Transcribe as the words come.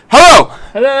Hello!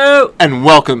 Hello! And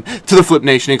welcome to the Flip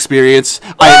Nation Experience.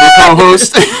 I am your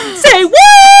co-host. Say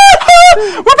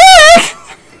what? We're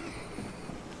back!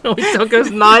 It took us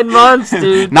 9 months,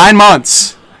 dude. 9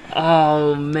 months.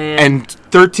 Oh, man. And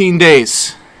 13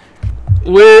 days.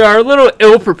 We are a little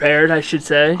ill-prepared, I should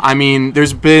say. I mean,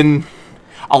 there's been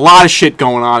a lot of shit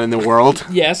going on in the world.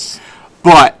 Yes.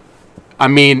 But, I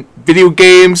mean, video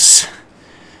games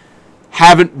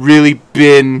haven't really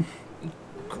been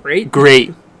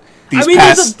great. These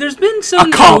past there's been some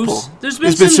a couple. news. There's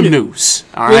been some news.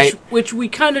 All right. Which we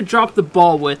kind of dropped the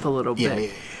ball with a little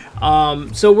bit. Yeah.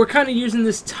 So we're kind of using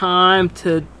this time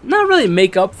to not really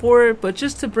make up for it, but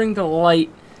just to bring to light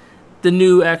the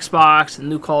new Xbox and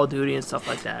new Call of Duty and stuff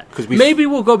like that. Maybe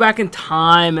we'll go back in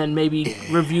time and maybe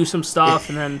review some stuff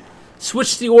and then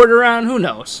switch the order around. Who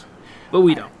knows? But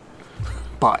we don't.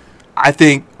 But I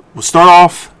think we'll start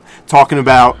off talking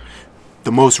about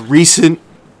the most recent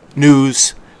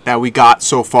news that we got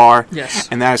so far. Yes.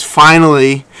 And that is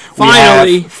finally,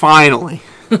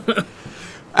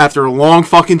 after a long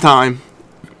fucking time,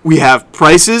 we have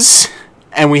prices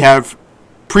and we have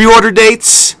pre-order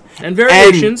dates. And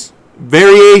variations.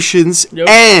 Yep.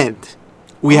 And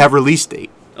we have release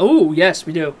date. Oh, yes,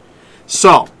 we do.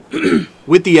 So,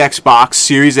 with the Xbox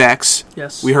Series X,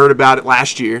 yes, we heard about it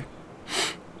last year.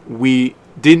 We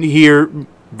didn't hear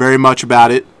very much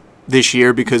about it this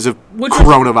year because of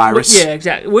coronavirus. Yeah,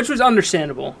 exactly. Which was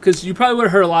understandable because you probably would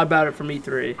have heard a lot about it from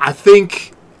E3. I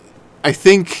think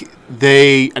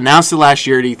they announced it last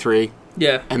year at E3.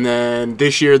 Yeah. And then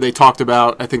this year they talked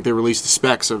about, I think they released the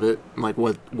specs of it, like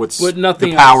what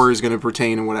the power is going to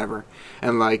pertain and whatever.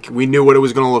 And like we knew what it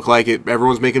was going to look like.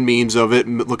 Everyone's making memes of it,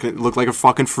 and it looked like a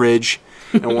fucking fridge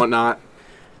and whatnot.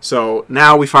 So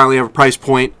now we finally have a price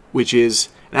point, which is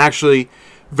actually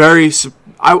very.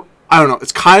 I don't know.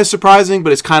 It's kind of surprising,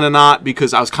 but it's kind of not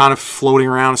because I was kind of floating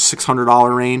around a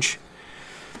 $600 range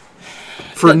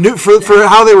for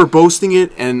how they were boasting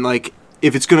it, and like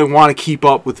if it's going to want to keep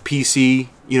up with PC,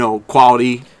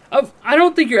 quality. I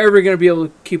don't think you're ever going to be able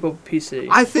to keep up with PC.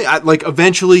 I think like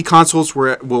eventually consoles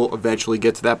will eventually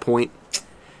get to that point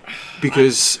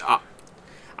because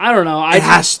I don't know. It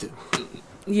has to.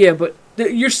 Yeah, but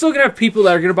you're still going to have people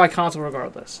that are going to buy console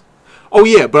regardless. Oh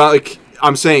yeah, but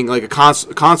I'm saying like a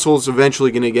console is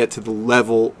eventually going to get to the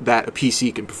level that a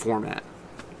PC can perform at.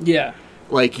 Yeah.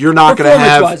 Like you're not going to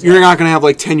have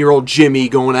like 10-year-old Jimmy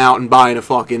going out and buying a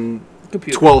fucking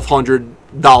 $1,200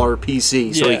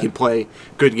 PC so he can play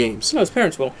good games. No, his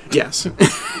parents will. Yes.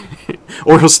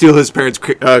 Or he'll steal his parents'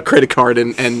 credit card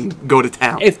and go to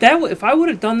town. If I would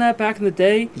have done that back in the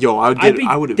day,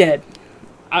 I would have dead.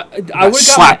 I would have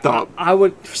slapped up. I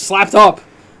would slapped up.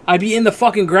 I'd be in the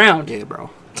fucking ground. Yeah,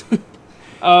 bro.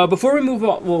 Before we move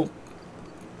on, well,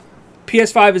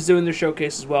 PS5 is doing their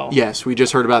showcase as well. Yes, we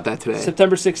just heard about that today.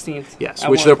 September 16th. Yes,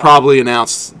 which they'll probably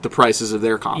announce the prices of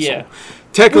their console. Yeah.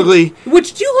 Technically.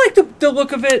 Which, do you like the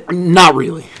look of it? Not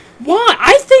really. Why?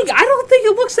 I don't think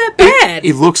it looks that bad.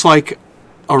 It looks like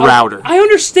a router. I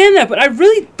understand that, but I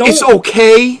really don't. It's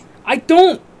okay. I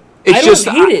don't hate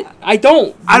it. I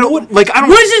don't. What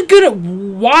is it good at?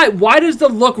 Why does the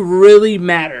look really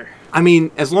matter? I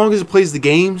mean, as long as it plays the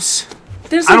games,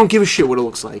 I don't give a shit what it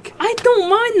looks like. I don't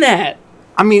mind that.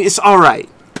 I mean, it's alright.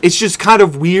 It's just kind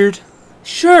of weird.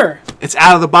 Sure. It's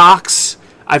out of the box.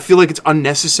 I feel like it's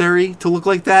unnecessary to look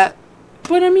like that.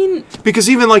 But I mean... Because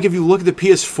even like if you look at the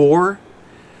PS4,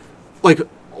 like,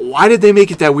 why did they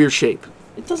make it that weird shape?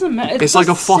 It doesn't matter. It's like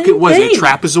a fucking, what is it, a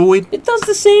trapezoid? It does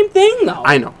the same thing, though.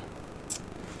 I know.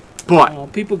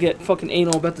 But... people get fucking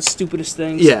anal about the stupidest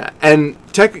things. Yeah, and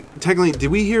technically, when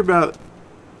did we hear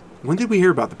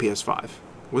about the PS5?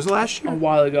 Was it last year? A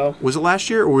while ago. Was it last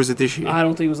year or was it this year? I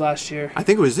don't think it was last year. I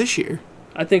think it was this year.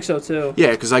 I think so too.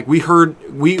 Yeah, because like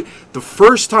the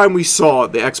first time we saw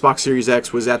the Xbox Series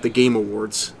X was at the Game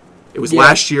Awards. It was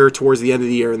last year towards the end of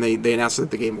the year, and they announced it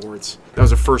at the Game Awards. That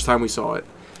was the first time we saw it.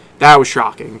 That was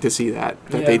shocking to see that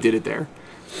they did it there.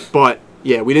 But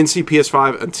yeah, we didn't see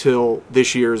PS5 until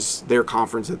this year's their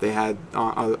conference that they had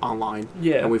online.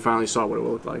 Yeah, and we finally saw what it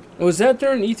looked like. Was that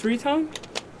during E3 time?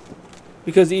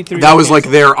 Because E3 that was like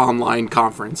their online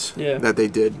conference that they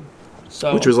did,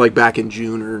 which was like back in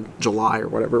June or July or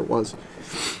whatever it was.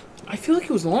 I feel like it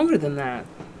was longer than that.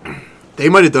 They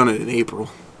might have done it in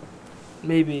April.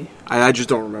 Maybe. I just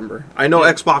don't remember. I know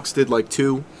Xbox did like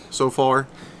 2 so far.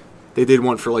 They did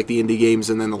one for like the indie games,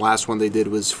 and then the last one they did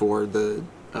was for the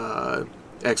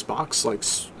Xbox like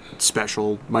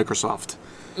special Microsoft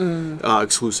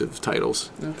exclusive titles.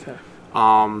 Okay.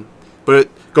 But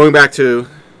going back to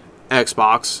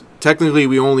Xbox, technically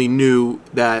we only knew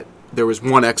that there was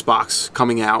one Xbox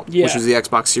coming out, which was the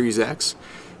Xbox Series X.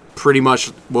 pretty much,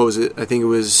 what was it? I think it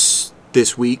was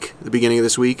this week, the beginning of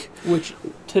this week. Which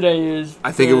today is.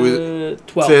 I think it was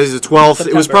 12th. Today's the 12th.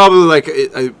 September. It was probably like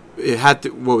it had to.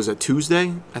 What was it?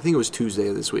 Tuesday? I think it was Tuesday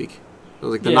of this week. It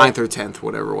was like the 9th or 10th,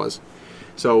 whatever it was.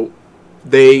 So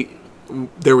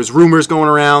there was rumors going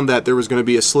around that there was going to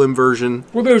be a slim version.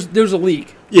 Well, there was a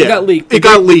leak. Yeah, it got leaked. It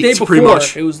got leaked pretty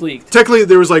much. It was leaked. Technically,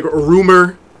 there was like a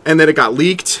rumor, and then it got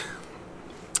leaked,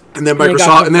 and then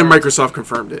Microsoft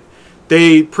confirmed it.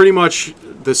 They pretty much,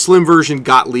 the slim version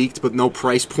got leaked, but no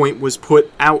price point was put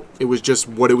out. It was just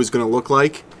what it was going to look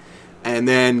like. And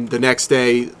then the next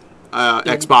day,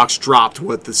 Xbox dropped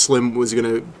what the slim was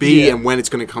going to be and when it's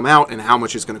going to come out and how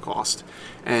much it's going to cost.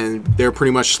 And they're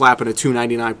pretty much slapping a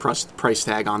 $299 price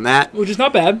tag on that. Which is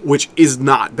not bad. Which is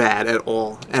not bad at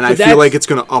all. And I feel like it's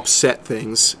going to upset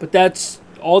things. But that's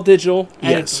all digital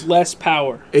and it's less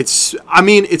power. It's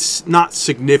not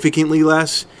significantly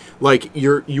less. Like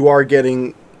you are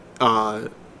getting a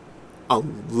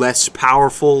less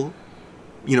powerful,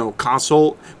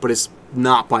 console, but it's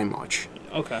not by much.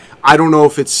 Okay. I don't know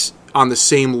if it's on the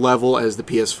same level as the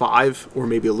PS5 or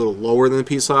maybe a little lower than the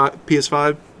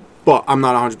PS5, but I'm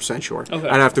not 100% sure. Okay.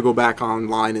 I'd have to go back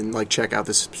online and check out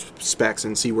the specs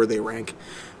and see where they rank.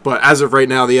 But as of right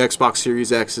now, the Xbox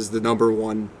Series X is the number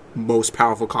one most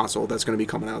powerful console that's going to be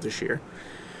coming out this year.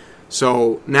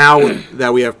 So now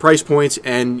that we have price points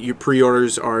and your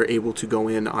pre-orders are able to go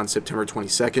in on September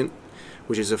 22nd,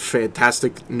 which is a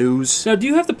fantastic news. Now, do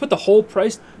you have to put the whole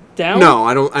price down? No,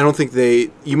 I don't think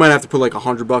you might have to put like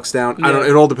 $100 down. Yeah.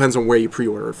 It all depends on where you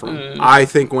pre-order it from. I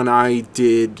think when I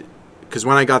did, because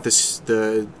when I got the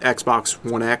Xbox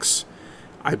One X,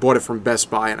 I bought it from Best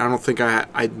Buy, and I don't think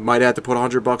I might have to put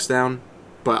 $100 down.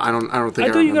 But I don't think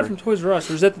I thought you got it from Toys R Us,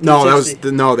 or was that the 360?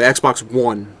 No, that was the Xbox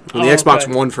One. When the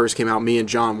Xbox One first came out, me and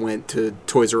John went to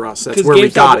Toys R Us. That's where we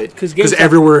got it. Because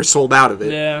everywhere sold out of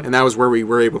it. Yeah. And that was where we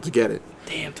were able to get it.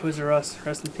 Damn, Toys R Us.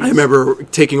 Rest in peace. I remember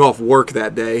taking off work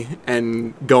that day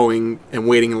and going and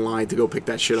waiting in line to go pick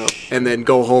that shit up. And then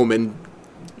go home and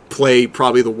play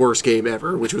probably the worst game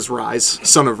ever, which was Rise,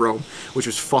 Son of Rome, which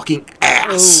was fucking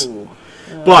ass. Oh.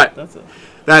 But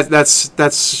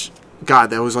that's...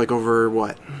 God, that was like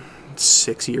over,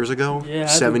 6 years ago? Yeah.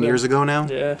 7 years ago now?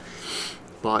 Yeah.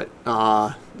 But,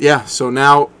 so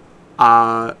now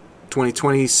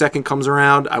 2022 comes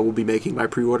around. I will be making my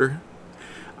pre-order.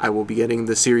 I will be getting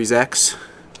the Series X.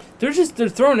 They're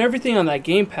throwing everything on that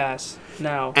Game Pass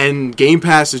now. And Game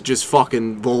Pass is just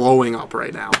fucking blowing up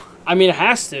right now. I mean, it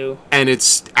has to. And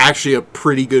it's actually a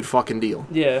pretty good fucking deal.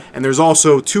 Yeah. And there's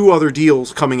also 2 other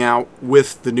deals coming out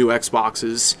with the new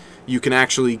Xboxes. You can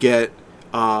actually get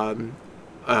EA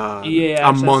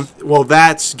a month. Well,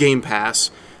 that's Game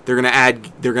Pass. They're gonna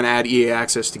add EA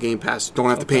access to Game Pass. Don't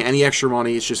have to pay any extra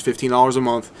money. It's just $15 a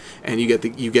month, and you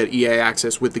get EA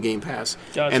access with the Game Pass.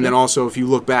 Gotcha. And then also, if you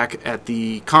look back at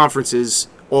the conferences,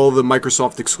 all the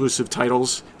Microsoft exclusive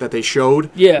titles that they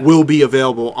showed will be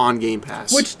available on Game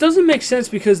Pass. Which doesn't make sense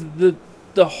because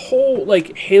the whole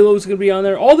Halo's gonna be on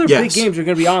there. All their big games are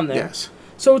gonna be on there. Yes.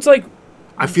 So it's like.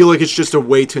 I feel like it's just a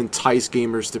way to entice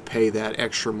gamers to pay that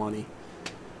extra money.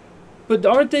 But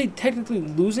aren't they technically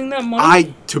losing that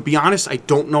money? To be honest, I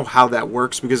don't know how that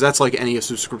works because that's like any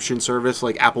subscription service,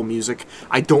 like Apple Music.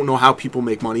 I don't know how people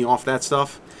make money off that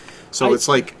stuff. So it's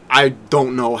like, I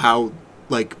don't know how,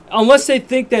 unless they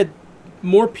think that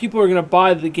more people are going to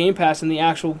buy the Game Pass than the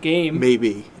actual game.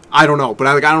 Maybe. I don't know. But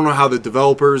I don't know how the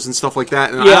developers and stuff like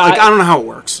that. And I don't know how it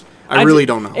works. I really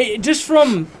don't know. Just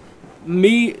from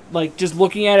me, just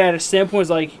looking at it at a standpoint,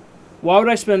 is why would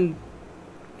I spend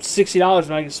 $60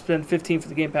 when I can spend $15 for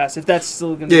the Game Pass if that's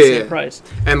still going to be the same price?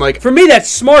 And for me, that's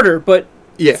smarter. But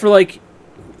for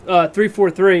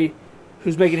 343,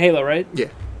 who's making Halo, right? Yeah.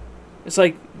 It's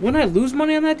wouldn't I lose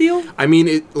money on that deal? I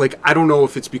mean, I don't know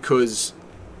if it's because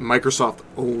Microsoft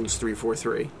owns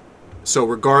 343, so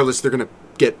regardless, they're going to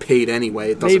get paid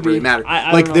anyway. It doesn't really matter.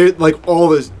 I don't know.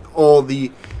 all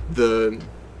the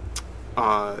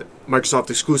Microsoft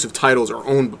exclusive titles are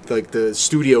owned, the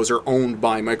studios are owned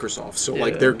by Microsoft, so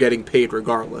they're getting paid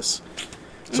regardless.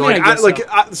 So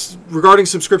regarding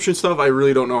subscription stuff, I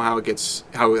really don't know how it gets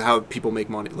how people make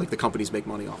money, the companies make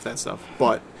money off that stuff.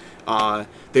 But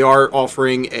they are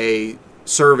offering a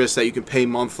service that you can pay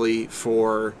monthly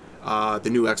for the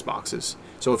new Xboxes.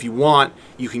 So if you want,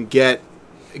 you can get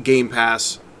Game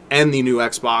Pass and the new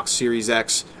Xbox Series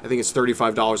X. I think it's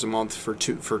 $35 a month for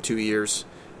 2 years.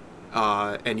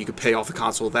 And you can pay off the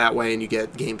console that way, and you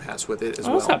get Game Pass with it as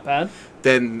well. That's not bad.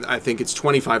 Then I think it's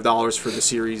 $25 for the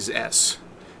Series S.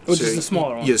 Which is the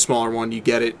smaller one. Yeah, the smaller one. You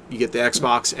get it. You get the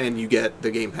Xbox, and you get the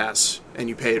Game Pass, and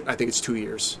you pay it. I think it's 2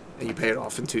 years, and you pay it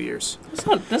off in 2 years. That's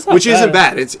not which bad. Isn't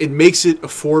bad. It makes it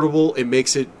affordable. It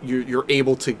makes it you're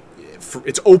able to.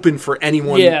 It's open for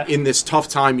anyone in this tough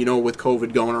time, with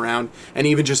COVID going around, and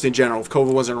even just in general. If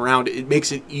COVID wasn't around, it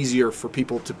makes it easier for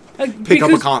people to pick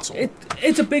up a console.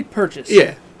 It's a big purchase.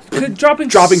 Yeah. Dropping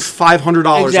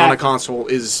 $500 on a console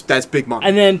that's big money.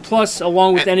 And then plus,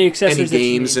 along with any accessories, any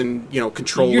games and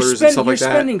controllers and stuff like that.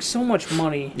 You're spending so much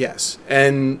money. Yes,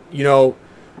 and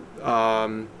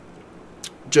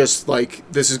just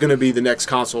like this is going to be the next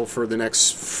console for the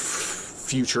next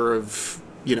future of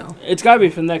It's got to be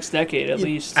for the next decade at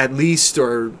least,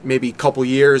 or maybe a couple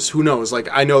years. Who knows? Like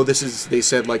I know they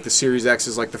said like the Series X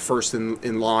is like the first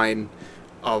in line.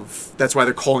 That's why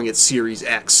they're calling it Series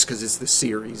X, because it's the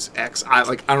Series X. I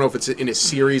don't know if it's in a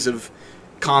series of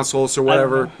consoles or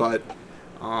whatever, but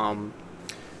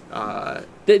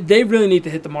they really need to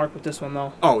hit the mark with this one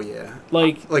though. Oh yeah,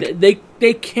 like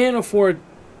they can't afford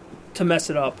to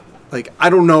mess it up. Like I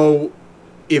don't know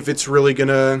if it's really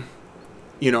gonna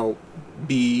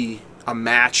be a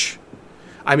match.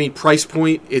 I mean, price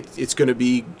point it's gonna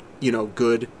be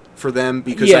good for them,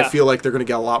 because I feel like they're gonna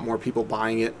get a lot more people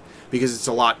buying it. Because it's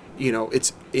a lot,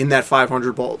 it's in that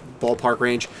 $500 ballpark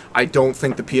range. I don't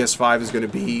think the PS5 is going to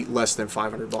be less than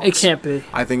 $500. It can't be.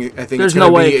 I think it's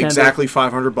going to be exactly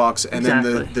 $500, and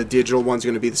then the digital one's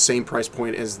going to be the same price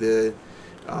point as the.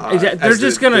 They're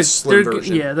just going to. They're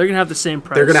going to have the same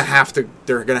price. They're going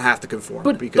to have to conform.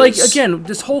 But again,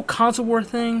 this whole console war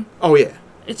thing. Oh yeah.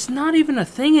 It's not even a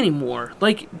thing anymore.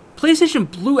 Like, PlayStation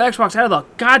blew Xbox out of the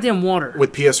goddamn water.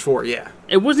 With PS4, yeah.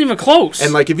 It wasn't even close.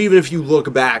 And, like, even if you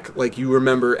look back, like, you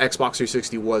remember Xbox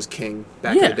 360 was king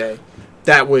back in the day.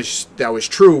 That was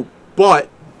true, but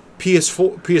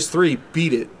PS3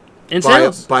 beat it in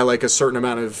sales by like, a certain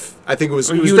amount of... I think it was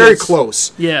very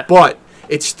close. Yeah. But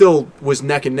it still was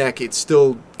neck and neck. It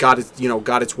still got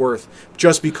its worth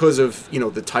just because of,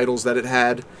 the titles that it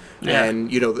had. Yeah.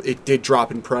 And, it did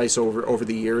drop in price over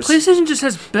the years. PlayStation just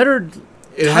has better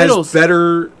titles. Has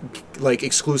better, like,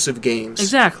 exclusive games.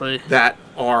 Exactly. That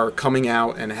are coming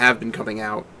out and have been coming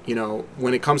out.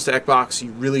 When it comes to Xbox, you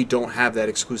really don't have that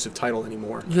exclusive title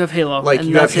anymore. You have Halo. Like,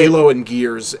 you have Halo and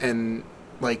Gears and,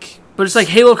 like... But it's like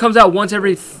Halo comes out once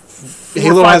every 4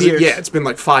 Halo or 5 years. Yeah, it's been,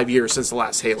 like, 5 years since the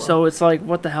last Halo. So it's like,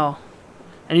 what the hell?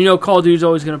 And Call of Duty's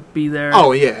always going to be there.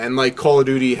 Oh, yeah, and, like, Call of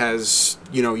Duty has...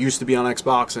 used to be on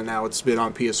Xbox, and now it's been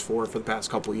on PS4 for the past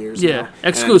couple of years. Yeah,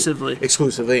 exclusively.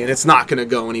 And it's not going to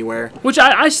go anywhere. Which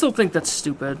I still think that's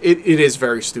stupid. It is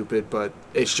very stupid, but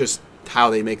it's just how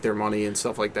they make their money and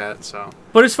stuff like that. So.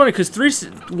 But it's funny, because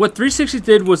what 360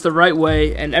 did was the right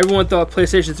way, and everyone thought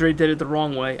PlayStation 3 did it the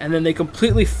wrong way. And then they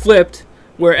completely flipped,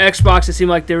 where Xbox, it seemed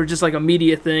like they were just like a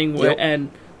media thing,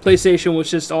 and PlayStation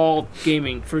was just all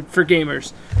gaming for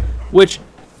gamers. Which,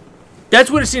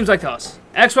 that's what it seems like to us.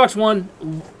 Xbox one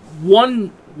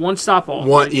stop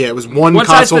all. It was one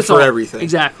console for everything.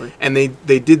 Exactly. And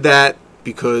they did that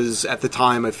because at the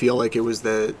time I feel like it was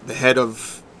the head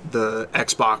of the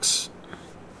Xbox,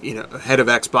 head of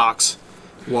Xbox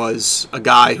was a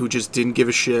guy who just didn't give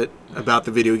a shit about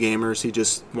the video gamers. He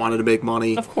just wanted to make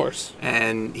money. Of course.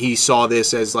 And he saw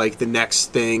this as like the next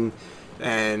thing,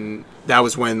 and that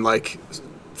was when, like,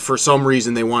 for some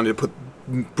reason they wanted to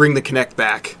bring the Kinect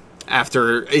back.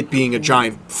 After it being a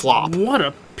giant flop. What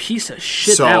a piece of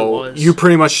shit that was. So you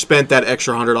pretty much spent that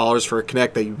extra $100 for a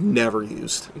Kinect that you never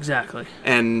used. Exactly.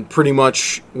 And pretty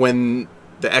much when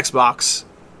the Xbox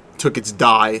took its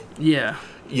die,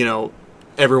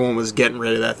 everyone was getting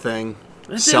rid of that thing,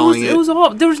 selling it. It was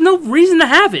all, there was no reason to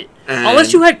have it.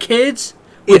 Unless you had kids,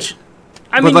 which...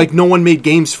 But, like, no one made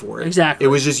games for it. Exactly. It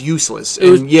was just useless. It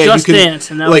was Just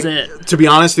Dance, and that was it. To be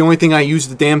honest, the only thing I used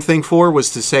the damn thing for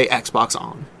was to say Xbox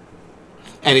on.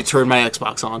 And it turned my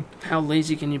Xbox on. How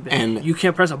lazy can you be? And you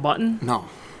can't press a button? No.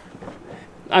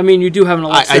 I mean, you do have an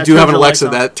Alexa. I do have an Alexa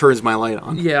that turns my light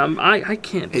on. Yeah, I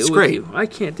can't deal with you. I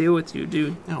can't deal with you,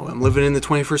 dude. No, I'm living in the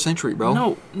 21st century,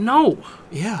 bro. No.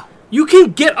 Yeah. You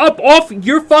can get up off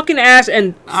your fucking ass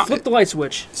and flip the light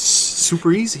switch.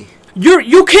 Super easy.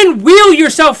 You can wheel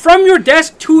yourself from your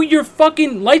desk to your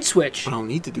fucking light switch. I don't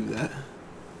need to do that.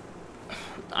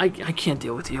 I can't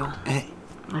deal with you. Hey.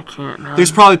 I can't, man.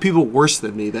 There's probably people worse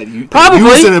than me that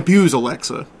use and abuse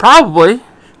Alexa. Probably.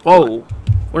 Whoa.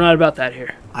 We're not about that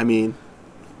here. I mean...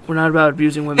 We're not about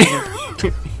abusing women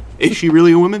here. Is she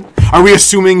really a woman? Are we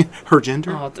assuming her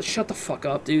gender? Oh, shut the fuck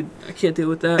up, dude. I can't deal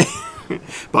with that.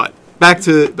 But, back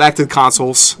to the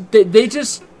consoles. They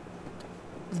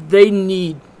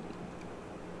need...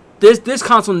 This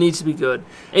console needs to be good.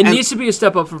 It needs to be a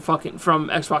step up from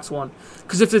Xbox One.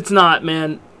 Because if it's not,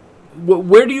 man,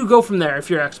 where do you go from there if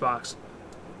you're Xbox?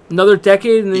 Another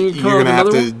decade, and then you're gonna have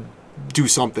to do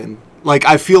something. Like,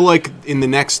 I feel like in the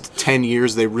next 10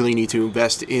 years, they really need to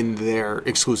invest in their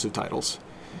exclusive titles.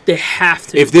 They have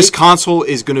to. If this console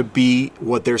is going to be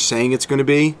what they're saying it's going to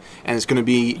be, and it's going to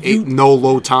be no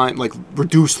load time, like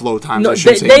reduced load times, I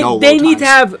should say no load times. They need to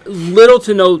have little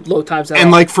to no load times at all.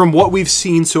 And like from what we've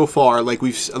seen so far,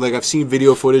 I've seen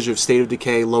video footage of State of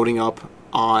Decay loading up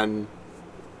on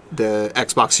the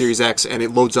Xbox Series X, and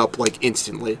it loads up like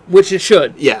instantly. Which it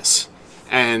should. Yes.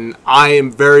 And I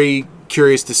am very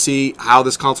curious to see how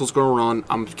this console is going to run.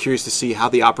 I'm curious to see how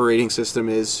the operating system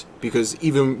is, because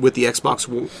even with the Xbox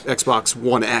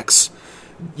One X,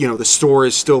 the store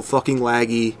is still fucking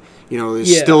laggy.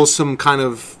 There's still some kind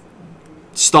of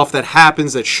stuff that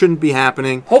happens that shouldn't be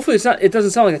happening. Hopefully it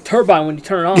doesn't sound like a turbine when you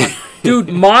turn it on. Dude,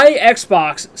 my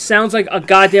Xbox sounds like a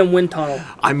goddamn wind tunnel.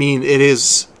 I mean, it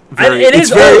is very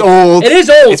old. It is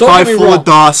old. It's probably full of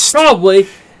dust. Probably.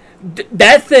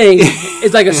 That thing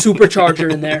is like a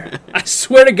supercharger in there. I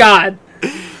swear to God.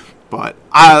 But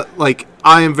I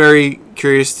am very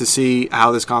curious to see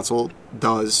how this console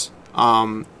does.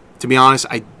 To be honest,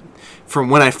 from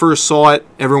when I first saw it,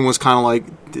 everyone was kind of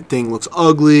like, the thing looks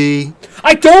ugly.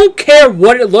 I don't care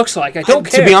what it looks like. I don't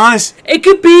care. To be honest, it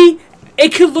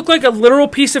could look like a literal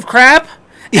piece of crap,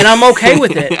 and I'm okay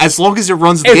with it. As long as it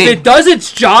runs the game. If it does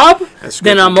its job,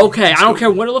 then I'm okay. I don't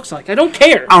care what it looks like. I don't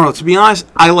care. I don't know. To be honest,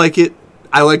 I like it.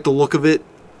 I like the look of it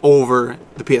over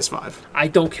the PS5. I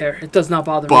don't care. It does not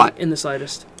bother me in the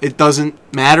slightest. It doesn't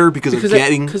matter because I'm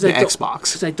getting the Xbox.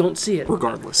 Because I don't see it.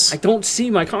 Regardless. I don't see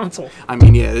my console. I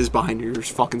mean, yeah, it is behind your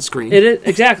fucking screen. It is.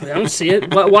 Exactly. I don't see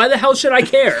it. Why the hell should I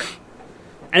care?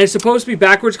 And it's supposed to be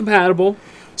backwards compatible.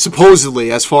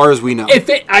 Supposedly, as far as we know.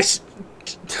 This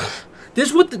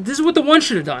is what the One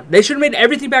should have done. They should have made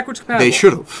everything backwards compatible. They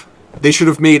should have. They should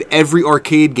have made every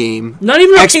arcade game. Not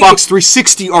even arcade. Xbox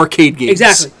 360 arcade games.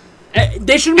 Exactly.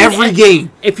 They should have made every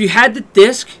game. If you had the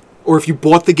disc, or if you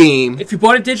bought the game, if you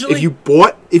bought it digitally, if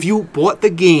you bought the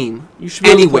game you should be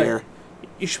anywhere,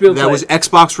 you should be able to play it. That was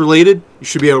Xbox related, you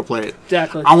should be able to play it.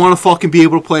 Exactly. I want to fucking be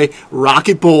able to play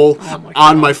Rocket Bowl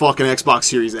on my fucking Xbox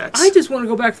Series X. I just want to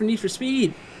go back for Need for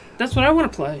Speed. That's what I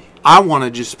want to play. I want to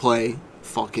just play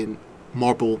fucking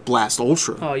Marble Blast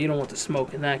Ultra. Oh, you don't want the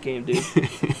smoke in that game, dude.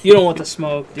 You don't want the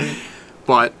smoke, dude.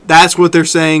 But that's what they're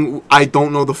saying. I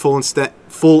don't know the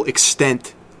full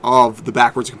extent of the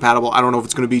backwards compatible. I don't know if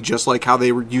it's going to be just like how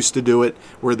they were used to do it,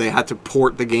 where they had to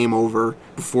port the game over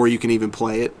before you can even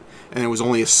play it, and it was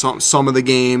only some of the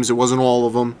games. It wasn't all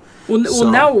of them.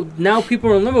 Well, now people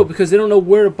are in limbo because they don't know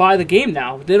where to buy the game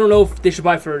now. They don't know if they should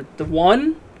buy for the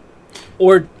One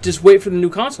or just wait for the new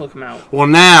console to come out. Well,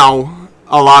 now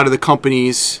a lot of the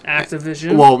companies,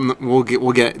 Activision. Well,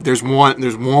 we'll get. There's one.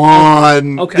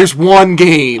 Okay. There's one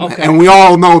game, and we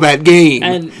all know that game.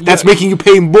 And that's making you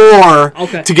pay more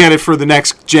to get it for the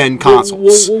next gen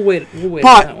consoles. We'll wait.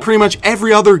 But pretty much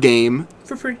every other game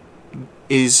for free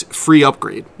is free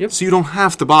upgrade. Yep. So you don't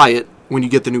have to buy it when you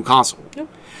get the new console. Yep.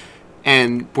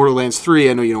 And Borderlands 3,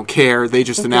 I know you don't care. They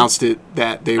just announced it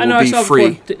that they will be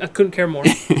free. I couldn't care more.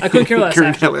 I couldn't care less.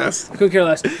 I couldn't care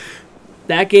less.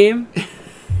 That game.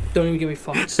 Don't even get me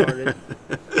fucking started.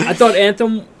 I thought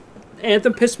Anthem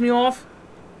pissed me off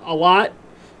a lot.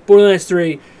 Borderlands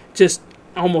 3 just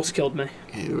almost killed me.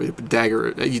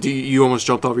 Dagger, you almost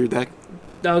jumped over your deck?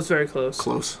 That was very close.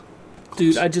 Close.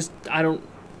 Dude, I don't...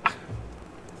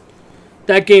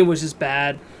 That game was just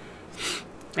bad.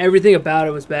 Everything about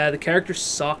it was bad. The characters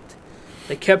sucked.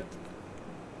 They kept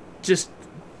just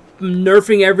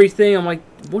nerfing everything. I'm like,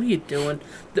 what are you doing?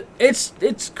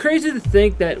 It's crazy to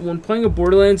think that when playing a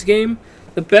Borderlands game,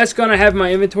 the best gun I have in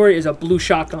my inventory is a blue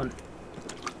shotgun.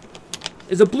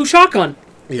 Yeah,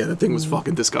 that thing was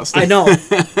fucking disgusting. I know.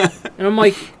 And I'm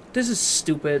like, this is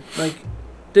stupid. Like,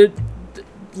 the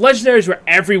legendaries were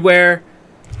everywhere.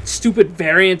 Stupid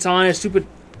variants on it.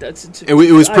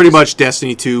 It was pretty much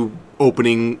Destiny 2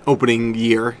 opening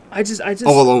year. I just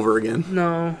all over again.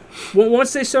 No.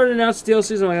 Once they started announcing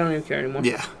DLCs, I'm like, I don't even care anymore.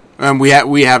 Yeah.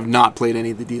 We have not played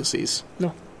any of the DLCs.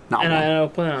 No. Not one. I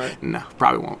don't plan on it. No,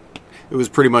 probably won't. It was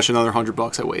pretty much another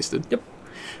 $100 I wasted. Yep.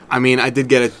 I mean, I did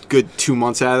get a good 2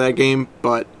 months out of that game,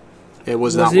 but it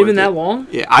was not worth it. Was it even that long?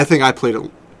 Yeah, I think I played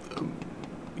it.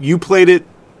 You played it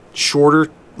shorter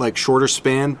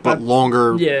span, but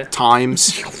longer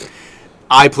times.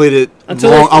 I played it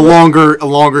a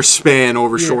longer span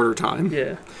over shorter time.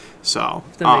 Yeah. So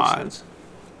that makes sense.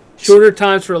 Shorter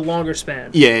times for a longer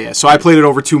span. Yeah. So I played it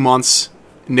over 2 months.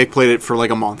 Nick played it for like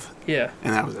a month. Yeah.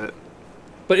 And that was it.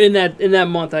 But in that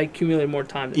month, I accumulated more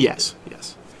time. Yes.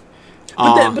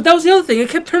 But that was the other thing. It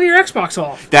kept turning your Xbox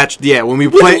off. When we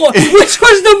play... Which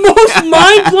was the most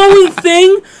mind-blowing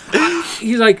thing.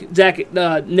 He's like, Zach,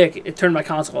 Nick, it turned my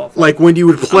console off. Like, when you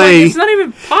would play... it's not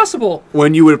even possible.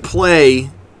 When you would play...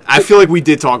 I feel like we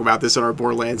did talk about this on our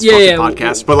Borderlands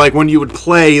podcast, but like when you would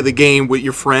play the game with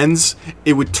your friends,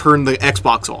 it would turn the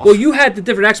Xbox off. Well, you had the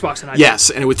different Xbox than I did. Yes,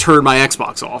 and it would turn my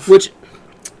Xbox off. Which...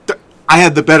 I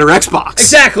had the better Xbox.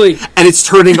 Exactly. And it's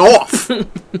turning off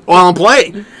while I'm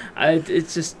playing.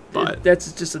 That's just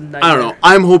a nightmare. I don't know.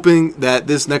 I'm hoping that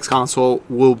this next console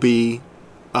will be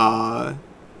a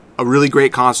really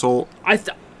great console. Right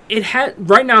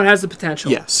now it has the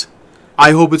potential. Yes.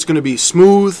 I hope it's going to be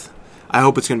smooth. I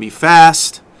hope it's going to be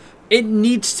fast. It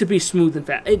needs to be smooth and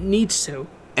fast. It needs to.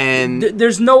 And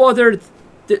there's no other...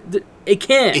 It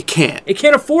can't. It can't. It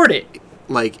can't afford it.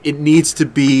 Like, it needs to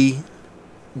be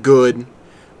good,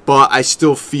 but I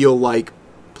still feel like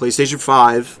PlayStation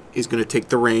 5 is going to take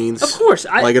the reins. Of course.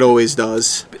 Like it always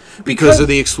does. Because of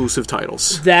the exclusive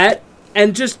titles. That,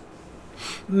 and just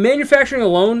manufacturing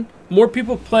alone, more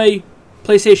people play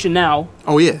PlayStation now.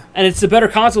 Oh, yeah. And it's a better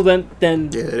console than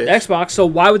Xbox, so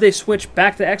why would they switch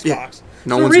back to Xbox? Yeah.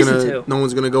 No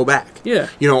one's gonna go back. Yeah.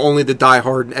 Only the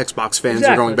diehard Xbox fans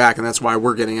are going back, and that's why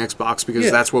we're getting Xbox, because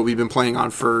that's what we've been playing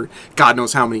on for God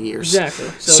knows how many years. Exactly.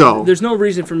 So there's no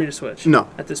reason for me to switch. No.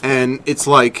 At this point. And it's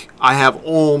like I have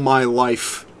all my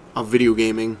life of video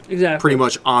gaming pretty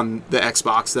much on the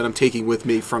Xbox that I'm taking with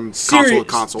me from console to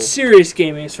console. Serious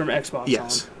gaming is from Xbox.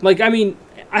 Yes. On. Like, I mean,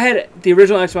 I had the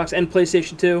original Xbox and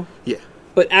PlayStation 2. Yeah.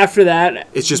 But after that,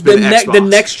 it's just been Xbox. The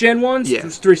next gen ones, it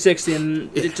was 360,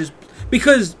 and it just...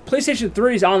 Because PlayStation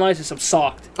 3's online system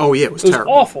sucked. Oh, yeah, it was terrible. It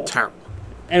was awful. Terrible.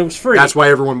 And it was free. That's why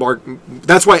everyone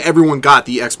got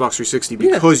the Xbox 360,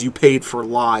 because you paid for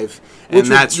live, and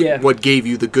that's what gave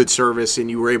you the good service, and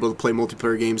you were able to play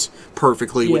multiplayer games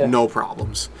perfectly with no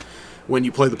problems. When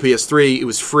you played the PS3, it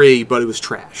was free, but it was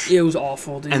trash. It was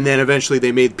awful, dude. And then eventually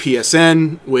they made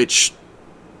PSN, which...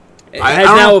 It has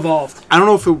now evolved. I don't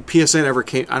know if PSN ever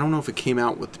came... I don't know if it came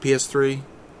out with the PS3,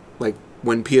 like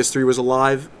when PS3 was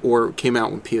alive, or it came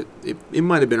out when it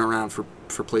might have been around for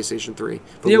PlayStation 3,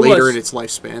 but later in its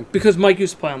lifespan. Because Mike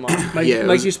used to play online.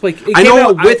 Mike used to play... It came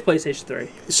out with PlayStation 3.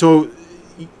 So,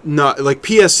 like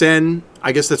PSN,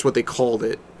 I guess that's what they called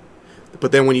it.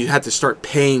 But then when you had to start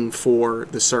paying for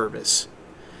the service...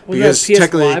 Was that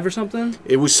PS Live or something?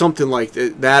 It was something like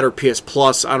that, or PS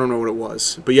Plus. I don't know what it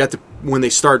was. But you had to... When they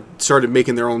started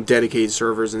making their own dedicated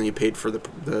servers, and then you paid for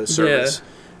the service... Yeah.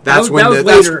 That's when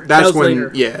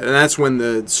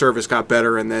the service got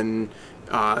better, and then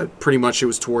pretty much it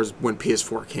was towards when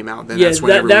PS4 came out. Then that's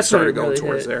when everyone started going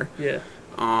towards there. Yeah.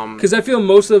 Because I feel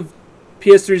most of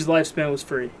PS3's lifespan was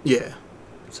free. Yeah.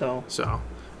 So.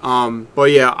 But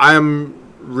yeah, I'm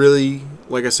really,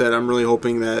 like I said, I'm really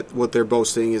hoping that what they're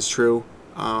boasting is true.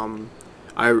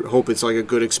 I hope it's like a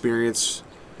good experience,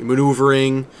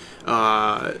 maneuvering,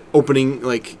 opening,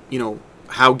 like,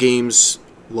 how games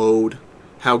load.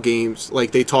 How games,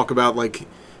 like, they talk about, like,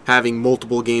 having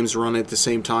multiple games run at the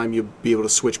same time, you'll be able to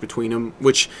switch between them,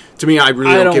 which, to me, I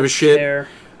really don't give a shit. Care.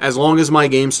 As long as my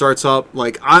game starts up,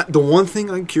 like, the one thing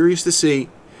I'm curious to see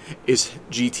is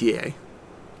GTA.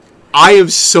 I am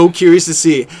so curious to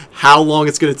see how long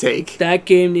it's going to take. That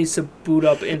game needs to boot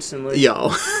up instantly.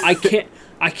 Yo. I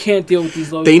can't deal with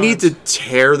these load They times. need to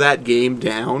tear that game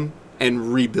down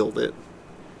and rebuild it.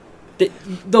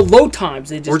 The load times,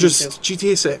 they just Or just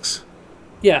GTA 6.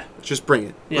 Yeah. Just bring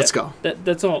it. Yeah. Let's go.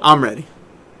 That's all. I'm ready.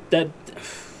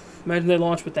 Imagine they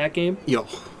launch with that game. Yo.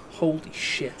 Holy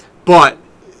shit. But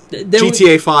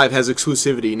GTA 5 has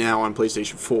exclusivity now on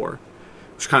PlayStation 4,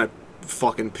 which kind of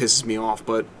fucking pisses me off,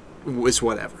 but it's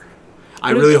whatever.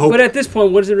 I really hope... But at this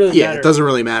point, what does it really matter? Yeah, it doesn't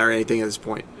really matter anything at this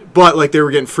point. But, like, they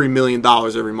were getting free $1 million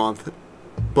every month,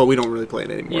 but we don't really play it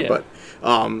anymore. Yeah. But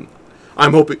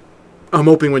I'm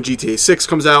hoping when GTA 6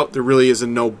 comes out, there really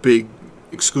isn't no big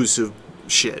exclusive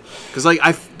shit, because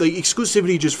the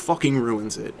exclusivity just fucking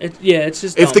ruins it. It's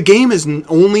just if dumb. The game is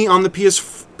only on the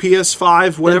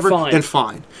PS5 whatever, then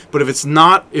fine. But if it's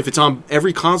not, if it's on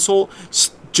every console,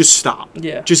 just stop.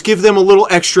 Yeah, just give them a little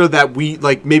extra that we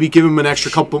like. Maybe give them an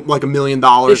extra couple, like $1 million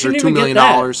or $2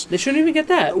 million. They shouldn't even get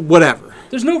that. Whatever.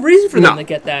 There's no reason for them to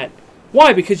get that.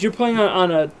 Why? Because you're playing on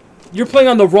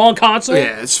the wrong console.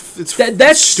 Yeah,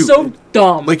 that's stupid. So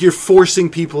dumb. Like, you're forcing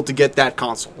people to get that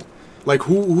console. Like,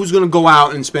 who's going to go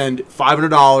out and spend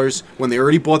 $500 when they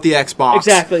already bought the Xbox?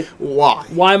 Exactly. Why?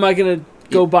 Why am I going to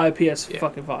go buy a PS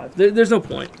fucking 5? There's no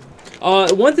point.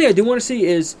 One thing I do want to see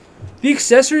is the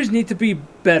accessories need to be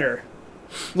better.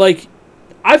 Like,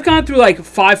 I've gone through, like,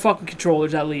 5 fucking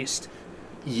controllers at least.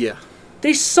 Yeah.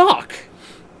 They suck.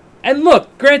 And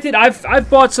look, granted, I've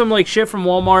bought some like shit from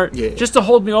Walmart just to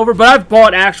hold me over, but I've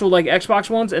bought actual like Xbox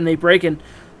ones and they break and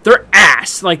they're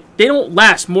ass. Like they don't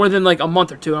last more than like a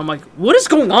month or two. I'm like, what is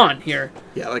going on here?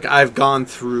 Yeah, like I've gone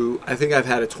through. I think I've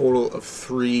had a total of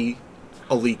 3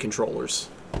 Elite controllers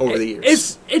over the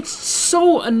years. It's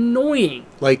so annoying.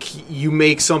 Like you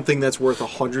make something that's worth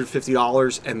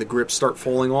 $150 and the grips start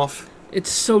falling off. It's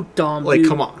so dumb. Like, dude.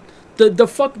 come on.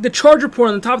 The charger port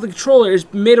on the top of the controller is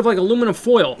made of like aluminum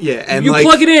foil. Yeah, and you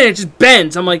plug it in, it just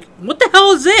bends. I'm like, what the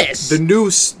hell is this? The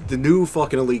new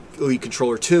fucking Elite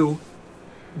controller 2.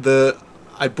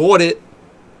 I bought it.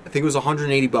 I think it was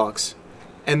 $180,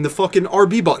 and the fucking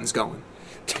RB button's going.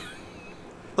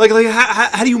 like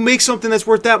how do you make something that's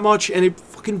worth that much and it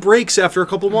fucking breaks after a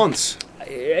couple months?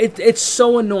 It's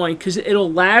so annoying because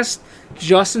it'll last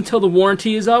just until the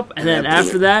warranty is up, and then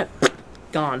after that,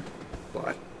 gone.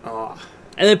 But.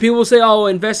 And then people will say, "Oh,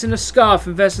 invest in a scuff,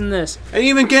 invest in this." And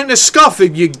even getting a scuff, I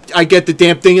get the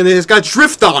damn thing and it's got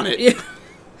drift on it. Yeah.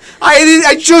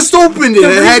 I just opened it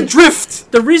and it had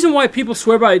drift. The reason why people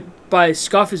swear by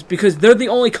scuff is because they're the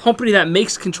only company that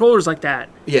makes controllers like that.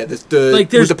 Yeah, with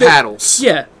the paddles.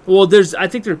 Yeah, well, I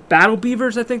think they're Battle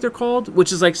Beavers. I think they're called,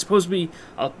 which is like supposed to be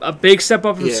a big step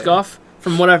up from scuff.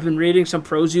 From what I've been reading, some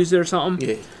pros use it or something.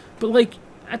 Yeah, but like.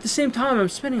 At the same time, I'm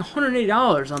spending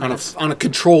 $180 on this. On a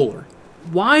controller.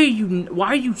 Why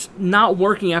are you not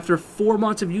working after 4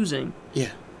 months of using?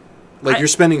 Yeah. Like you're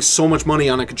spending so much money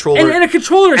on a controller. And a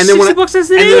controller is $60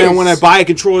 as it is. And then when I buy a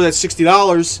controller that's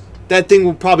 $60, that thing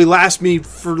will probably last me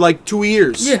for like 2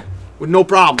 years. Yeah. With no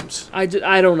problems. I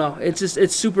don't know.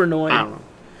 It's super annoying. I don't know.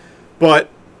 But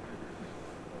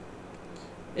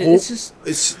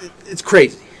it's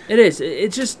crazy. It is.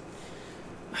 It's just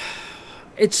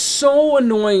it's so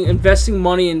annoying investing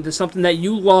money into something that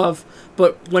you love,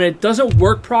 but when it doesn't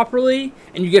work properly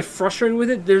and you get frustrated with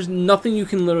it, there's nothing you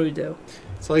can literally do.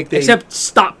 It's like except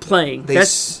stop playing.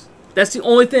 That's the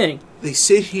only thing. They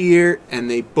sit here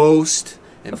and they boast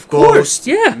and of course,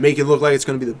 yeah. Make it look like it's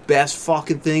going to be the best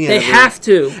fucking thing ever. They have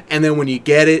to. And then when you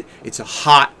get it, it's a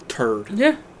hot turd.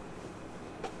 Yeah.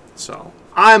 So,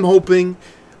 I'm hoping,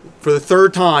 for the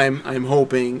third time, I'm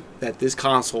hoping that this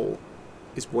console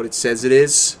is what it says it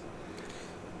is.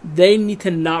 They need to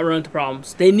not run into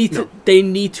problems. They need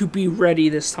to be ready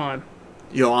this time.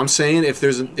 Yo, I'm saying if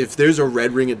there's a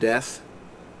red ring of death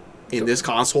in this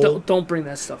console, don't bring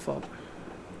that stuff up.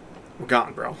 We're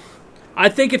gone, bro. I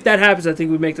think if that happens, I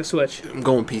think we make the switch. I'm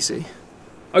going PC.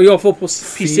 Are you going full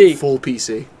PC? Full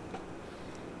PC.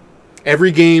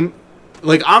 Every game,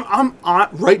 like I'm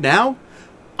right now,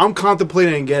 I'm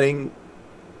contemplating getting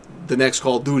the next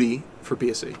Call of Duty for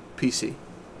PC.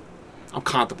 I'm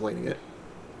contemplating it.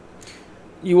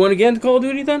 You want to get into Call of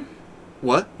Duty then?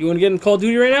 What? You want to get into Call of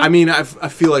Duty right now? I mean, I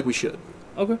feel like we should.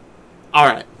 Okay. All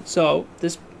right. So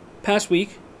this past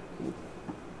week.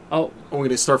 Oh, we're going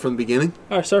to start from the beginning?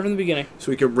 All right, start from the beginning. So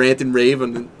we can rant and rave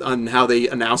on how they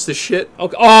announced this shit?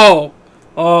 Okay. Oh,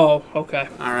 okay.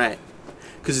 All right.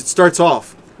 Because it starts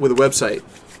off with a website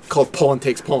called Pawn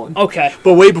Takes Pawn. Okay.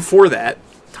 But way before that...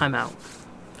 Time out.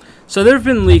 So there have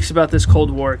been leaks about this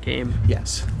Cold War game.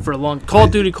 Yes. For a long... Call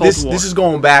of Duty Cold War. This is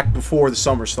going back before the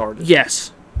summer started. Yes.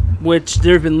 Which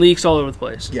there have been leaks all over the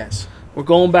place. Yes. We're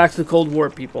going back to the Cold War,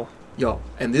 people. Yo,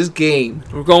 and this game...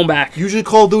 We're going back. Usually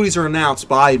Call of Duties are announced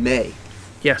by May.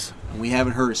 Yes. And we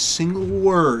haven't heard a single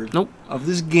word of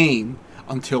this game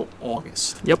until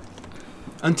August. Yep.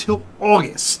 Until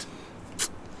August.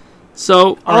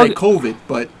 So... All right, COVID,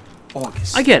 but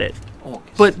August. I get it.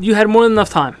 August. But you had more than enough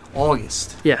time.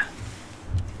 August. Yeah.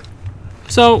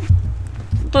 So,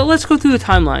 but let's go through the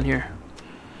timeline here.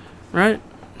 Right?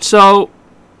 So,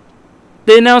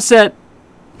 they announced that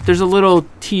there's a little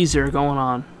teaser going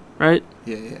on, right?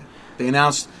 Yeah. They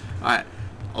announced a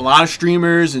lot of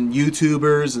streamers and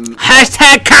YouTubers and...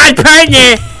 Hashtag COD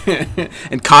partner!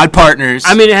 and COD partners.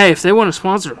 I mean, hey, if they want to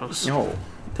sponsor us... No.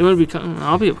 They want to be...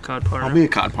 I'll be a COD partner. I'll be a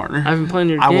COD partner. I've been playing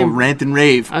your game. I will rant and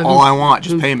rave all I want.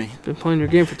 Just pay me. Been playing your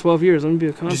game for 12 years. Let me be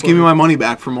a COD Just give me my money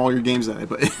back from all your games that I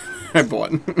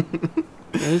bought.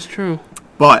 That is true.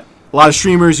 But a lot of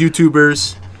streamers,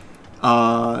 YouTubers,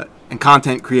 and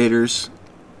content creators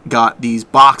got these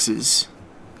boxes.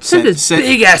 Sent this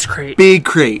big-ass crate. Big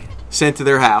crate sent to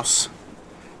their house.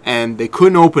 And they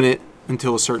couldn't open it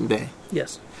until a certain day.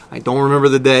 Yes. I don't remember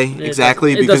the day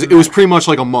exactly because it was pretty much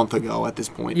like a month ago at this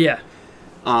point. Yeah.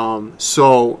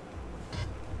 So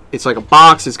it's like a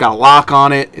box. It's got a lock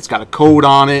on it. It's got a code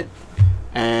on it.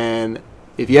 And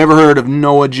if you ever heard of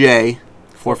Noah J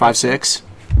 456,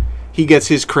 he gets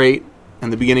his crate,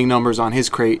 and the beginning numbers on his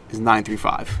crate is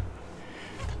 935.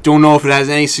 Don't know if it has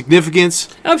any significance.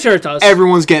 I'm sure it does.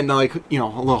 Everyone's getting like, a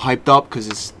little hyped up because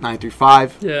it's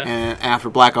 935. Yeah. And after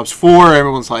Black Ops 4,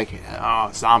 everyone's like,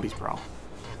 oh, zombies, bro.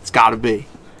 It's got to be.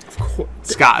 Of course.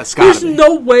 It's got to be. There's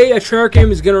no way a Treyarch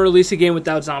game is going to release a game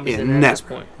without zombies in it at this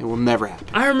point. It will never happen.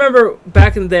 I remember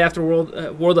back in the day after World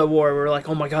at War, we were like,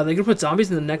 oh my god, they're going to put zombies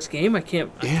in the next game? I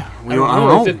can't. Yeah. I don't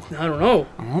know. I don't know.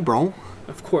 I don't know, bro.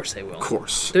 Of course they will. Of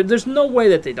course. There's no way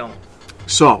that they don't.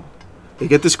 So, they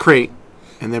get this crate,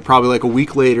 and then probably like a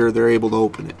week later, they're able to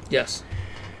open it. Yes.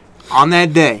 On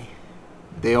that day,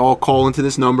 they all call into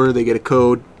this number. They get a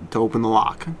code to open the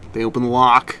lock. They open the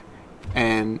lock,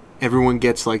 and everyone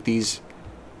gets like these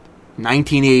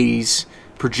 1980s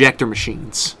projector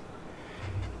machines.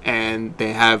 And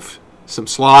they have some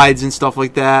slides and stuff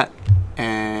like that.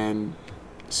 And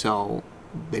so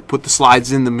they put the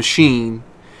slides in the machine,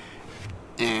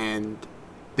 and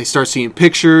they start seeing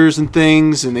pictures and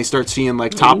things, and they start seeing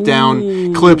like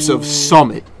top-down clips of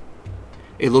Summit.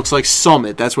 It looks like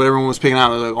Summit. That's what everyone was picking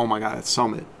out. They're like, oh my god, that's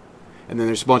Summit. And then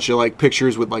there's a bunch of like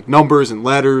pictures with like numbers and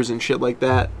letters and shit like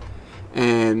that.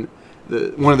 And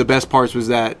one of the best parts was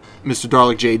that Mr.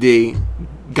 Darlick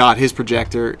JD got his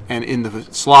projector, and in the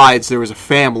slides there was a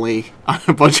family on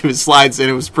a bunch of his slides, and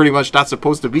it was pretty much not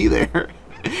supposed to be there.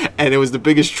 And it was the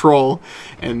biggest troll,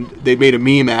 and they made a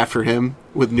meme after him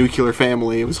with Nuclear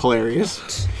Family. It was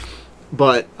hilarious.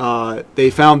 But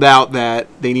they found out that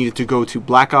they needed to go to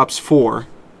Black Ops 4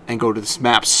 and go to this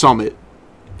map Summit.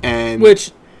 And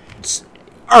which,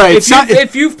 all right,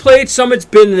 if you've played Summit's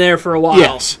been there for a while.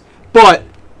 Yes, but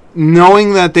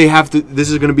knowing that they have to, this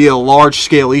is going to be a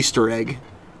large-scale Easter egg.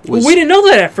 Well, we didn't know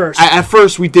that at first. At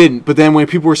first, we didn't. But then when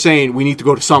people were saying, we need to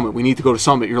go to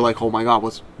Summit, you're like, oh my god,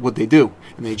 what'd they do?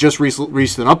 And they just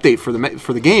released an update for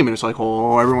the game, and it's like,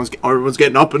 oh, everyone's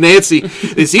getting up and antsy.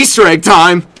 It's Easter egg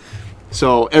time.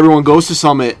 So everyone goes to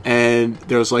Summit, and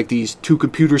there's like these 2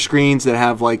 computer screens that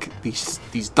have like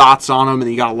these dots on them, and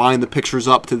you gotta line the pictures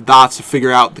up to the dots to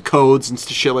figure out the codes and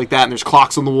shit like that. And there's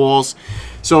clocks on the walls.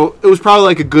 So it was probably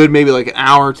like a good maybe like an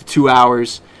hour to 2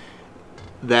 hours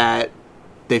that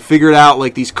they figured out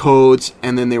like these codes,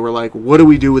 and then they were like, what do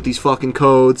we do with these fucking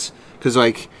codes? Because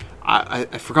like I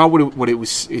forgot what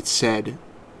it said,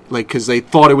 like, because they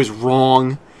thought it was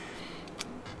wrong,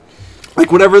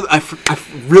 like whatever. I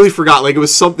really forgot. Like it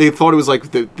was something, they thought it was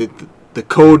like the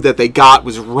code that they got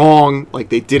was wrong, like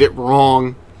they did it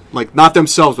wrong, like not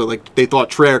themselves, but like they thought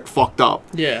Treyarch fucked up.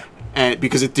 Yeah. And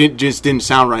because it just didn't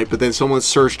sound right. But then someone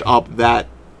searched up that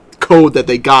code that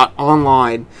they got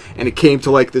online, and it came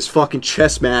to like this fucking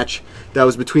chess match that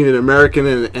was between an American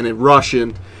and a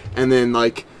Russian, and then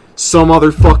like some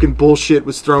other fucking bullshit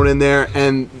was thrown in there,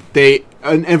 and they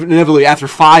inevitably, after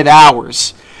 5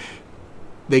 hours,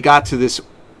 they got to this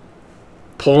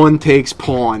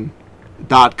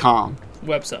pawntakespawn.com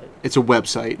website. It's a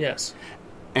website. Yes.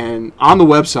 And on the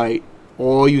website,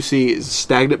 all you see is a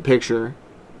stagnant picture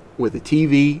with a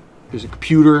TV, there's a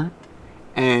computer,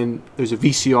 and there's a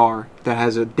VCR that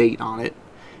has a date on it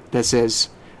that says,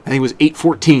 I think it was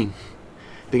 8/14. I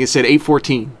think it said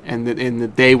 8/14, and the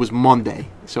day was Monday.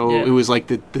 So It was like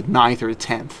the 9th or the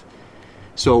 10th.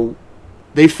 So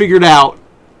they figured out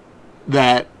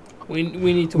that we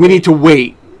need to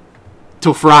wait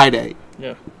till Friday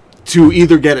to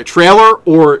either get a trailer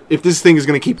or if this thing is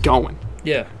going to keep going.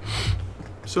 Yeah.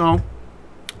 So,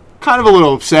 kind of a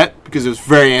little upset because it was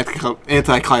very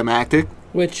anticlimactic.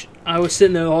 Which I was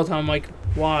sitting there the whole time like,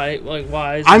 why? Like,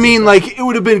 why? I mean, like, it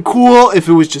would have been cool if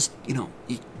it was just, you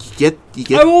get to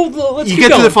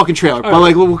the fucking trailer. But,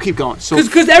 like, we'll keep going. So,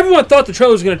 because everyone thought the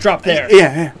trailer was going to drop there.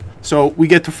 Yeah. So, we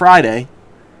get to Friday,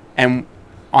 and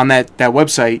on that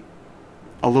website,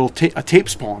 a tape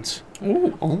spawns.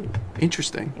 Ooh. Oh,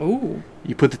 interesting. Ooh.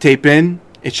 You put the tape in,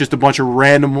 it's just a bunch of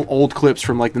random old clips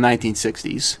from, like, the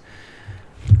 1960s.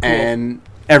 Cool. And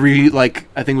I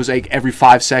think it was like every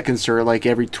 5 seconds or like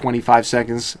every 25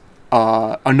 seconds,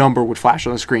 a number would flash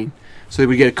on the screen. So they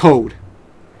would get a code.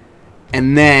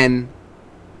 And then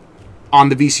on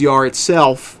the VCR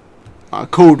itself, a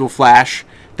code will flash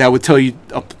that would tell you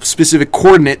a specific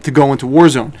coordinate to go into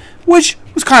Warzone, which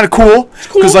was kind of cool.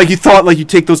 Because like you thought like you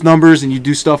take those numbers and you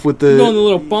do stuff with the, go in the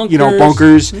little bunkers.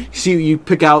 Bunkers. Mm-hmm. See, you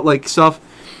pick out like stuff.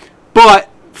 But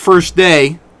first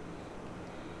day,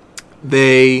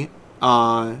 they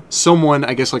someone,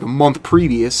 I guess like a month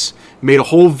previous, made a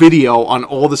whole video on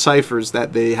all the ciphers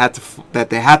that they had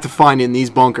to find in these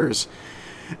bunkers.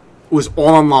 It was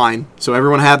all online, so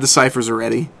everyone had the ciphers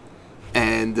already.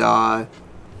 And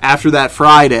after that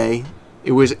Friday,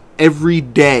 it was every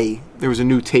day there was a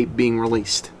new tape being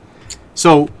released.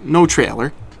 So no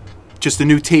trailer, just a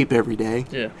new tape every day.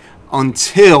 Yeah.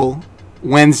 Until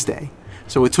Wednesday.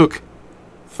 So it took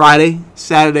Friday,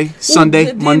 Saturday,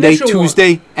 Sunday, Monday,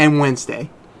 Tuesday, and Wednesday.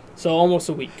 So almost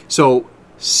a week. So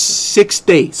 6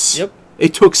 days. Yep.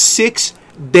 It took 6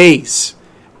 days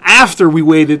after we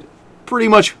waited pretty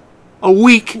much a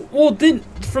week. Well,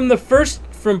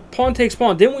 from Pawn Takes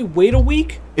Pawn, didn't we wait a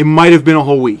week? It might have been a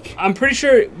whole week. I'm pretty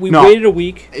sure we waited a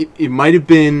week. It might have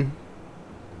been.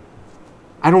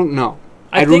 I don't know.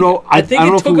 I don't know. I don't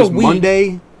know if it was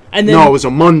Monday. And then, no, it was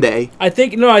a Monday. I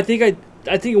think it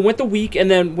went the week,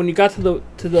 and then when you got to the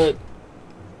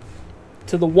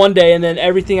one day, and then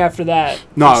everything after that.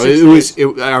 No, it was.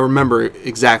 I remember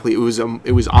exactly. It was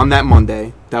on that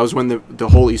Monday. That was when the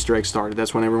whole Easter egg started.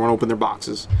 That's when everyone opened their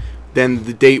boxes. Then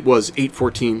the date was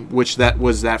 8/14, which that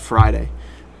was that Friday.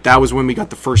 That was when we got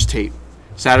the first tape.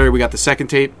 Saturday we got the second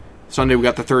tape. Sunday we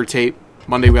got the third tape.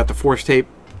 Monday we got the fourth tape.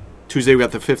 Tuesday we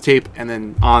got the fifth tape, and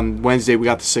then on Wednesday we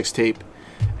got the sixth tape.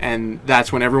 And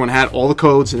that's when everyone had all the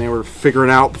codes, and they were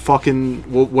figuring out fucking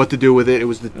what to do with it. It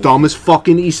was the dumbest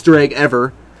fucking Easter egg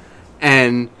ever.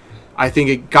 And I think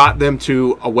it got them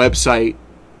to a website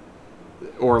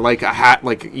or like a hat,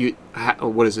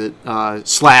 what is it?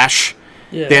 Slash.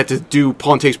 Yeah. They had to do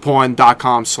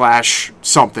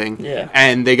pawntakespawn.com/something. Yeah.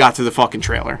 And they got to the fucking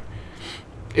trailer.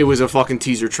 It was a fucking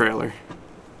teaser trailer.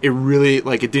 It really,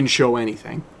 it didn't show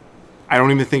anything. I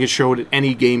don't even think it showed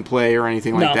any gameplay or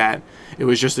anything like that. It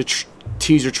was just a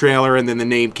teaser trailer, and then the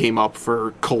name came up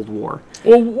for Cold War.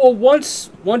 Well, once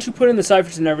you put in the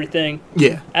ciphers and everything,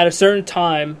 at a certain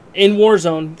time in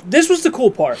Warzone, this was the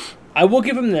cool part. I will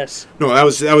give him this. No, that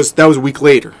was a week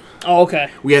later. Oh, okay.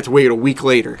 We had to wait a week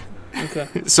later. Okay.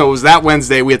 So it was that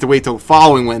Wednesday. We had to wait till the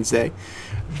following Wednesday.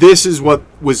 This is what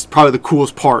was probably the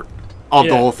coolest part of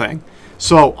the whole thing.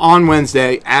 So on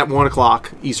Wednesday at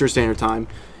 1:00 Eastern Standard Time,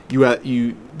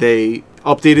 they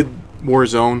updated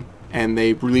Warzone, and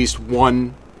they released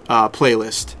one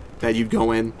playlist that you'd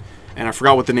go in, and I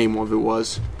forgot what the name of it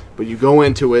was, but you go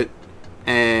into it,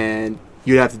 and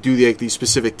you'd have to do these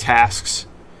specific tasks.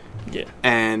 Yeah.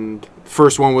 And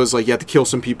first one was you have to kill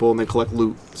some people and then collect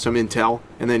loot, some intel,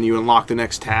 and then you unlock the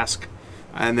next task.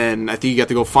 And then I think you got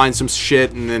to go find some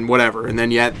shit, and then whatever. And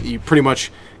then you pretty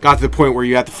much got to the point where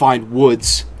you had to find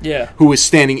Woods, who was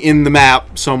standing in the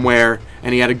map somewhere,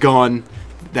 and he had a gun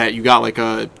that you got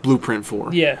a blueprint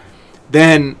for. Yeah.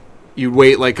 Then you'd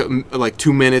wait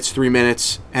 2 minutes, 3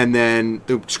 minutes, and then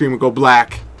the screen would go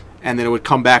black, and then it would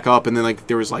come back up, and then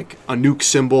there was a nuke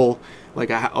symbol,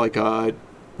 a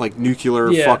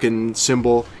nuclear fucking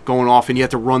symbol going off, and you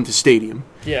had to run to stadium.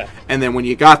 Yeah. And then when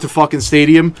you got to fucking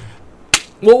stadium.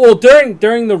 Well,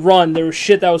 during the run, there was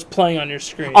shit that was playing on your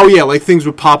screen. Oh yeah, things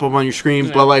would pop up on your screen,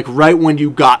 but right when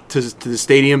you got to the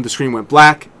stadium, the screen went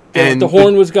black, and the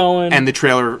horn was going, and the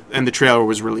trailer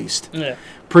was released. Yeah.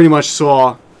 Pretty much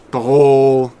saw the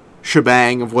whole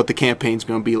shebang of what the campaign's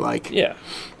going to be like. Yeah.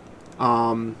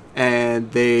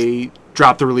 And they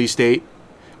dropped the release date,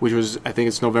 which was, I think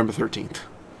it's November 13th,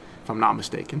 if I'm not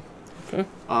mistaken. Okay.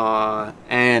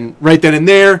 And right then and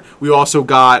there, we also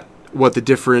got what the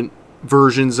different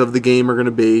versions of the game are going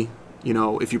to be.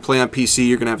 If you play on PC,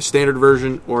 you're going to have a standard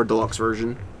version or a deluxe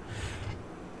version.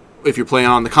 If you're playing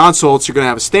on the consoles, you're going to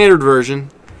have a standard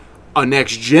version, a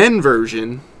next-gen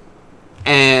version,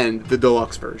 and the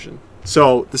deluxe version.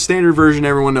 So the standard version,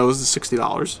 everyone knows, is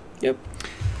 $60. Yep.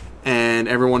 And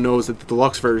everyone knows that the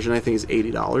deluxe version, I think, is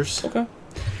 $80. Okay.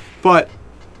 But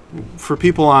for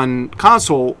people on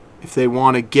console, if they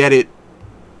want to get it,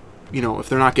 if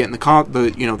they're not getting the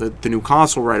new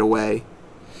console right away,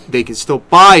 they can still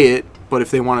buy it. But if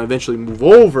they want to eventually move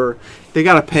over, they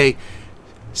got to pay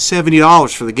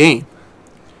 $70 for the game.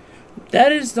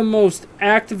 That is the most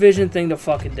Activision thing to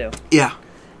fucking do. Yeah.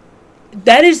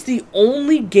 That is the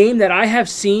only game that I have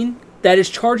seen that is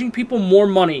charging people more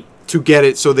money to get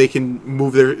it so they can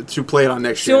to play it on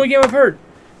next year. It's the only game I've heard.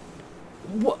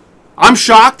 What? I'm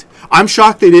shocked. I'm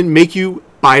shocked they didn't make you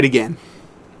buy it again.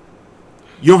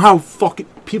 You know how fucking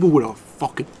people would have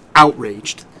fucking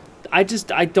outraged. I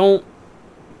don't.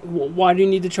 Why do you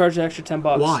need to charge the extra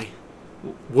 $10? Why?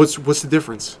 What's the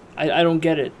difference? I don't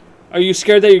get it. Are you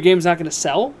scared that your game's not going to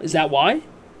sell? Is that why?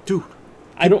 Dude.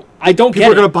 I don't get it.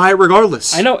 People are going to buy it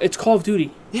regardless. I know. It's Call of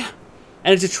Duty. Yeah.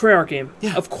 And it's a Treyarch game.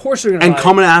 Yeah. Of course they're going to buy it. And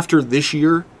coming after this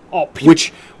year,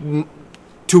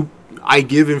 I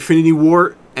give Infinity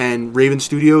Ward and Raven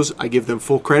Studios, I give them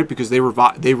full credit because they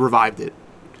revived it.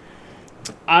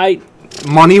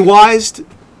 Money-wise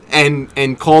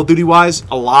and Call of Duty-wise,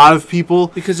 a lot of people...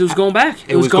 Because it was going back.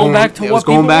 It was going back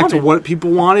to what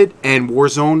people wanted, and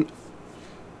Warzone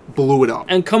blew it up.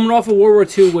 And coming off of World War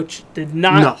II, which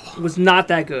was not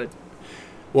that good.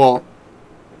 Well,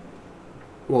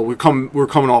 we're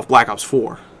coming off Black Ops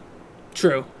 4.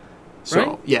 True. So,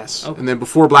 right? Yes. Okay. And then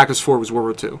before Black Ops 4 was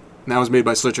World War II. And that was made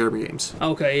by Sledgehammer Games.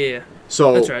 Okay, yeah.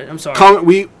 So that's right. I'm sorry.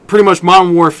 We pretty much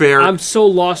Modern Warfare. I'm so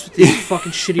lost with these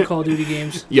fucking shitty Call of Duty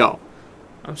games. Yo.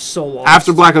 I'm so lost.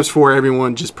 After Black Ops 4,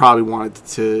 everyone just probably wanted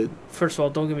to... First of all,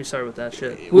 don't get me started with that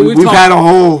shit. We've had a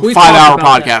whole 5-hour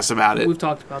podcast about it. We've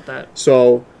talked about that.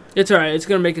 So... It's alright. It's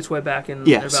going to make its way back in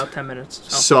about 10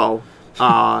 minutes. So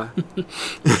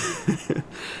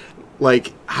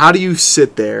like, how do you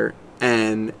sit there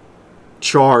and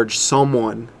charge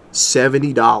someone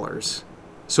 $70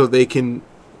 so they can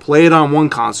play it on one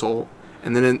console,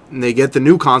 and then they get the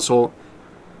new console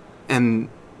and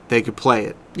they could play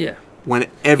it? Yeah. When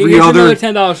every other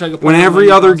 $10 so when every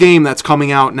other game that's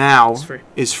coming out now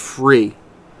is free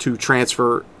to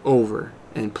transfer over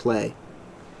and play.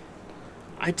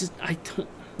 I don't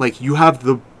like. You have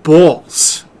the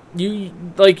balls. You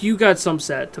got some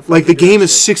set to like the game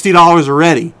is $60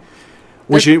 already,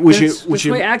 which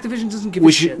Activision doesn't give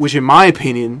a shit. Which in my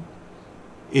opinion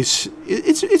is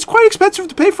it's quite expensive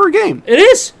to pay for a game. It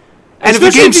is, and if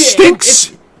the game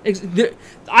stinks.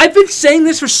 I've been saying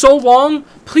this for so long.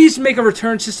 Please make a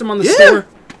return system on the store.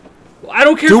 I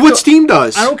don't care. Do what Steam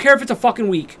does. I don't care if it's a fucking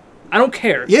week. I don't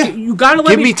care. Yeah, you gotta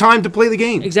give me time to play the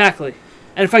game. Exactly.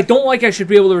 And if I don't like it, I should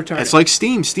be able to return it. It's like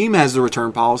Steam. Steam has the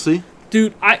return policy.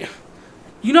 Dude,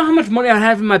 you know how much money I'd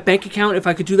have in my bank account if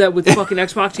I could do that with fucking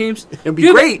Xbox games? It'd be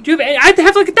great. I'd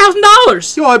have like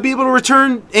 $1,000. Yo, I'd be able to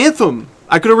return Anthem.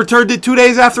 I could have returned it 2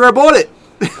 days after I bought it.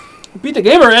 Beat the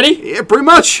game already. Yeah, pretty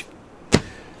much.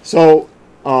 So,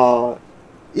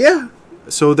 yeah.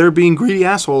 So they're being greedy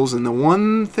assholes, and the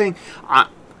one thing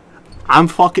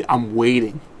I'm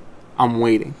waiting. I'm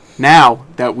waiting. Now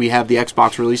that we have the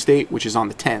Xbox release date, which is on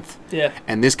the 10th. Yeah.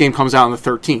 And this game comes out on the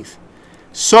 13th.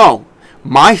 So,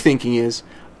 my thinking is,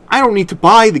 I don't need to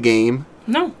buy the game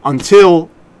until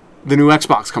the new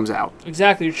Xbox comes out.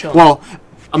 Exactly, you're chilling. Well,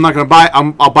 I'm not going to buy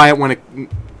I'll buy it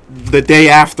the day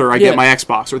after I get my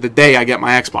Xbox, or the day I get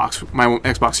my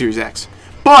Xbox Series X.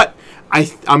 But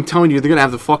I'm telling you, they're going to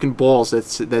have the fucking balls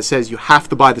that says you have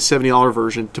to buy the $70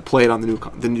 version to play it on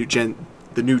the new gen.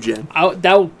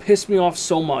 That will piss me off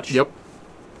so much. Yep.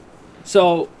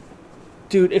 So,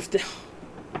 dude, if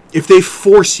they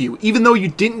force you, even though you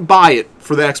didn't buy it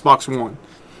for the Xbox One,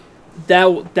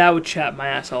 that would chat my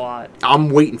ass a lot. I'm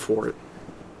waiting for it.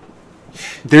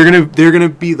 They're gonna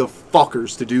be the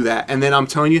fuckers to do that, and then I'm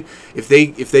telling you, if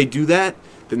they do that,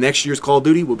 the next year's Call of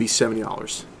Duty will be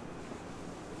 $70.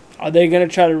 Are they gonna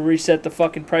try to reset the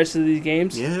fucking price of these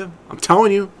games? Yeah, I'm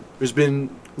telling you. There's been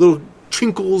little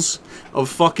trinkles of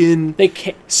fucking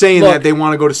saying that they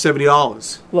want to go to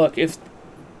 $70. Look, if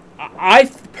I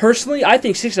think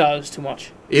 $60 is too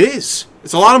much. It is.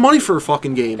 It's a lot of money for a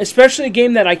fucking game, especially a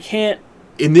game that I can't.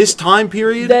 In this time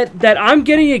period, that I'm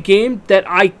getting a game that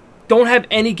I don't have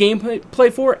any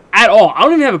gameplay for at all. I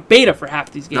don't even have a beta for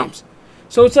half these games. No.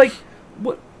 So it's like,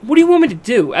 what do you want me to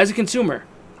do as a consumer?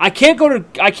 I can't go to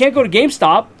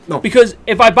GameStop because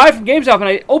if I buy from GameStop and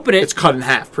I open it, it's cut in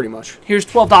half pretty much. Here's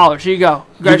 $12. Here you go.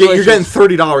 Congratulations. You're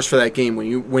getting $30 for that game when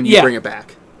you bring it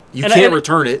back. You can't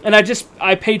return it. And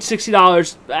I paid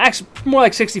 $60. Actually, more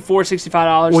like $64,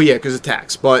 $65. Well, yeah, because of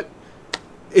tax. But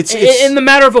it's in the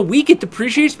matter of a week, it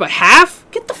depreciates by half.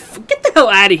 Get the hell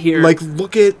out of here. Like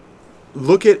look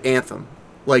at Anthem.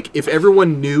 Like if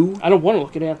everyone knew, I don't want to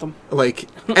look at Anthem. Like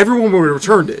everyone would have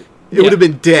returned it. It would have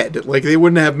been dead. Like, they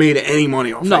wouldn't have made any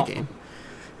money off that game.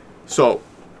 So,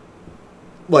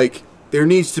 like, there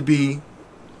needs to be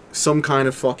some kind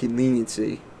of fucking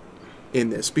leniency in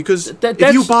this. Because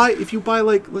if you buy,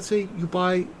 like, let's say you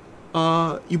buy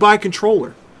a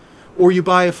controller, or you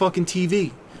buy a fucking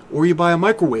TV, or you buy a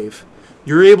microwave,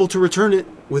 you're able to return it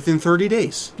within 30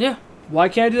 days. Yeah. Why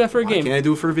can't I do that for a game? Why can't I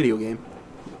do it for a video game?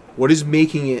 What is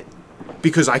making it?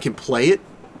 Because I can play it.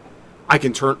 I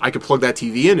can plug that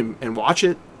TV in and watch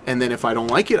it, and then if I don't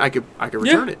like it, I could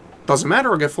return it. Doesn't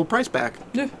matter. I'll get full price back.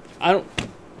 Yeah, I don't.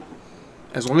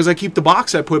 As long as I keep the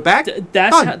box I put back.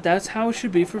 That's how it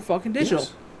should be for fucking digital.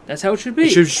 Yes. That's how it should be.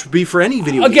 It should be for any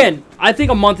video. Again, I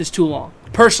think a month is too long.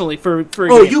 Personally, for a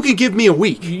game. You can give me a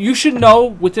week. You should know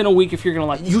within a week if you're gonna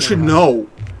like. You should know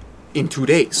in 2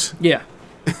 days. Yeah.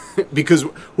 Because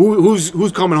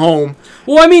who's coming home?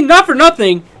 Well, I mean, not for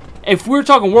nothing. If we were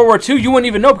talking World War II, you wouldn't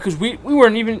even know because we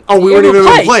weren't even. Oh, we weren't even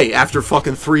able to play after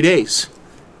fucking 3 days.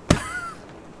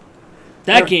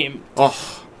 That game.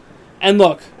 Oh. And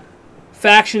look,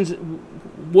 Factions.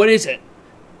 What is it?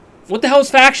 What the hell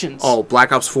is Factions? Oh,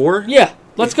 Black Ops 4? Yeah,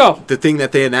 let's go. The thing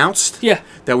that they announced? Yeah.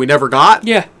 That we never got?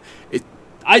 Yeah.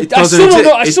 I still don't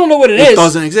know. I still don't know what it is. It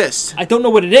doesn't exist. I don't know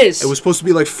what it is. It was supposed to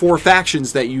be like 4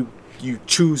 factions that you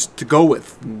choose to go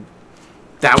with.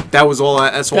 That was all.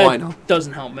 That's all I know.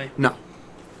 Doesn't help me. No.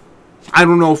 I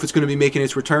don't know if it's going to be making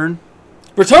its return.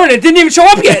 Return? It didn't even show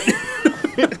up yet.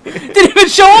 Didn't even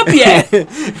show up yet.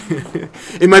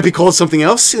 It might be called something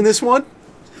else in this one.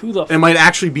 Who the? It might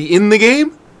actually be in the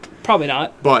game. Probably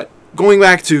not. But going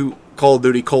back to Call of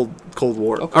Duty Cold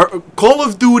War, okay. Call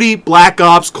of Duty Black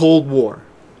Ops Cold War.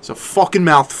 It's a fucking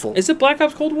mouthful. Is it Black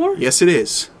Ops Cold War? Yes, it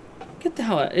is. Get the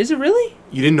hell out. Is it really?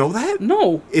 You didn't know that?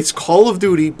 No. It's Call of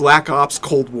Duty Black Ops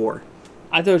Cold War.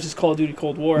 I thought it was just Call of Duty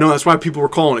Cold War. No, that's why people were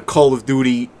calling it Call of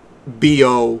Duty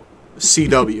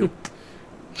BOCW.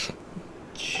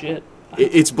 Shit.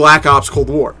 It's Black Ops Cold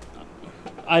War.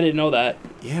 I didn't know that.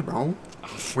 Yeah, bro.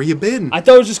 Where you been? I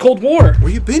thought it was just Cold War.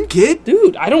 Where you been, kid?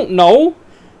 Dude, I don't know.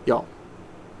 Yo.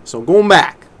 So going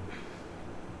back.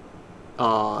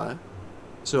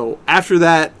 So after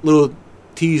that little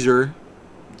teaser,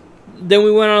 then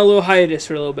we went on a little hiatus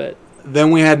for a little bit.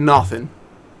 Then we had nothing.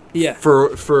 Yeah.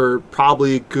 For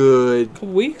probably a good... couple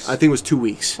weeks? I think it was 2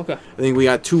 weeks. Okay. I think we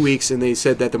got 2 weeks, and they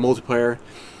said that the multiplayer...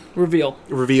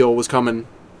 Reveal was coming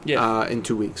in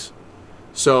 2 weeks.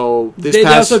 So they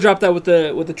also dropped that with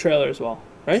the trailer as well,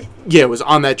 right? Yeah, it was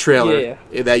on that trailer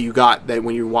that you got that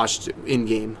when you watched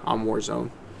in-game on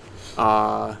Warzone.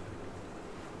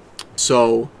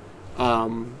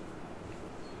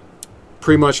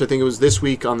 Pretty much I think it was this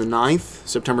week on the 9th,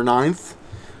 September 9th,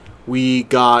 we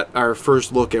got our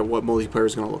first look at what multiplayer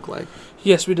is going to look like.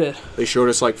 Yes, we did. They showed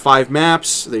us like 5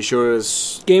 maps. They showed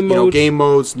us game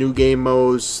modes, new game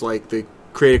modes, like the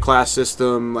create a class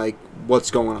system, like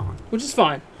what's going on. Which is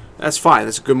fine. That's fine.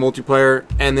 That's a good multiplayer.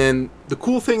 And then the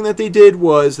cool thing that they did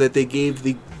was that they gave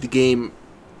the game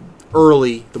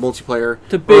early, the multiplayer,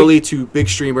 early to big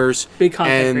streamers. Big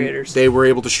content creators. They were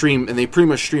able to stream, and they pretty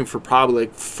much streamed for probably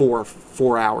like 4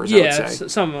 hours, I would say.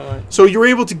 Something like that. So you were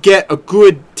able to get a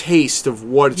good taste of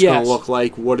what it's going to look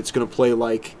like, what it's going to play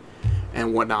like,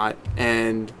 and whatnot.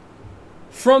 And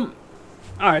from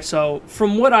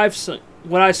what I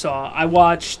saw, I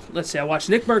watched Nick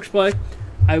Merckx play,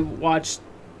 I watched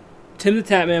Tim the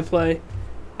Tatman play,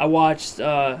 I watched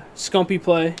Scumpy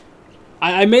play.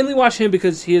 I mainly watch him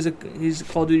because he's a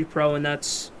Call of Duty pro, and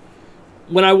that's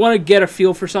when I want to get a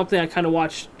feel for something. I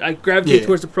gravitate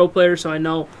towards the pro player, so I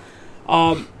know.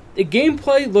 The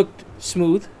gameplay looked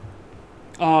smooth.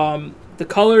 The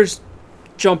colors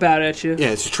jump out at you. Yeah,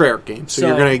 it's a Treyarch game, so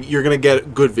you're gonna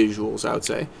get good visuals, I would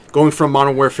say. Going from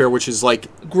Modern Warfare, which is like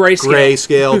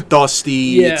grayscale,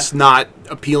 dusty, it's not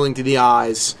appealing to the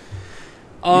eyes.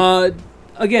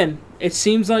 Again, it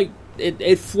seems like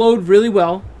it flowed really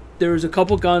well. There was a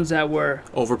couple guns that were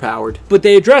overpowered, but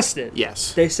they addressed it.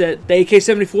 Yes, they said the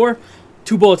AK-74,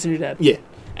 2 bullets and you're dead. Yeah,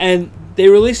 and they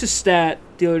released a stat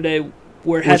the other day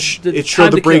where it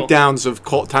showed the breakdowns of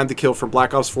time to kill from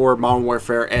Black Ops 4, Modern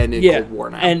Warfare, and in Cold War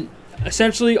now. And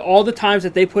essentially all the times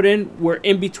that they put in were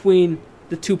in between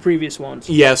the 2 previous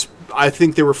ones. Yes, I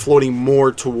think they were floating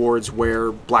more towards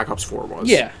where Black Ops 4 was.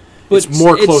 Yeah. But it's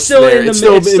more close to there. It's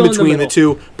still in between the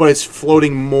two, but it's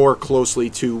floating more closely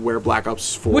to where Black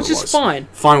Ops 4 was. Which is fine.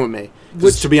 Fine with me.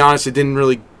 To be honest, it didn't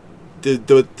really...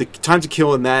 The time to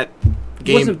kill in that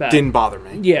game didn't bother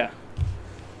me. Yeah.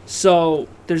 So,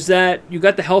 there's that. You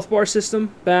got the health bar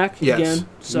system back again.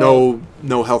 So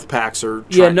no health packs or...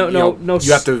 you have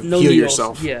to heal needles.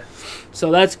 Yourself. Yeah.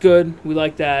 So, that's good. We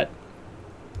like that.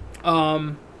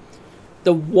 The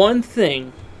one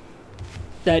thing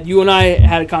that you and I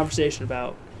had a conversation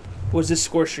about was this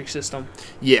score streak system.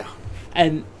 Yeah.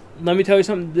 And let me tell you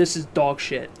something, this is dog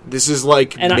shit. This is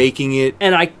like making it...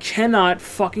 And I cannot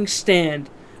fucking stand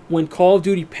when Call of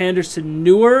Duty panders to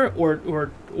newer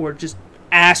or just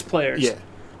ass players. Yeah.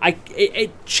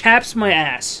 It chaps my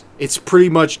ass. It's pretty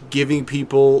much giving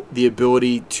people the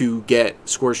ability to get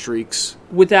score streaks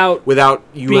without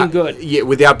being good. Yeah,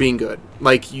 without being good.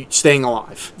 Like you staying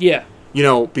alive. Yeah. You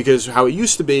know, because how it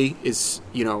used to be is,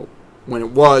 you know, when it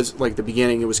was, like, the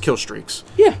beginning, it was kill streaks.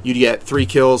 Yeah. You'd get 3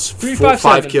 kills,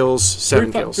 5 kills,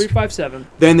 7 kills. 3, 5, 7.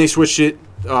 Then they switched it.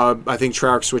 I think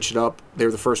Treyarch switched it up. They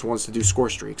were the first ones to do score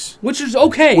streaks. Which is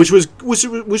okay. Which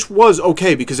was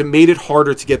okay, because it made it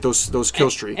harder to get those kill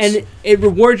streaks. And it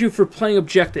rewards you for playing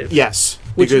objective. Yes.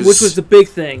 Which was the big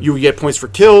thing. You get points for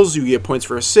kills, you get points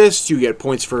for assists, you get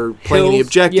points for playing the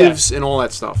objectives, and all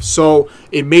that stuff. So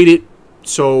it made it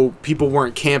so people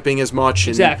weren't camping as much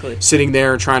and sitting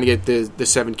there and trying to get the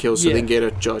 7 kills so they can get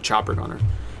a chopper gunner.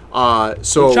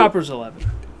 So chopper's 11.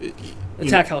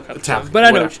 Attack helicopter. But I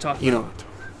know what you're talking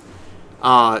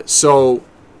about. So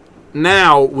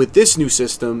now with this new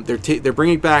system, they're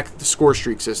bringing back the score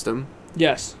streak system.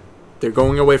 Yes. They're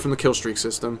going away from the kill streak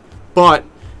system, but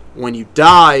when you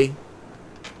die,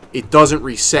 it doesn't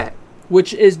reset.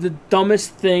 which is the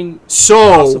dumbest thing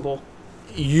possible.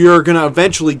 You're gonna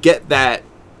eventually get that.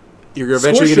 You're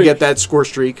eventually going to get that score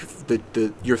streak,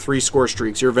 your 3 score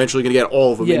streaks. You're eventually going to get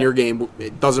all of them in your game.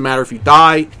 It doesn't matter if you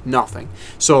die, nothing.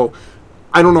 So,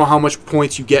 I don't know how much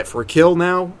points you get for a kill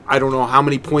now. I don't know how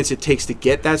many points it takes to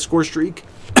get that score streak.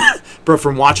 But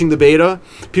from watching the beta,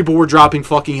 people were dropping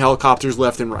fucking helicopters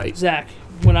left and right. Zach,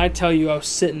 when I tell you I was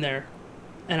sitting there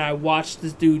and I watched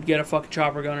this dude get a fucking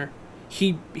chopper gunner,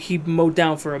 he mowed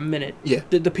down for a minute. Yeah.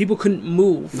 The people couldn't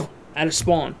move. No. At a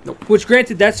spawn. Nope. Which,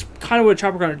 granted, that's kind of what a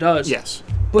chopper gunner does. Yes.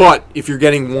 But if you're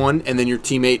getting one and then your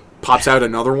teammate pops out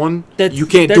another one, you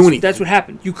can't do anything. That's what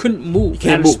happened. You couldn't move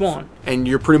at a spawn. And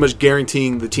you're pretty much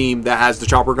guaranteeing the team that has the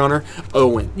chopper gunner a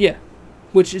win. Yeah.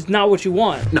 Which is not what you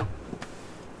want. No.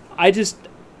 It's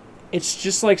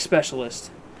just like Specialist.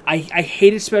 I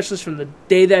hated Specialist from the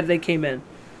day that they came in.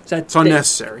 It's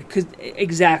unnecessary.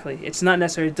 Exactly. It's not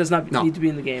necessary. It does not need to be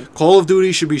in the game. Call of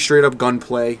Duty should be straight up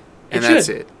gunplay. And that's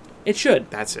it. It should.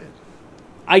 That's it.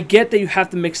 I get that you have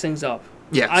to mix things up.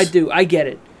 Yes. I do. I get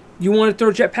it. You want to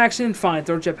throw jetpacks in? Fine,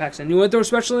 throw jetpacks in. You want to throw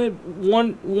special in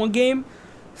one game?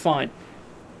 Fine.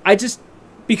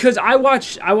 Because I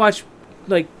watch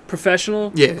like professional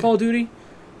Call of Duty.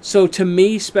 So to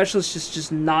me, Specialist is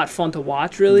just not fun to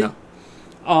watch, really.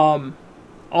 No.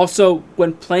 Also,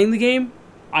 when playing the game,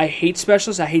 I hate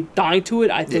Specialists. I hate dying to it.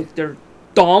 I think they're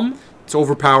dumb. It's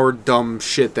overpowered, dumb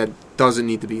shit that doesn't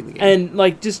need to be in the game.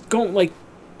 And just going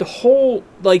the whole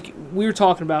we were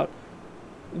talking about,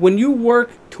 when you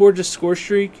work towards a score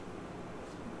streak,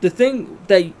 the thing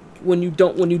that when you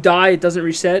die it doesn't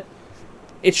reset,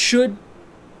 it should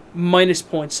minus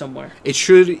points somewhere. It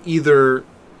should either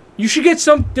there should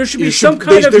be some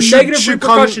kind of negative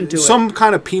repercussion to it. Some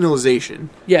kind of penalization.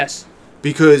 Yes.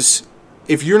 Because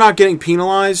if you're not getting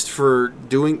penalized for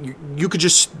doing, you could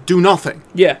just do nothing.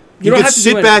 Yeah. You can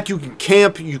sit back, you can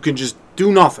camp, you can just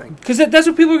do nothing. Because that's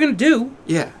what people are going to do.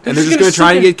 Yeah, and they're just going to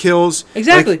try to get kills.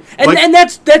 Exactly. And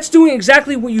that's doing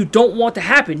exactly what you don't want to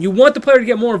happen. You want the player to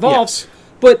get more involved. Yes.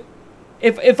 But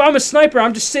if I'm a sniper,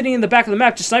 I'm just sitting in the back of the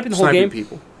map, just sniping the whole game.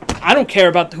 People. I don't care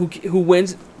about who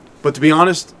wins. But to be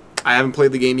honest, I haven't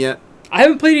played the game yet. I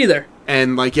haven't played either.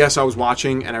 And yes, I was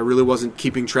watching, and I really wasn't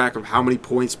keeping track of how many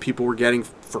points people were getting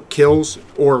for kills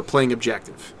or playing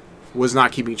objective. Was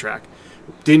not keeping track.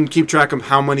 Didn't keep track of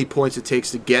how many points it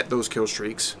takes to get those kill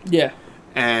streaks. Yeah.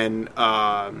 And,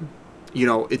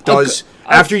 it does...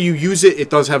 after you use it, it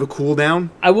does have a cooldown.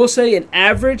 I will say an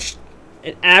average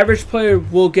player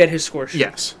will get his score streak.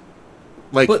 Yes.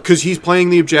 Because he's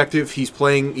playing the objective, he's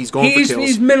going for kills.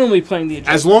 He's minimally playing the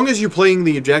objective. As long as you're playing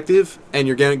the objective and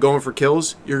you're going for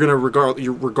kills, you're going to,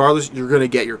 regardless, you're going to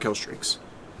get your kill streaks.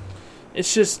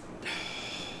 It's just...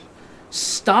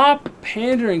 Stop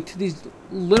pandering to these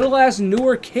little-ass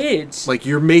newer kids.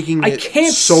 You're making it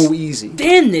so easy. I can't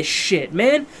stand this shit,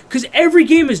 man. Because every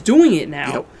game is doing it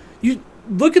now. Yep. You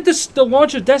look at the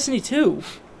launch of Destiny 2.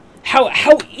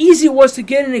 How easy it was to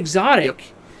get an exotic. Yep.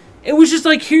 It was just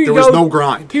here you go. There was no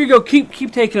grind. Here you go.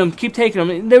 Keep taking them.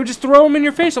 And they would just throw them in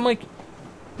your face. I'm like,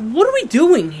 what are we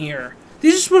doing here?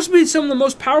 These are supposed to be some of the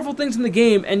most powerful things in the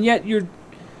game, and yet you're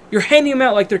handing them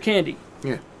out like they're candy.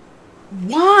 Yeah.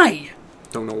 Why?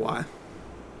 Don't know why.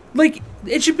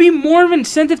 It should be more of an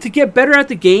incentive to get better at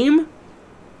the game,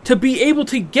 to be able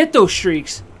to get those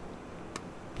streaks.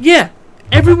 Yeah,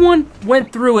 everyone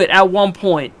went through it at one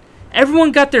point.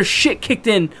 Everyone got their shit kicked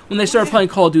in when they started playing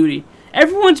Call of Duty.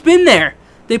 Everyone's been there.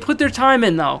 They put their time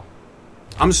in, though.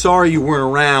 I'm sorry you weren't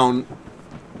around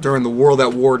during the World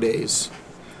at War days,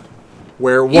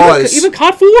 where it was... Even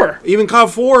COD 4. Even COD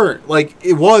 4,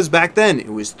 it was back then.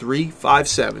 It was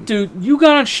 357. Dude, you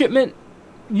got on shipment...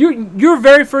 Your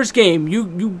very first game,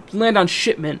 you land on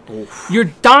shipment. Oof. You're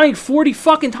dying 40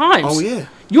 fucking times. Oh, yeah.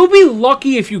 You'll be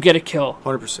lucky if you get a kill.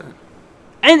 100%.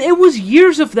 And it was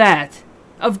years of that.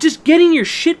 Of just getting your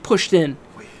shit pushed in.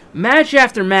 Match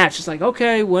after match. It's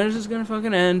okay, when is this going to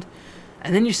fucking end?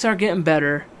 And then you start getting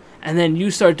better. And then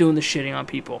you start doing the shitting on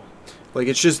people.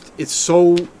 It's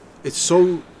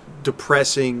so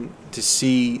depressing to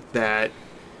see that.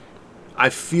 I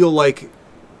feel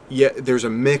there's a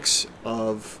mix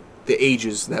of the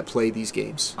ages that play these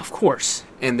games. Of course.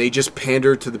 And they just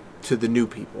pander to the new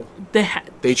people.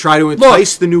 They try to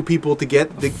entice the new people to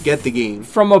get the game.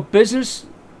 From a business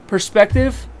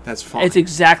perspective, that's fine. It's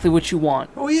exactly what you want.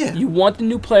 Oh yeah. You want the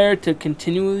new player to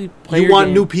continually play your game. You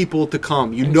want new people to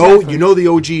come. You know the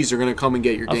OGs are going to come and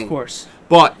get your game. Of course.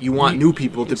 But you want new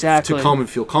people to come and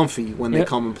feel comfy when they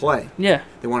come and play. Yeah.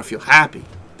 They want to feel happy.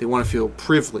 They want to feel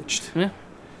privileged. Yeah.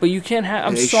 But you can't have.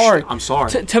 I'm sorry. I'm sorry.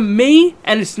 To me,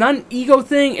 and it's not an ego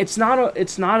thing. It's not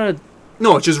a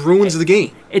No, it just ruins the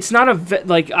game. It's not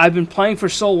like I've been playing for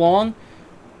so long.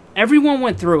 Everyone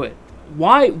went through it.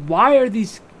 Why are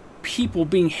these people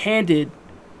being handed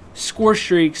score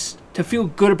streaks to feel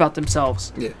good about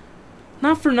themselves? Yeah.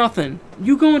 Not for nothing.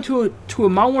 You go into a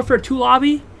Modern Warfare 2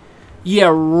 lobby,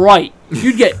 yeah, right.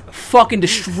 You'd get fucking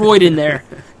destroyed in there.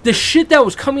 The shit that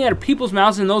was coming out of people's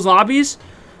mouths in those lobbies,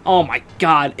 oh my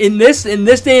god. In this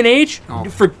day and age,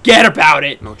 forget about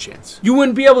it. No chance. You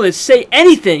wouldn't be able to say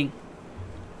anything.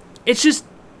 It's just,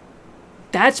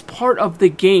 that's part of the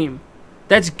game.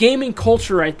 That's gaming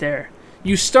culture right there.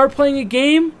 You start playing a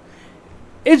game,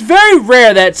 it's very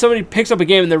rare that somebody picks up a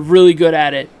game and they're really good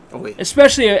at it. Oh, wait.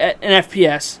 Especially an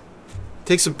FPS.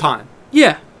 Takes some time.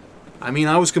 Yeah. I mean,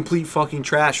 I was complete fucking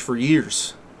trash for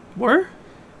years. Were?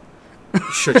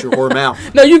 Shut your whore mouth.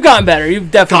 No, you've gotten better.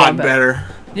 You've definitely gotten better.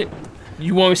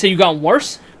 You want me to say you've gotten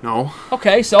worse? No.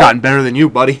 Okay, so gotten better than you,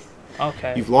 buddy.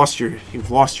 Okay. You've lost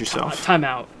yourself. Time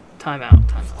out.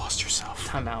 You've lost yourself.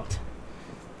 Time out.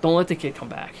 Don't let the kid come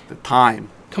back. The time.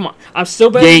 Come on. I'm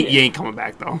still better. You ain't coming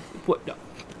back though. What? No.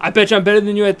 I bet you I'm better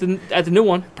than you at the new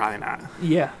one. Probably not.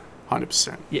 Yeah.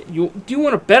 100%. Yeah. Do you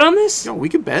want to bet on this? Yo, we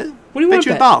could bet. What do you want to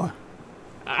bet? $1.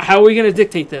 How are we going to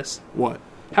dictate this? What?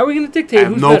 How are we going to dictate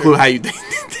who's better? I have no clue how you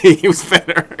dictate who's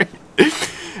better.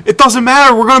 It doesn't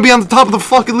matter. We're going to be on the top of the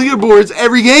fucking leaderboards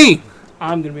every game.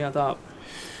 I'm going to be on top.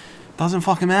 Doesn't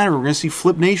fucking matter. We're going to see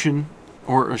Flip Nation,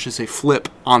 or I should say Flip,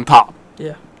 on top.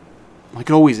 Yeah. Like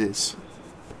it always is.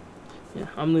 Yeah,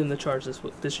 I'm leading the charge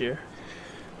this year.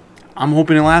 I'm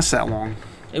hoping it lasts that long.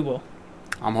 It will.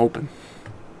 I'm hoping.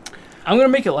 I'm going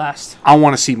to make it last. I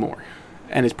want to see more.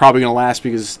 And it's probably going to last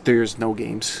because there's no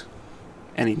games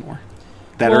anymore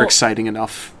that are exciting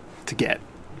enough to get.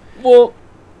 Well,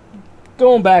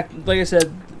 going back, like I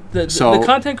said, the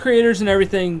content creators and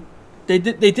everything, they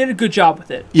did a good job with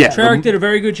it. Yeah. Treyarch did a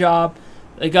very good job.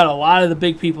 They got a lot of the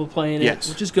big people playing it,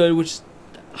 which is good, which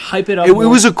hype it up. It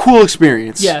was a cool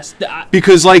experience. Yes.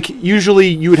 Because like usually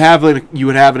you would have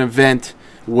an event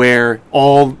where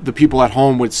all the people at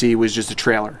home would see was just a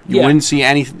trailer. You wouldn't see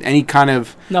any kind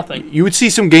of nothing. You would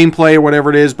see some gameplay or whatever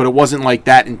it is, but it wasn't like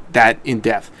that in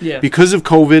depth. Yeah. Because of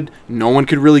COVID, no one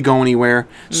could really go anywhere,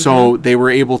 so they were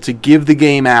able to give the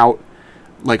game out,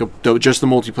 like just the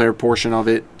multiplayer portion of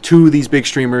it, to these big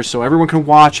streamers, so everyone can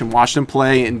watch them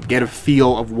play and get a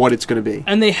feel of what it's going to be.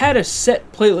 And they had a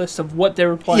set playlist of what they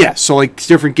were playing. Yeah, so like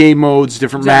different game modes,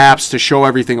 different maps to show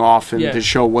everything off and to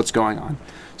show what's going on.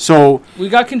 So we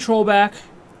got Control back,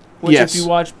 which if you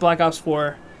watch Black Ops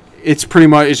 4, it's pretty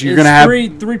much you're gonna have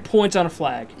 3 points on a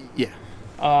flag. Yeah.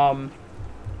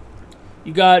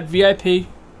 You got VIP,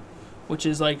 which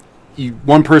is like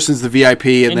one person's the VIP,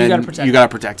 and then you gotta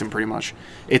protect him. Pretty much,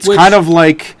 it's kind of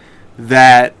like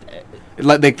that.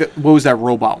 Like what was that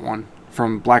robot one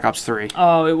from Black Ops 3?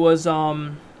 Oh, it was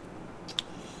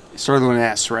It started with an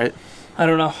S, right? I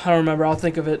don't know. I don't remember. I'll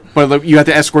think of it. But you had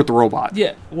to escort the robot.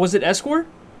 Yeah. Was it escort?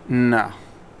 No,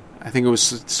 I think it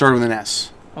started with an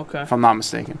S. Okay. If I'm not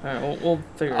mistaken. All right, we'll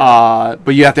figure it out.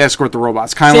 But you have to escort the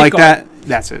robots. Kind of like that.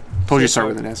 That's it. Told you to start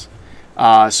with an S.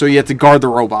 So you have to guard the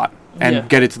robot and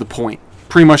get it to the point.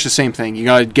 Pretty much the same thing. You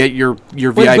gotta get your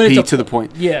VIP to the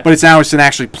point. Yeah. But it's an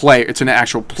actual player. It's an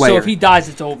actual player. So if he dies,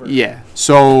 it's over. Yeah.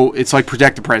 So it's like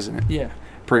protect the president. Yeah.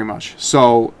 Pretty much.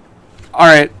 So, all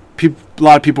right. A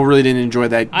lot of people really didn't enjoy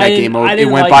that game mode.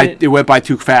 It went by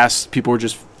too fast. People were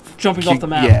just jumping off the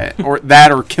map. Yeah,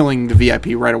 or killing the VIP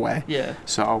right away. Yeah.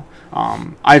 So,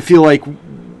 I feel like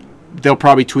they'll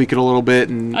probably tweak it a little bit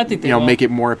and I think make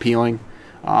it more appealing.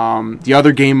 The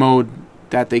other game mode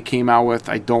that they came out with,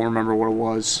 I don't remember what it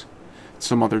was.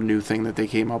 Some other new thing that they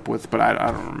came up with, but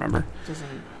I don't remember.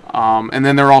 And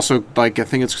then they're also like I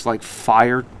think it's like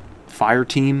fire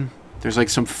team. There's like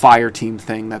some fire team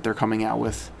thing that they're coming out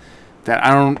with that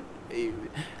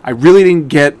I really didn't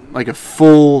get like a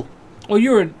full. Well,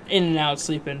 you were in and out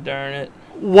sleeping during it.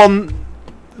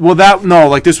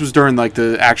 Like this was during like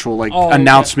the actual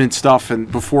announcement stuff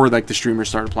and before like the streamers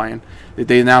started playing.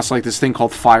 They announced like this thing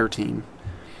called Fire Team,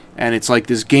 and it's like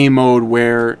this game mode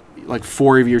where like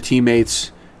 4 of your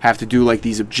teammates have to do like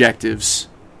these objectives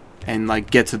and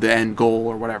like get to the end goal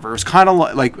or whatever. It's kind of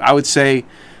like I would say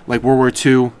like World War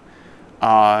II.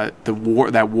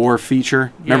 That war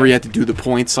feature. Remember, you had to do the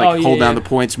points, hold down the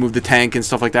points, move the tank and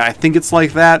stuff like that. I think it's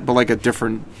like that, but like a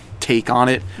different take on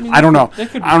it. I don't know. I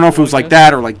don't know if it was like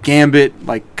that or like Gambit,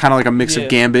 like kind of like a mix of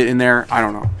Gambit in there. I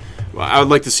don't know. Well, I would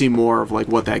like to see more of like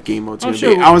what that game mode's going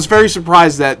to be. I was very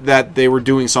surprised that they were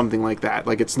doing something like that.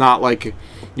 Like it's not like it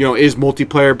is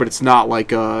multiplayer, but it's not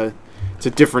like it's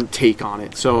a different take on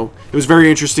it. So it was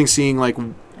very interesting seeing like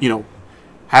knowing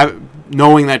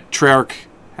that Treyarch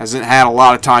hasn't had a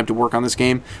lot of time to work on this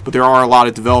game, but there are a lot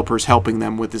of developers helping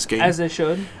them with this game. As they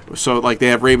should. So, like, they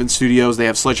have Raven Studios, they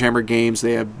have Sledgehammer Games,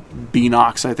 they have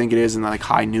Beanox, I think it is, and, like,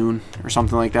 High Noon or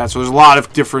something like that. So there's a lot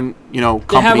of different,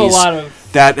 companies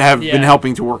that have been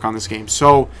helping to work on this game.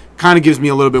 So, kind of gives me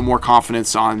a little bit more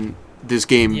confidence on this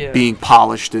game being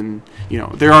polished, and,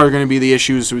 there are going to be the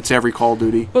issues with every Call of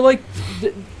Duty. But, like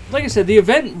I said, the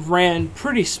event ran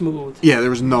pretty smooth. Yeah,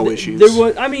 there was no issues.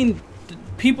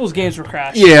 People's games were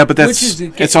crashing. Yeah, but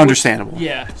it's understandable.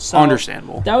 So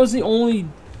understandable. That was the only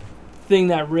thing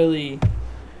that really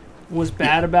was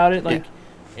bad about it. Like,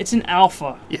 it's an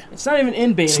alpha. Yeah. It's not even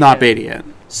in beta. It's not beta yet.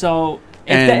 So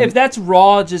if that's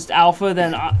raw, just alpha,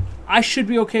 then I should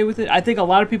be okay with it. I think a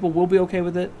lot of people will be okay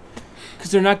with it because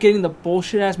they're not getting the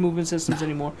bullshit ass movement systems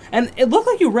anymore. And it looked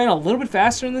like you ran a little bit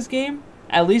faster in this game,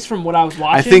 at least from what I was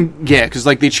watching. I think because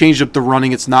they changed up the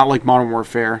running. It's not like Modern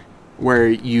Warfare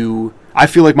where I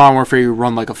feel like Modern Warfare, you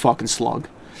run like a fucking slug.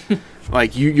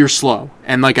 Like, you're slow.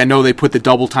 And, like, I know they put the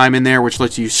double time in there, which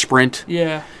lets you sprint.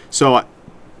 Yeah. So,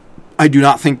 I do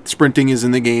not think sprinting is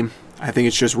in the game. I think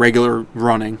it's just regular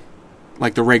running.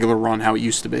 Like the regular run, how it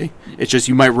used to be. It's just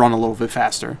you might run a little bit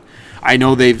faster. I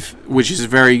know which is a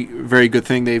very, very good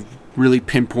thing, they've really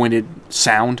pinpointed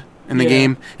sound in the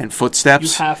game and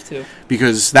footsteps. You have to.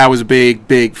 Because that was a big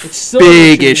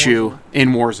issue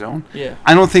in Warzone. Yeah.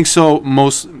 I don't think so.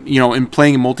 Most, in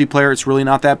playing in multiplayer, it's really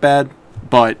not that bad.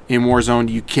 But in Warzone,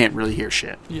 you can't really hear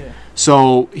shit. Yeah.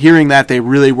 So hearing that they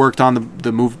really worked on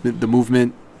the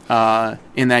movement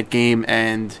in that game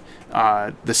and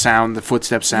the sound, the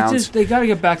footstep sounds. They got to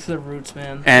get back to the roots,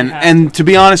 man. And to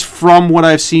be honest, from what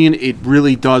I've seen, it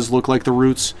really does look like the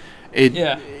roots.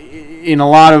 In a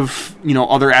lot of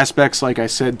other aspects, like I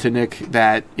said to Nick,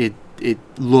 that it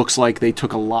looks like they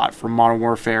took a lot from Modern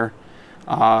Warfare.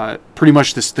 Pretty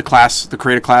much the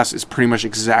creative class is pretty much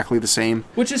exactly the same,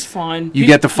 which is fine. You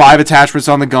get the 5 attachments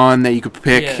on the gun that you could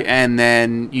pick, and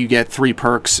then you get 3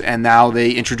 perks. And now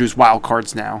they introduce wild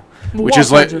cards now, which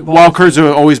is like wild cards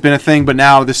have always been a thing, but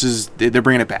now they're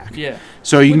bringing it back. Yeah.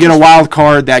 So you can get a wild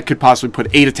card that could possibly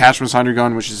put 8 attachments on your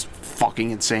gun, which is fucking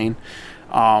insane.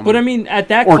 But I mean, at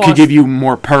that or cost, could give you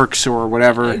more perks or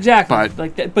whatever. Exactly,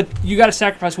 like that. But you got to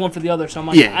sacrifice one for the other. So I'm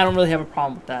like, I don't really have a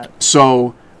problem with that.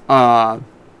 So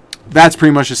that's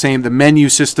pretty much the same. The menu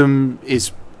system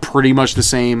is pretty much the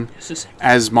same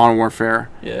as Modern Warfare.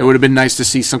 Yeah. It would have been nice to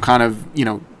see some kind of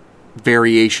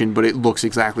variation, but it looks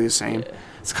exactly the same. Yeah.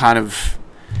 It's kind of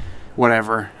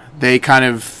whatever. They kind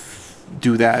of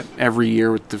do that every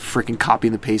year with the freaking copy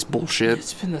and the paste bullshit.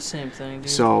 It's been the same thing, dude.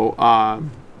 So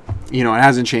it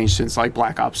hasn't changed since like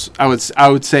Black Ops. I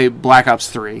would say Black Ops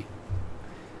 3.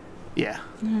 Yeah.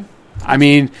 I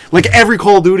mean, like every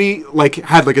Call of Duty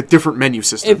had like a different menu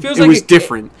system. It was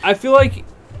different. I feel like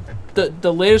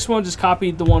the latest one just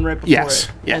copied the one right before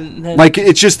it. Yeah. And then, like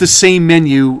it's just the same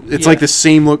menu. It's like the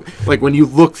same look. Like when you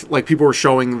looked, like people were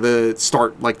showing the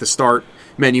start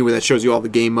menu that shows you all the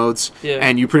game modes,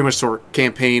 and you pretty much saw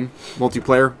campaign,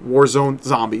 multiplayer, Warzone,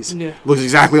 zombies. Yeah. Looks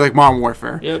exactly like Modern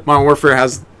Warfare. Yep. Modern Warfare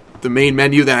has the main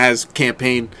menu that has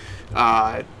campaign,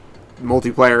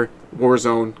 multiplayer,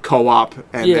 Warzone, co-op,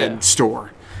 and then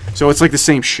store. So it's like the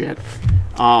same shit.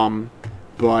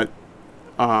 But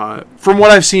from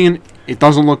what I've seen, it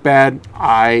doesn't look bad.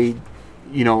 I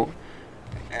don't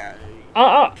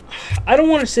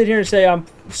want to sit here and say I'm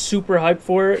super hyped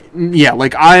for it. Yeah,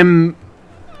 like I'm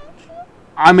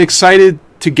excited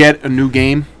to get a new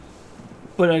game.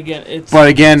 But again,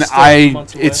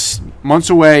 it's months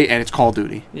away, and it's Call of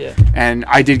Duty. Yeah. And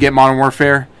I did get Modern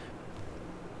Warfare.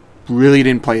 Really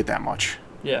didn't play it that much.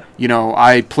 Yeah.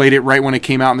 I played it right when it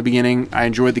came out in the beginning. I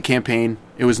enjoyed the campaign.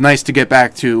 It was nice to get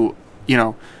back to,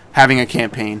 having a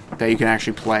campaign that you can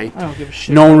actually play. I don't give a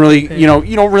shit. No one really, you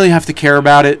don't really have to care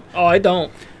about it. Oh, I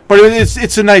don't. But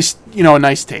it's a nice, a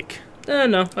nice take.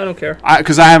 No, I don't care.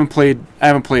 Because I haven't played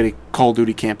a Call of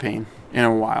Duty campaign in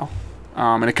a while,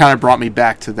 and it kind of brought me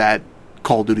back to that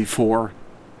Call of Duty 4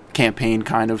 campaign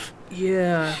kind of.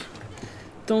 Yeah.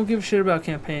 Don't give a shit about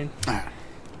campaign.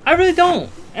 I really don't.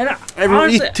 And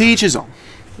honestly, to each his own.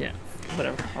 Yeah,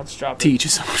 whatever. I'll just drop it. To each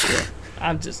his own. Yeah,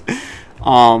 I'm just.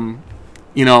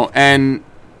 And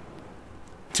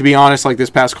to be honest, like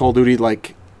this past Call of Duty,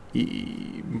 like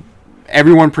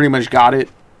everyone pretty much got it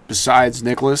besides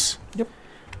Nicholas. Yep.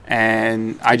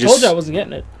 And I told you I wasn't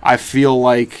getting it. I feel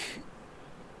like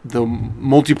the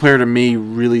multiplayer to me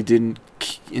really didn't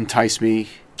entice me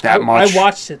that much. I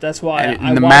watched it. That's why.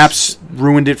 And the maps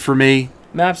ruined it for me.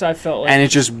 Maps, I felt like. And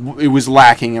it was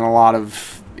lacking in a lot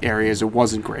of areas. It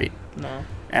wasn't great. No.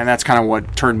 And that's kind of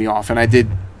what turned me off. And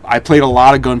I played a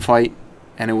lot of gunfight,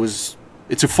 and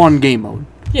it's a fun game mode.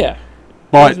 Yeah.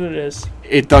 But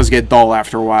it does get dull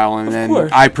after a while, and then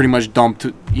I pretty much dumped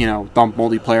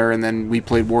multiplayer, and then we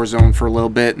played Warzone for a little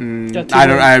bit, and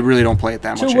I really don't play it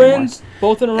that much anymore. 2 wins,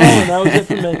 both in a row, and that was it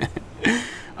for me.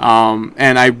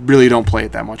 And I really don't play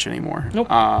it that much anymore. Nope.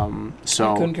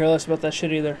 So I couldn't care less about that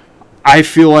shit either. I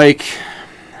feel like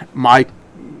my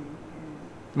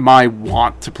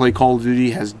want to play Call of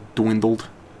Duty has dwindled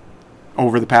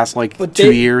over the past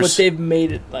 2 years. But they've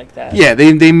made it like that. Yeah,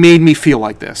 they made me feel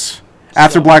like this.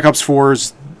 After Black Ops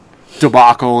 4's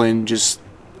debacle and just,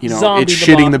 it's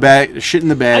shit in the bed.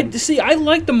 I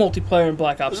like the multiplayer in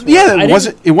Black Ops 4. Yeah,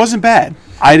 it wasn't bad.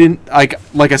 I didn't,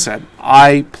 like I said,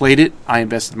 I played it, I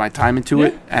invested my time into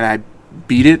it, and I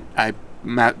beat it. I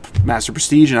Master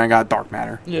Prestige, and I got Dark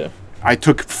Matter. Yeah. I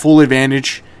took full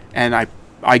advantage, and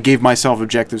I gave myself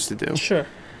objectives to do. Sure.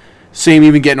 Same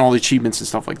even getting all the achievements and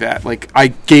stuff like that. Like, I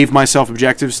gave myself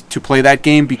objectives to play that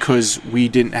game because we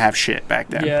didn't have shit back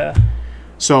then. Yeah.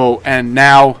 So, and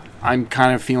now I'm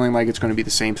kind of feeling like it's going to be the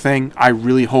same thing. I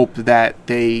really hope that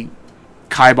they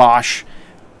kibosh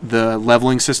the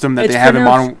leveling system that they have in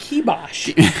Modern...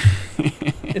 Kibosh.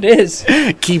 It is.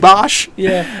 Kibosh?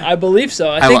 Yeah, I believe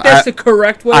so. I think that's the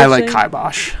correct way I like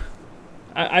kibosh.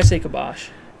 I say kibosh.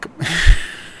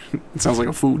 It sounds like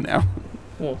a food now.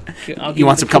 Well, you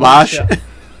want some kibosh?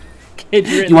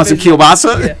 You want some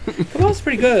kielbasa? Yeah. Kielbasa's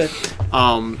pretty good.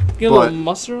 Get a little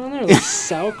mustard on there, a little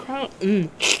sauerkraut.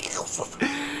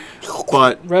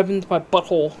 But rub into my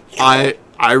butthole.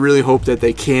 I really hope that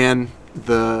they can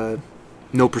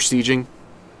no prestiging.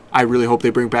 I really hope they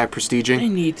bring back prestiging. They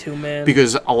need to, man.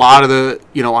 Because a lot of the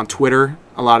on Twitter,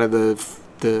 a lot of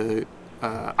the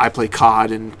I play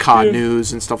COD and COD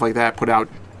news and stuff like that put out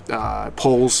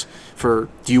polls for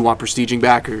do you want prestiging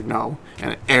back or no,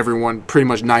 and everyone pretty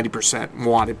much 90%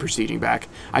 wanted prestiging back.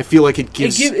 I feel like it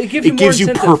gives you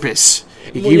purpose.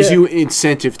 It gives you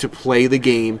incentive to play the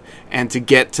game and to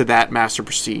get to that Master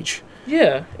Prestige.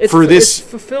 Yeah, it's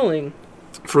fulfilling.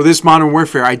 For this Modern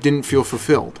Warfare, I didn't feel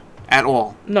fulfilled at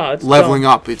all. No, it's leveling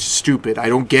up. It's stupid. I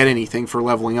don't get anything for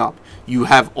leveling up. You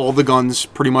have all the guns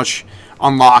pretty much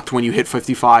unlocked when you hit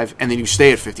 55, and then you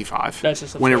stay at 55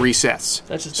 when it resets.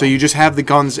 So you just have the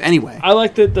guns anyway. I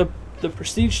like the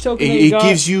prestige token. It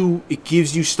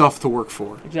gives you stuff to work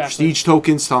for. Exactly. Prestige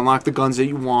tokens to unlock the guns that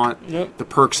you want, the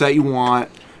perks that you want,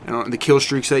 and the kill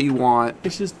streaks that you want.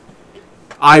 It's just.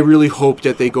 I really hope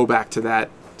that they go back to that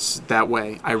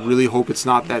way. I really hope it's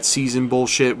not that season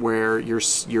bullshit where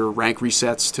your rank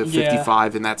resets to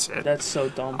 55 and that's it. That's so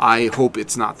dumb. I hope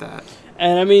it's not that.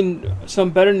 And I mean,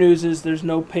 some better news is there's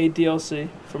no paid DLC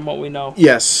from what we know.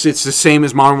 Yes, it's the same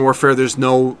as Modern Warfare. There's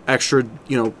no extra,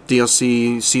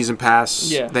 DLC season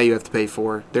pass that you have to pay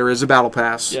for. There is a battle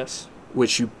pass,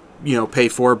 which you pay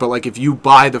for. But like if you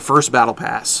buy the first battle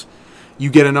pass, you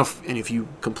get enough, and if you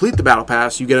complete the battle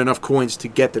pass, you get enough coins to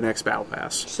get the next battle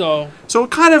pass. So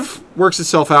it kind of works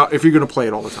itself out if you're going to play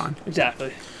it all the time.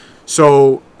 Exactly.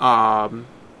 So I'm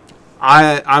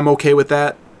okay with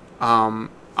that.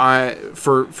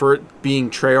 For it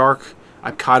being Treyarch,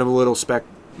 I'm kind of a little a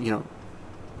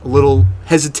little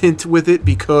hesitant with it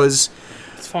because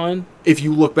it's fine. If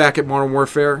you look back at Modern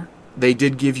Warfare, they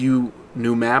did give you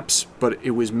new maps, but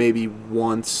it was maybe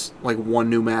once, like one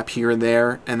new map here and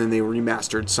there, and then they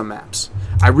remastered some maps.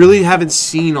 I really haven't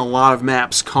seen a lot of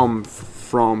maps come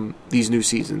from these new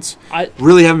seasons. I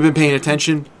really haven't been paying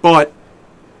attention, but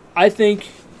I think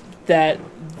that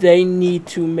they need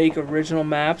to make original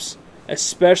maps,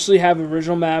 especially have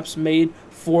original maps made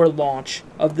for launch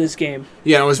of this game.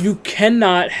 Yeah, you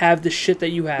cannot have the shit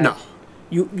that you have. No.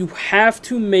 You have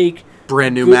to make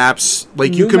brand new maps.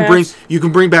 Like you can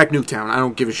bring back Nuketown. I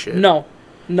don't give a shit. No.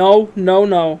 I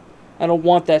don't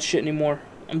want that shit anymore.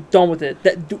 I'm done with it.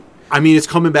 I mean, it's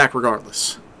coming back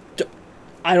regardless.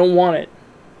 I don't want it.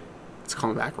 It's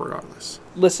coming back regardless.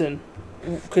 Listen,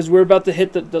 because we're about to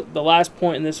hit the last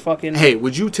point in this fucking... Hey,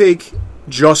 would you take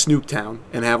just Nuketown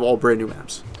and have all brand new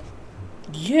maps?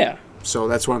 Yeah. So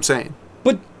that's what I'm saying.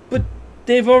 But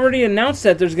they've already announced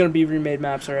that there's going to be remade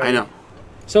maps already. I know.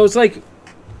 So it's like,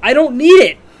 I don't need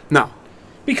it. No.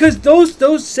 Because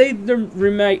those say they're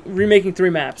remaking 3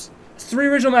 maps. It's 3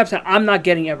 original maps that I'm not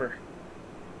getting ever.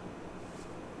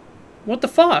 What the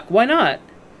fuck? Why not?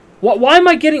 Why am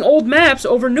I getting old maps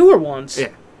over newer ones? Yeah.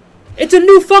 It's a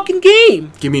new fucking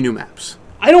game. Give me new maps.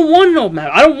 I don't want an old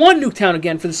map. I don't want Nuketown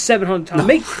again for the 700th time. No.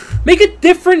 Make a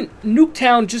different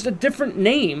Nuketown, just a different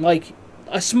name, like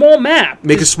a small map.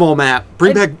 Make a small map.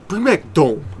 Bring back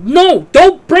Dome. No,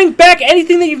 don't bring back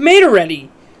anything that you've made already.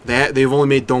 They've only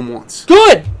made Dome once.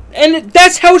 Good, and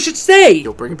that's how it should stay.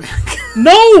 You'll bring it back.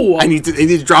 No, I need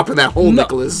to drop in that hole,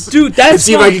 Nicholas. Dude, that's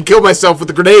see if I can kill myself with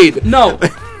a grenade. No,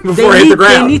 before I hit the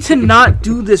ground. They need to not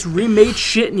do this remade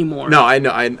shit anymore. No, I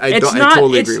know. I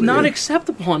totally agree with you. It's not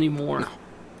acceptable anymore. No.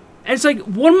 And it's like,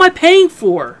 what am I paying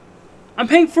for? I'm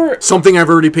paying for something I've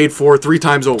already paid for 3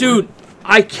 times over. Dude,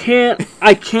 I can't do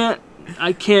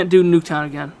Nuketown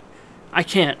again. I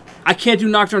can't do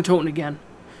Nocturne Toten again.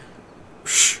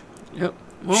 Shh. Yep.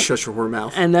 Well, shut your whore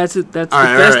mouth. And that's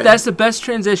the best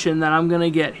transition that I'm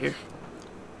gonna get here.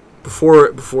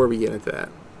 Before we get into that,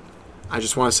 I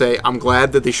just want to say I'm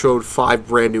glad that they showed 5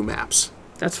 brand new maps.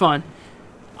 That's fine.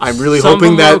 I'm really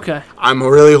hoping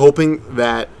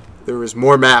that there was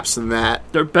more maps than that.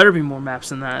 There better be more maps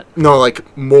than that. No,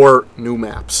 like more new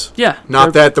maps. Yeah.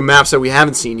 Not that the maps that we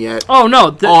haven't seen yet. Oh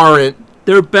no, aren't.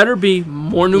 There better be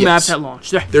more new maps at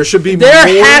launch. There should be.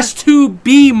 There has to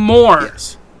be more.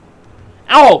 Yes.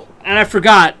 Oh, and I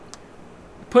forgot.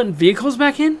 Putting vehicles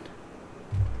back in?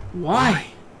 Why?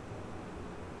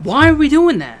 Why are we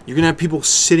doing that? You're going to have people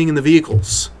sitting in the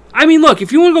vehicles. I mean, look,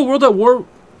 if you want to go World at War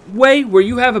way, where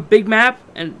you have a big map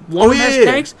and one has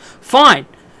tanks, fine.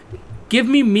 Give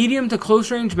me medium to close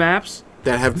range maps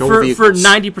that have no vehicles. For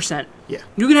 90%. Yeah.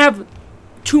 You can have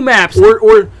 2 maps.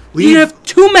 Or you can have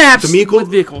 2 maps with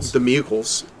vehicles. The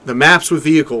maps with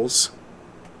vehicles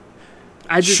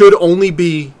should only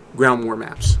be ground war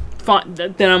maps. Fine,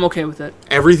 then I'm okay with it.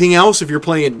 Everything else, if you're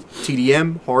playing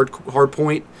TDM,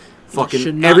 Hardpoint,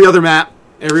 fucking every other map,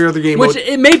 every other game mode,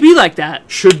 it may be like that,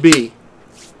 should be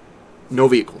no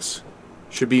vehicles.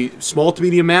 Should be small to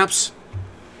medium maps.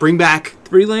 Bring back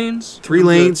 3 lanes. 3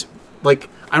 lanes. Like,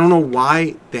 I don't know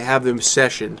why they have them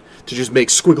sessioned to just make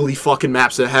squiggly fucking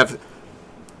maps that have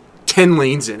 10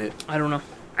 lanes in it. I don't know.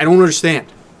 I don't understand.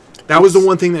 That was the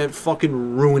one thing that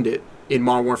fucking ruined it in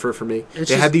Modern Warfare for me.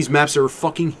 They had these maps that were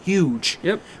fucking huge.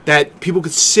 Yep. That people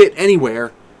could sit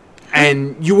anywhere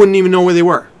and you wouldn't even know where they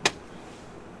were.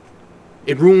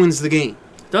 It ruins the game.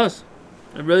 It does.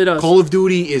 It really does. Call of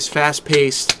Duty is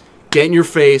fast-paced, get in your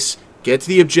face, get to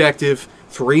the objective,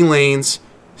 3 lanes,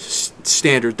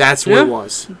 standard. That's what it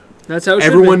was. That's how it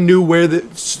Everyone knew where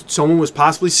someone was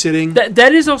possibly sitting.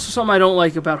 That is also something I don't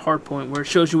like about Hardpoint, where it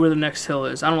shows you where the next hill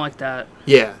is. I don't like that.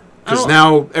 Yeah, because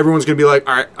now everyone's going to be like,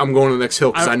 all right, I'm going to the next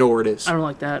hill because I know where it is. I don't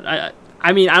like that.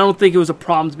 I mean, I don't think it was a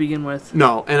problem to begin with.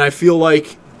 No, and I feel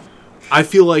like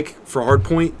for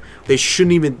Hardpoint, they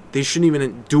shouldn't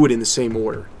even do it in the same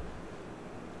order.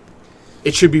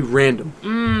 It should be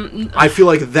random. I feel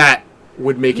like that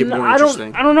would make it more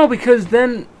interesting. I don't know, because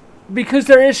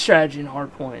there is strategy in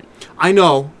Hardpoint. I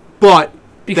know, but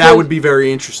that would be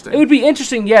very interesting. It would be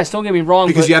interesting, yes, don't get me wrong.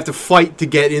 Because you have to fight to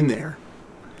get in there.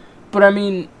 But I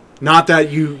mean... Not that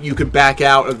you could back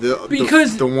out of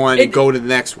the one and go to the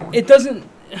next one. It doesn't...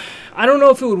 I don't know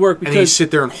if it would work, because... And you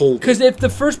sit there and hold it. Because if the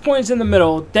first point is in the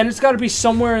middle, then it's got to be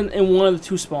somewhere in one of the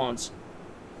 2 spawns.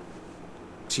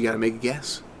 So you got to make a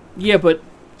guess. Yeah, but...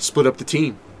 Split up the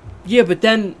team. Yeah, but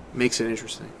then... Makes it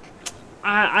interesting.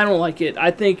 I don't like it.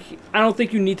 I don't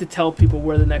think you need to tell people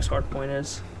where the next hard point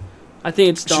is. I think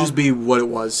it's dumb. It should just be what it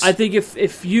was. I think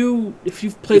if you've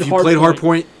played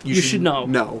Hardpoint, you should know.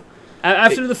 No.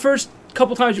 After the first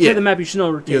couple times you play the map, you should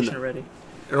know rotation already.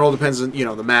 It all depends on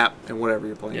the map and whatever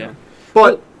you're playing. Yeah.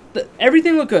 But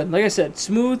everything looked good. Like I said,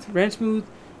 ran smooth.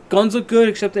 Guns look good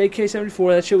except the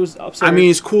AK-74. That shit was upset. I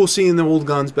mean, it's cool seeing the old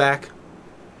guns back.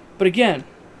 But again,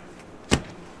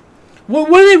 what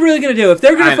are they really going to do? If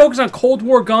they're going to focus on Cold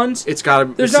War guns, there's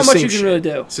not much you can really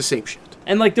do. It's the same shit.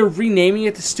 And like they're renaming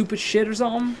it to stupid shit or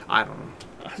something. I don't know.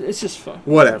 It's just fun.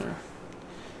 Whatever.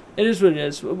 It is what it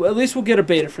is. At least we'll get a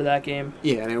beta for that game.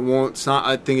 Yeah, and it won't. It's not.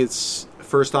 I think it's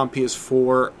first on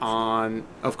PS4 on,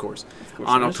 of course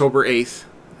on October 8th.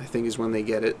 I think is when they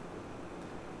get it,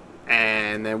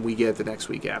 and then we get it the next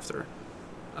week after.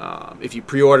 If you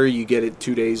pre-order, you get it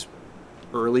 2 days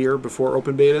earlier before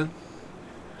open beta,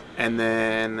 and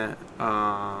then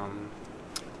I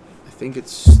think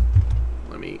it's.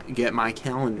 Let me get my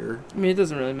calendar. I mean, it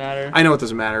doesn't really matter. I know it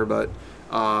doesn't matter, but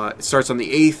it starts on the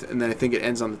 8th, and then I think it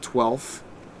ends on the 12th.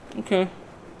 Okay.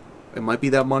 It might be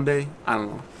that Monday. I don't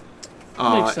know.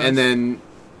 Makes sense. And then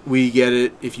we get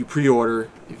it, if you pre-order,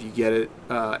 if you get it,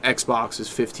 Xbox is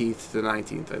 15th to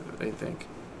 19th, I think,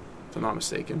 if I'm not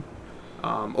mistaken.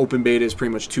 Open beta is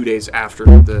pretty much 2 days after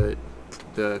the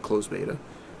closed beta.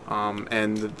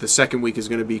 And the second week is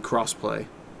going to be cross-play.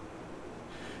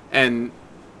 And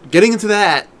getting into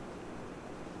that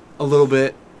a little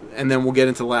bit, and then we'll get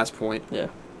into the last point. Yeah.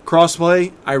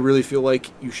 Crossplay, I really feel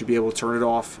like you should be able to turn it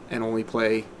off and only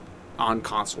play on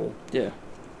console. Yeah.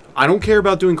 I don't care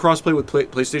about doing crossplay with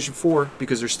PlayStation 4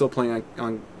 because they're still playing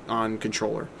on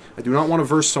controller. I do not want to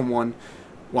verse someone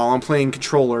while I'm playing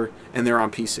controller and they're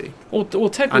on PC. Well,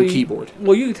 technically... On keyboard.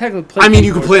 Well, you can technically play keyboard.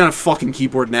 You can play on a fucking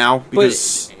keyboard now,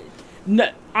 because...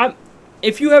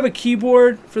 if you have a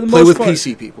keyboard, for the most part... Play with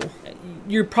PC people.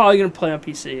 You're probably going to play on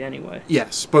PC anyway.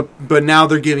 Yes, but now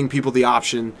they're giving people the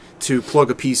option to plug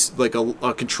a piece, like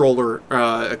a controller,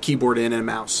 a keyboard in and a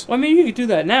mouse. Well, I mean, you could do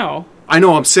that now. I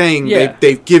know, I'm saying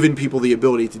they've given people the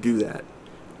ability to do that.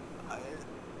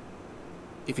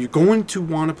 If you're going to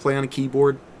want to play on a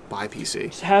keyboard, buy a PC.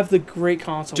 Just have the great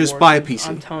console wars. Just buy a PC.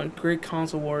 I'm telling you, great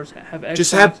console wars. Have Xbox.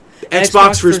 Just have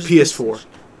Xbox versus PS4.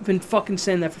 I've been fucking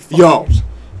saying that for 5 years.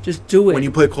 Just do it. When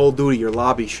you play Call of Duty, your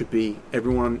lobby should be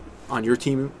everyone on your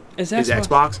team is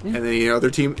Xbox, and then the other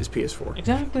team is PS4.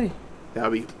 Exactly. That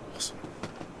would be awesome.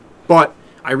 But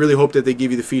I really hope that they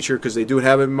give you the feature, because they do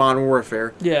have it in Modern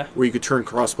Warfare. Yeah. Where you could turn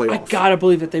crossplay off. I gotta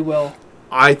believe that they will.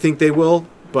 I think they will,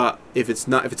 but if it's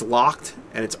locked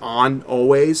and it's on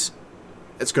always,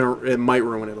 it might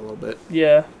ruin it a little bit.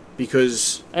 Yeah.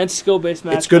 Because and skill-based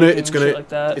matchmaking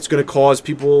it's gonna cause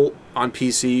people on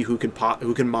PC who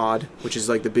can mod, which is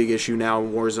like the big issue now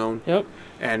in Warzone. Yep.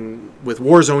 And with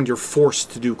Warzone, you're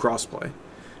forced to do crossplay.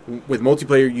 With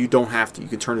multiplayer, you don't have to. You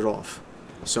can turn it off.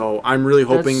 So I'm really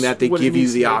hoping that they give you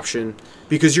the option,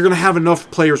 because you're going to have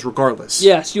enough players regardless.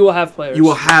 Yes, you will have players. You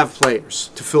will have players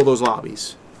to fill those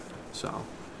lobbies. So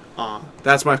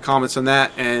that's my comments on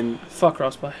that. And fuck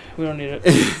crossplay. We don't need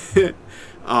it.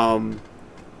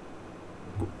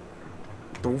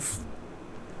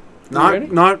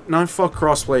 Not fuck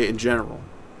crossplay in general.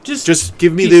 Just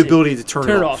give me PC. The ability to turn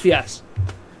it off. Yes.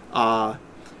 Now,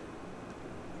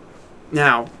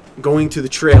 going to the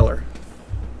trailer.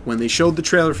 When they showed the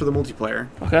trailer for the multiplayer,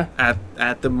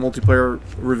 at the multiplayer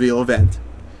reveal event,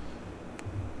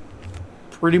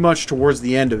 pretty much towards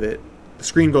the end of it, the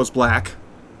screen goes black.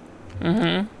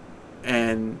 Mm-hmm.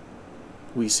 And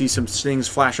we see some things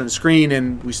flash on the screen,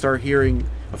 and we start hearing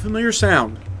a familiar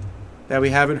sound that we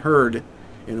haven't heard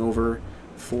in over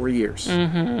 4 years.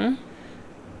 Mm-hmm.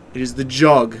 It is the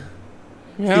Jug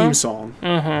theme song.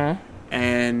 Mm-hmm.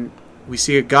 And we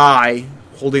see a guy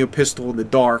holding a pistol in the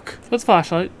dark. With a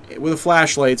flashlight. With a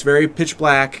flashlight. It's very pitch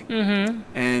black. Mm-hmm.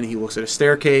 And he looks at a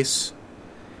staircase.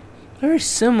 Very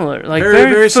similar. Like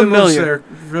very familiar.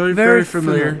 Very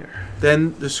familiar.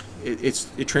 Then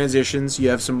it transitions. You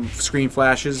have some screen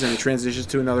flashes, and it transitions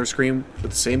to another screen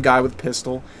with the same guy with a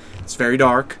pistol. It's very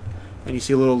dark. And you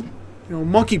see a little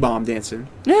monkey bomb dancing.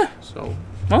 Yeah. So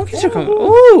monkeys are coming.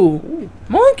 Ooh.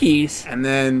 Monkeys. And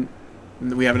then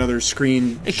we have another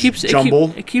screen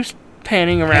jumble. It keeps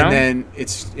panning around. And then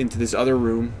it's into this other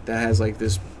room that has like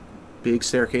this big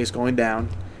staircase going down.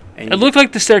 And it looked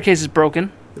like the staircase is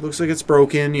broken. It looks like it's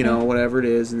broken, whatever it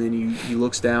is. And then he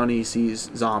looks down and he sees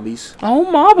zombies. A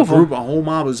whole mob of them. A whole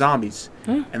mob of zombies.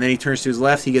 Yeah. And then he turns to his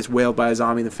left. He gets whaled by a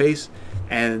zombie in the face.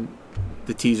 And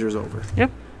the teaser's over. Yep.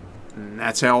 And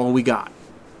that's all we got.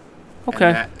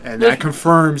 Okay. And that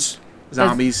confirms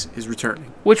zombies is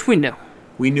returning. Which we knew.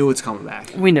 We knew it's coming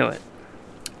back. We knew it.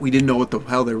 We didn't know what the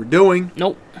hell they were doing.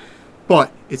 Nope.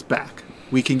 But it's back.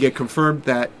 We can get confirmed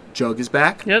that Jug is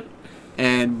back. Yep.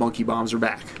 And monkey bombs are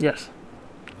back. Yes.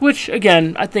 Which,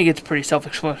 again, I think it's pretty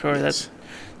self-explanatory. Yes.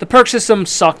 That the perk system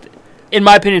sucked. In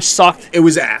my opinion, sucked. It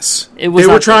was ass. They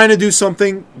were trying to do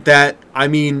something that,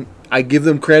 I give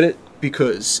them credit,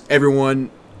 because everyone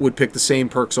would pick the same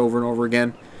perks over and over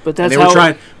again. But that's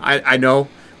how... I know,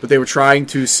 but they were trying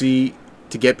to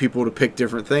get people to pick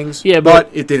different things. Yeah, but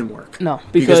it didn't work. No,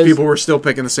 because people were still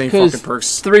picking the same fucking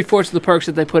perks. 3/4 of the perks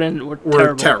that they put in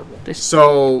were terrible.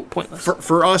 So pointless.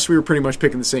 For us, we were pretty much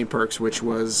picking the same perks, which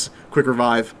was Quick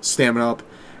Revive, Stamina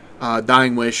Up,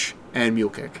 Dying Wish, and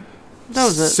Mule Kick. That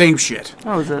was it. Same shit.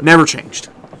 That was it. Never changed.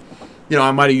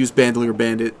 I might have used Bandolier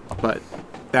Bandit, but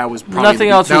that was probably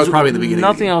probably in the beginning.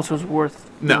 Nothing else was worth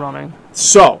running.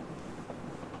 So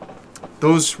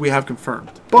those we have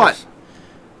confirmed, but. Yes.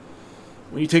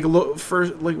 When you take a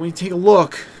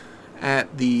look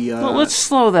at the... let's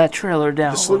slow that trailer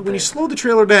down when you slow the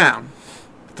trailer down,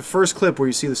 the first clip where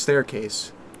you see the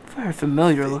staircase... Very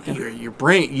familiar looking. Your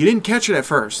brain... You didn't catch it at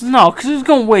first. No, because it was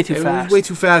going way too fast. It was way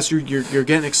too fast. You're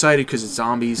getting excited because it's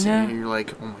zombies, and you're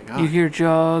like, oh my god. You hear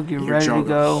Jug, you're ready to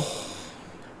go.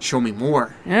 Show me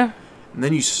more. Yeah. And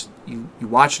then you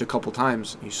watch it a couple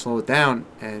times, and you slow it down,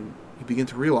 and you begin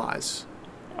to realize...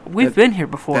 We've been here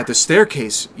before. That the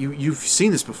staircase, you've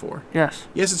seen this before. Yes.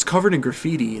 Yes, it's covered in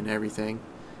graffiti and everything,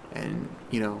 and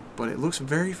but it looks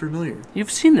very familiar.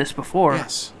 You've seen this before.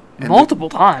 Yes, and multiple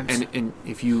times. And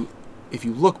if you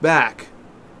look back,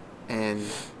 and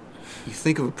you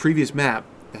think of a previous map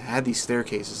that had these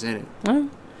staircases in it,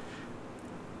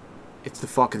 it's the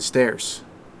fucking stairs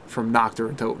from Nocturne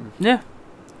and Totem. Yeah.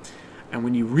 And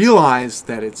when you realize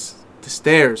that it's the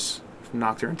stairs from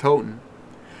Nocturne Toten,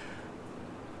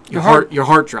 your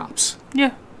heart drops.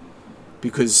 Yeah.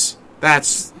 Because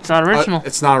it's not original.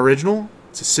 It's not original.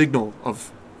 It's a signal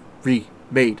of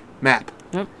remade map.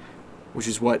 Yep. Which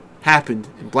is what happened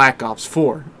in Black Ops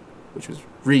 4, which was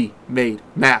remade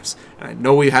maps. And I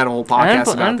know we had a whole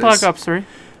podcast about this. Black Ops 3.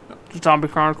 Zombie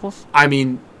Chronicles. I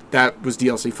mean, that was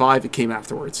DLC 5. It came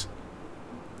afterwards.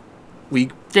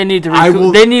 They need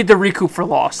to recoup for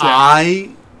loss. Yeah. I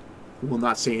will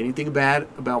not say anything bad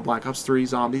about Black Ops 3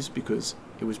 Zombies because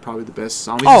it was probably the best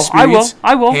Zombies experience.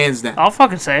 I will. Hands down. I'll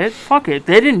fucking say it. Fuck it.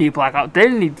 They didn't need Black Ops. They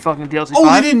didn't need fucking DLC 5.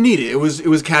 Oh, they didn't need it. It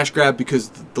was cash grab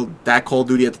because that Call of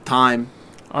Duty at the time,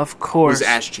 of course, was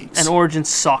ass cheeks. And Origins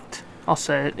sucked. I'll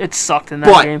say it. It sucked in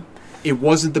that game. It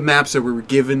wasn't the maps that we were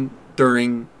given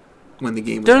during when the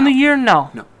game was during out. the year.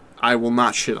 No, I will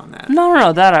not shit on that.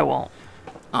 No, that I won't.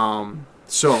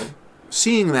 So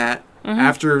seeing that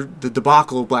after the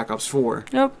debacle of Black Ops 4,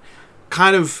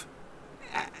 kind of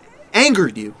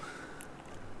angered you.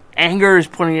 Anger is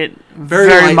putting it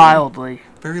very mildly.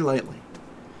 Very lightly.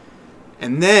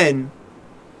 And then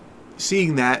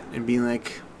seeing that and being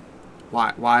like,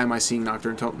 why am I seeing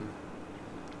Nocturne Toten?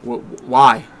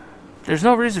 Why? There's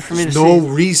no reason for me to see. There's no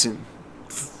reason.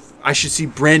 I should see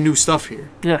brand new stuff here.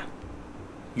 Yeah.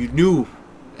 You knew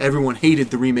everyone hated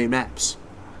the remade maps.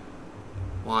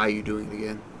 Why are you doing it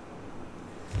again?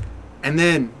 And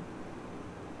then,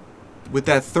 with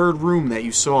that third room that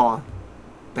you saw,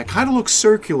 that kind of looks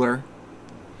circular.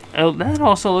 That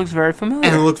also looks very familiar.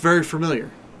 And it looked very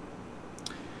familiar.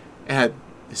 It had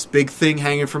this big thing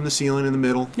hanging from the ceiling in the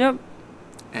middle. Yep.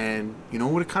 And you know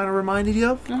what it kind of reminded you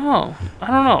of? Oh, I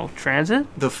don't know. Transit?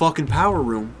 The fucking power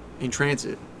room in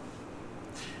Transit.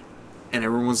 And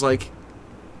everyone was like,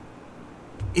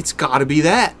 it's gotta be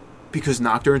that. Because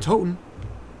Nocturne Toten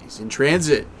is in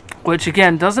Transit. Which,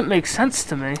 again, doesn't make sense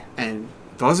to me. And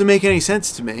doesn't make any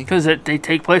sense to me. Because they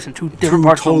take place in two different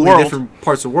parts of the world. Totally different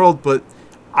parts of the world, but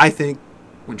I think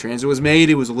when Transit was made,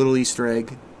 it was a little Easter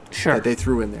egg that they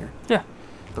threw in there. Yeah.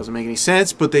 Doesn't make any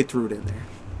sense, but they threw it in there.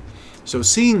 So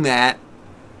seeing that,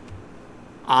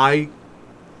 I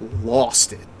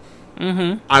lost it.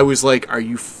 Mm-hmm. I was like, are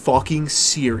you fucking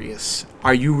serious?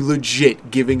 Are you legit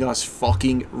giving us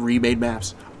fucking remade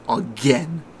maps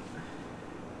again?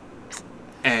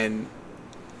 And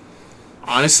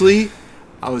honestly,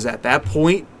 I was at that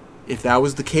point, if that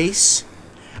was the case,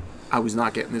 I was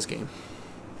not getting this game.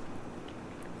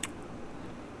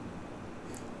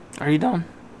 Are you done?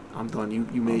 I'm done.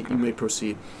 You may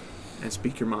proceed and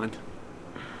speak your mind.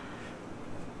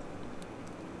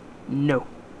 No.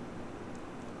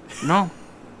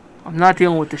 I'm not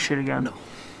dealing with this shit again. No.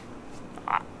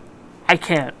 I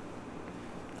can't.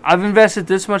 I've invested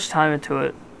this much time into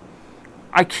it.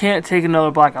 I can't take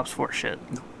another Black Ops 4 shit.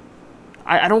 No.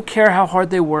 I don't care how hard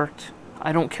they worked.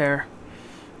 I don't care.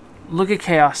 Look at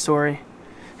Chaos Story.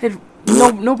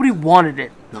 Nobody wanted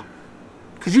it. No.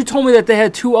 Because you told me that they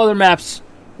had 2 other maps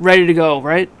ready to go,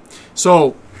 right?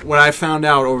 So, what I found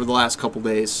out over the last couple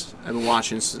days, I've been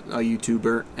watching a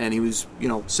YouTuber, and he was,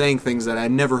 saying things that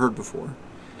I'd never heard before.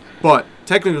 But,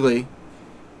 technically,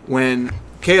 when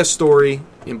Chaos Story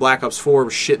in Black Ops 4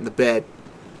 was shit in the bed,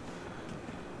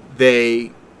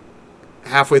 they,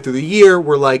 halfway through the year,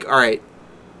 were like, alright,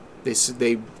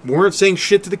 they weren't saying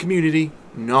shit to the community,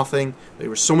 nothing. There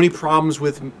were so many problems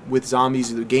with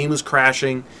zombies, the game was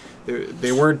crashing,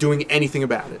 they weren't doing anything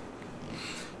about it.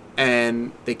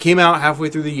 And they came out halfway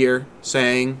through the year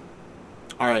saying,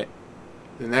 alright,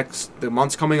 the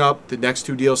month's coming up, the next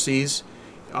 2 DLCs,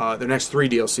 the next 3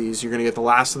 DLCs, you're gonna get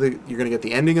you're gonna get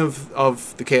the ending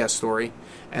of the Chaos Story,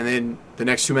 and then the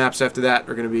next 2 maps after that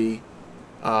are gonna be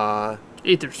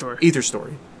Ether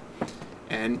Story.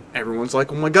 And everyone's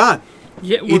like, oh my god.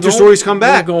 Yeah, Ether Story's come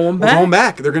back. We're going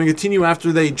back. They're going to continue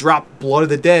after they drop Blood of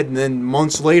the Dead, and then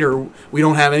months later, we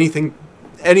don't have anything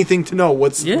to know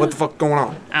what the fuck going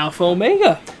on. Alpha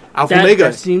Omega. Omega.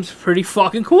 That seems pretty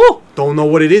fucking cool. Don't know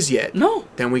what it is yet. No.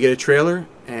 Then we get a trailer,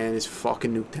 and it's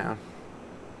fucking Nuketown.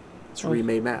 It's a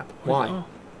remade map. Why?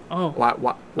 Oh.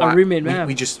 Why? A remade map.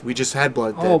 We just had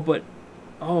Blood of the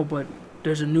Dead. But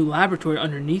there's a new laboratory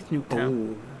underneath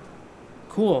Nuketown. Oh.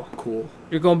 Cool.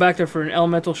 You're going back there for an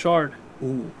elemental shard.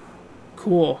 Ooh.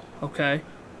 Cool. Okay,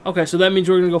 so that means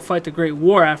we're going to go fight the Great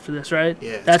War after this, right?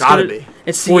 Yeah, it's gotta be.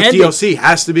 It's the ending. 4th DLC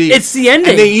has to be. It's the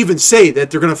ending. And they even say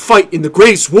that they're going to fight in the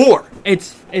Greatest War.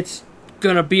 It's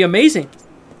going to be amazing.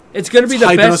 It's going to be the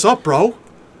hyping best. Us up, bro.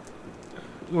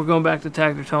 We're going back to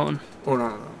Tagter Toten. Oh,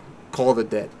 no. Call of the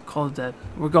Dead.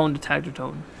 We're going to Tagter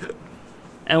Toten.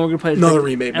 And we're going to play another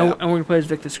remake map. And we're going to play as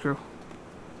Victus Crew.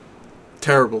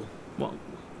 Terrible. Well,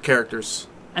 characters.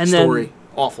 And story.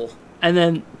 Awful. And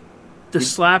then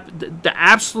the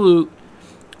absolute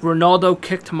Ronaldo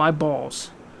kick to my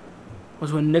balls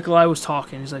was when Nikolai was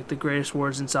talking. He's like, the greatest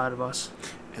words inside of us.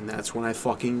 And that's when I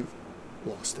fucking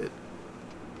lost it.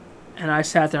 And I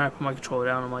sat there and I put my controller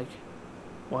down. I'm like,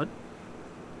 what?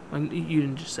 Like, you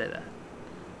didn't just say that.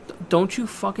 Don't you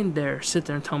fucking dare sit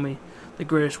there and tell me the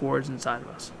greatest words inside of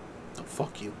us. Oh,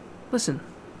 fuck you. Listen,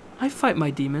 I fight my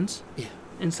demons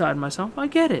inside myself. I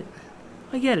get it.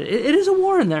 It is a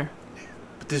war in there.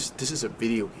 But this is a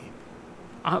video game.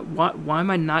 Why am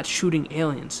I not shooting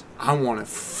aliens? I want to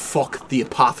fuck the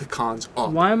Apothicons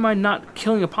up. Why am I not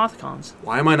killing Apothicons?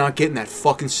 Why am I not getting that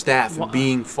fucking staff and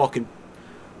being fucking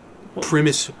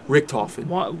Primus Richtofen?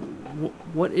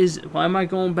 Why am I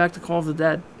going back to Call of the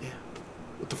Dead? Yeah.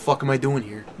 What the fuck am I doing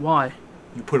here? Why?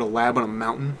 You put a lab on a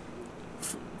mountain?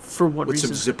 For what reason?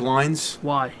 With some zip lines?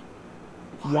 Why?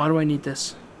 Why do I need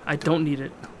this? I don't need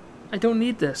it. No. I don't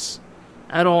need this.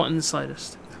 At all in the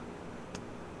slightest. No.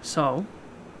 So,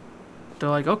 they're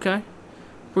like, okay,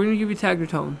 we're going to give you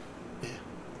Taggertone. Yeah.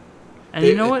 And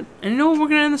you know what? And you know what? We're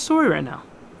going to end the story right now.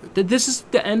 This is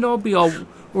the end all be all.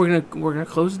 We're gonna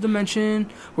close the dimension.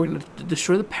 We're gonna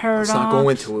destroy the paradox. Let's not go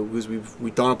into it because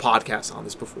we've done a podcast on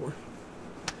this before.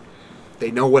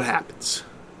 They know what happens.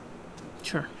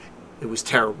 Sure. It was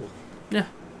terrible. Yeah. It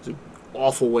was an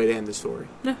awful way to end the story.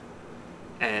 Yeah.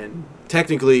 And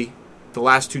technically, the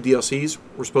last 2 DLCs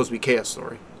were supposed to be Chaos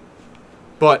Story,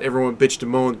 but everyone bitched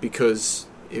and moaned because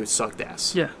it sucked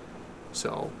ass. Yeah.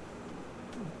 So.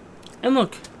 And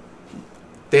look.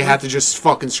 They had to just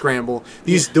fucking scramble.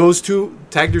 Those 2,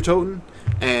 Taggertone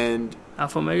and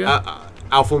Alpha Omega.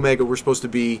 Alpha Omega were supposed to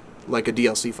be like a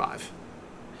DLC 5.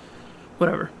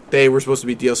 Whatever. They were supposed to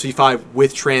be DLC 5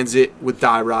 with Transit, with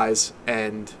Die Rise,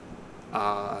 and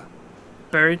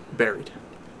Buried.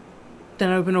 Then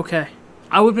I would have been okay.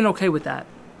 I would have been okay with that.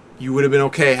 You would have been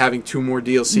okay having 2 more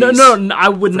DLCs. No, I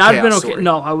would not have been okay. Story.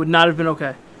 No, I would not have been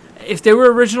okay. If they were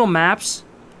original maps,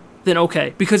 then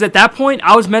okay. Because at that point,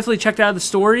 I was mentally checked out of the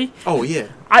story. Oh, yeah.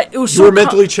 You were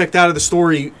mentally checked out of the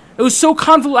story. It was so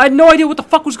convoluted. I had no idea what the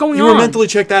fuck was going on. You were mentally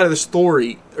checked out of the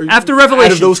story. After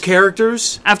Revelations. Out of those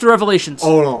characters? After Revelations.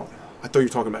 Oh, no. I thought you were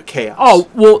talking about Chaos. Oh,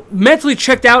 well, mentally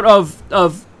checked out of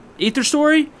Aether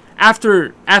Story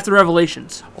after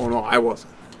Revelations. Oh, no, I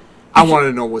wasn't. I wanted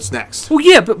to know what's next. Well,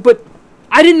 yeah, but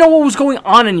I didn't know what was going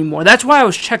on anymore. That's why I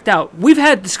was checked out. We've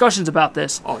had discussions about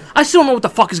this. Oh, yeah. I still don't know what the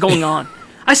fuck is going on.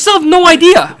 I still have no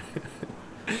idea.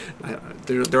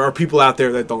 There are people out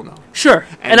there that don't know. Sure,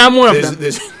 and I'm one of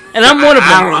them. And I'm one of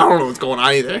them. I don't know what's going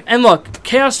on either. And look,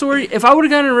 Chaos Story, if I would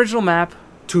have gotten an original map...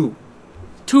 2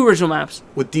 original maps.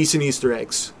 With decent Easter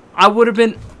eggs. I would have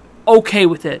been okay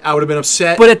with it. I would have been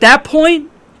upset. But at that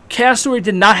point, Chaos Story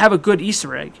did not have a good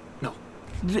Easter egg. No.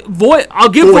 I'll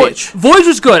give Voyage. Voyage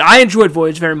was good. I enjoyed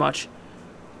Voyage very much.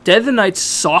 Dead of the Night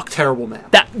sucked. Terrible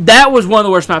map. That was one of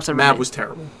the worst maps I've ever made. Map was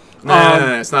terrible.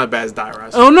 No, it's not as bad as Die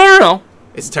Rise. Oh, no.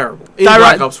 It's terrible. In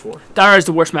Black Ops 4. Die Rise is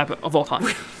the worst map of all time.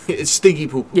 It's stinky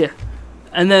poop. Yeah.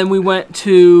 And then we went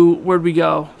to... Where'd we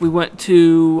go? We went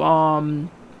to...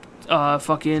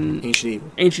 fucking...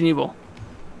 Ancient Evil.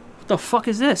 What the fuck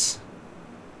is this?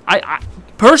 I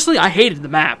personally, I hated the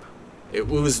map. It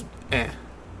was...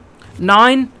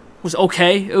 9 was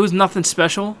okay. It was nothing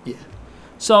special. Yeah.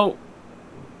 So,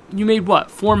 you made what?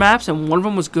 4 maps and one of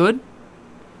them was good?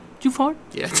 Too far?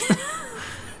 Yeah.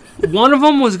 One of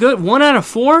them was good. 1 out of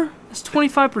 4? That's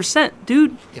 25%,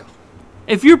 dude. Yeah.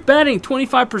 If you're betting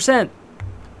 25%,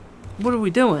 what are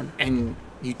we doing? And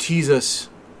you tease us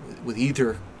with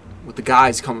Ether, with the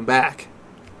guys coming back.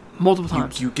 Multiple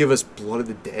times. You give us Blood of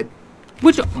the Dead.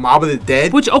 Mob of the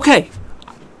Dead. Okay.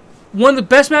 One of the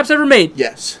best maps ever made.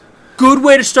 Yes. Good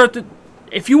way to start the...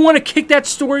 If you want to kick that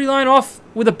storyline off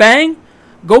with a bang,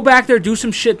 go back there, do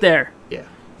some shit there. Yeah.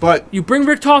 But... You bring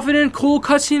Richtofen in, cool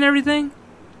cutscene and everything.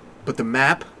 But the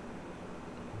map...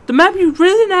 The map, you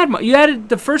really didn't add much. You added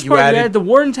the first part, you added the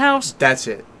Warden's house. That's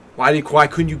it. Why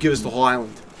couldn't you give us the whole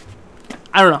island?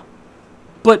 I don't know.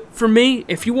 But for me,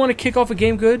 if you want to kick off a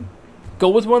game good, go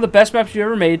with one of the best maps you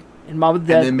ever made in Mob of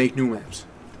the Dead. And then make new maps.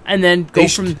 And then go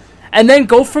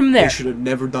from there. They should have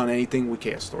never done anything with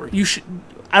Chaos Story.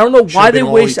 I don't know why they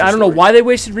wasted. I don't know why they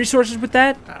wasted resources with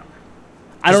that.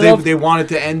 I don't know. They wanted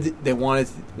to end. They wanted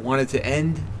to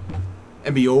end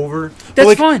and be over.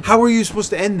 That's fine. How were you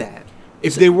supposed to end that?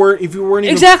 If you weren't even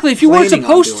exactly, if you weren't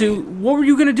supposed to, what were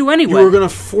you going to do anyway? You were going to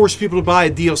force people to buy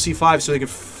a DLC 5 so they could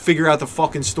figure out the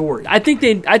fucking story. I think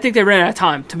they ran out of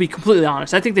time. To be completely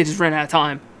honest, I think they just ran out of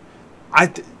time.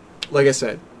 Like I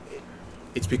said,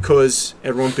 it's because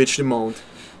everyone bitched and moaned,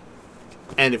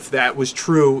 and if that was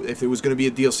true, if it was going to be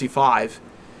a DLC 5,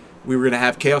 we were going to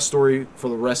have Chaos Story for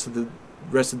the rest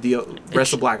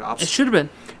of Black Ops. It should have been.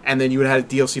 And then you would have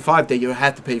had a DLC 5 that you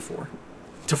had to pay for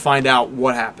to find out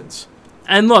what happens.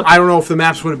 And look, I don't know if the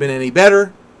maps would have been any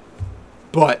better,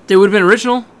 but they would have been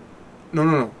original.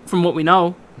 No. From what we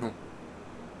know. No.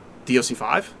 DLC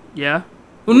 5? Yeah.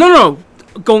 Well, no.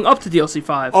 Going up to DLC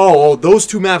 5. Oh, those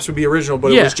 2 maps would be original,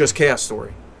 but it was just Chaos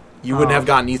Story. You wouldn't have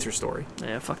gotten Aether Story.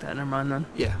 Yeah, fuck that. Never mind then.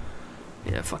 Yeah.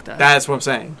 Yeah, fuck that. That's what I'm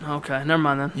saying. Okay, never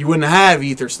mind then. You wouldn't have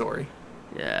Aether Story.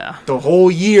 Yeah. The whole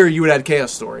year you would have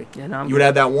Chaos Story. Yeah, no, you would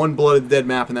have that one Blood of the Dead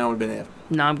map, and that would have been it.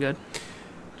 No, I'm good.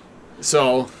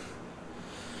 So,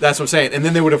 that's what I'm saying. And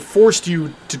then they would have forced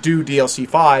you to do DLC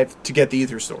 5 to get the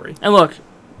Aether Story. And look,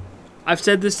 I've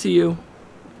said this to you.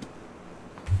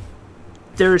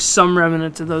 There is some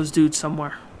remnant of those dudes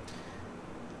somewhere.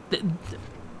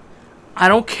 I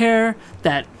don't care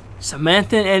that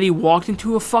Samantha and Eddie walked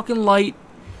into a fucking light.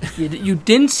 You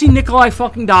didn't see Nikolai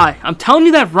fucking die. I'm telling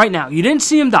you that right now. You didn't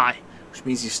see him die. Which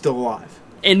means he's still alive.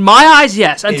 In my eyes,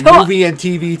 yes. In movie and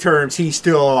TV terms, he's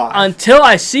still alive. Until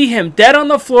I see him dead on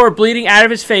the floor, bleeding out of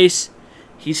his face,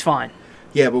 he's fine.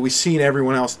 Yeah, but we've seen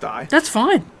everyone else die. That's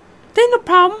fine. There ain't no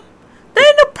problem. There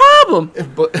ain't no problem.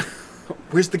 But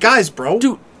where's the guys, bro?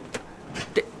 Dude,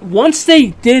 once they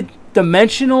did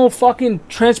dimensional fucking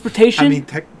transportation... I mean,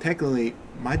 technically,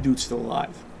 my dude's still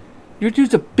alive. Your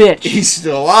dude's a bitch. He's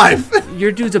still alive.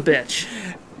 Your dude's a bitch.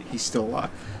 He's still alive.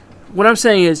 What I'm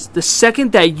saying is, the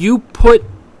second that you put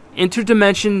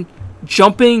interdimension,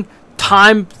 jumping,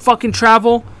 time fucking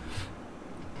travel,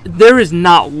 there is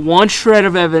not one shred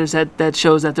of evidence that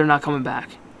shows that they're not coming back.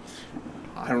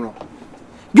 I don't know.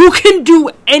 You can do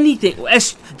anything.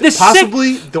 The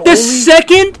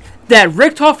second that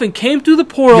Richtofen came through the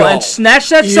portal and snatched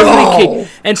that summoning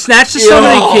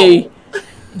key,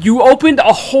 you opened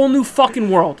a whole new fucking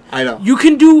world. I know. You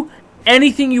can do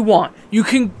anything you want. You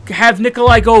can have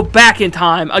Nikolai go back in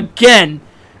time again,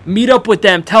 meet up with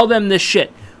them, tell them this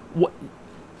shit.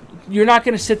 You're not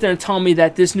going to sit there and tell me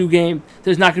that this new game,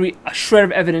 there's not going to be a shred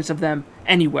of evidence of them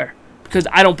anywhere, because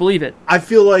I don't believe it. I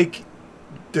feel like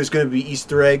there's going to be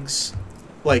Easter eggs,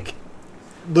 like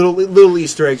little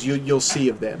Easter eggs you'll see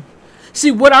of them.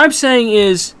 See, what I'm saying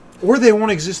is... Or they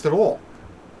won't exist at all.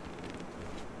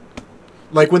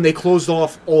 Like when they closed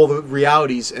off all the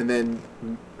realities and then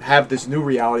have this new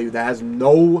reality that has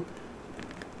no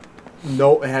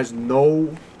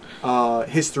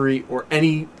history or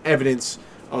any evidence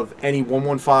of any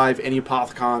 115, any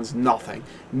Apothicons, nothing.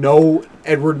 No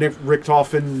Edward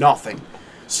Richtofen, nothing.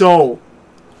 So...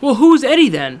 Well, who's Eddie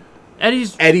then?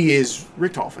 Eddie is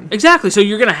Richtofen. Exactly, so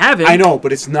you're going to have it. I know,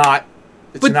 but it's not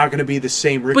going to be the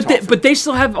same Richtofen. But they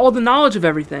still have all the knowledge of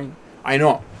everything. I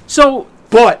know. So...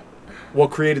 But what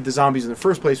created the zombies in the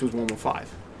first place was 115.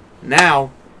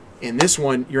 Now, in this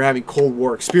one, you're having Cold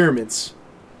War experiments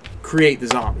create the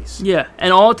zombies. Yeah,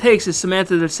 and all it takes is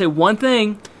Samantha to say one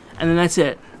thing, and then that's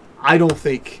it. I don't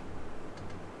think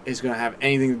it's going to have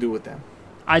anything to do with them.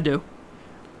 I do.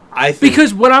 I think...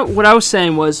 Because what I was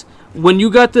saying was, when you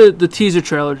got the teaser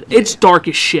trailer, it's dark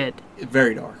as shit.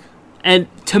 Very dark. And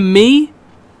to me,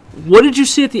 what did you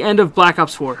see at the end of Black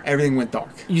Ops 4? Everything went dark.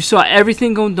 You saw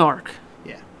everything going dark.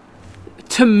 Yeah.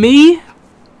 To me,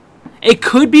 it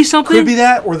could be something. Could be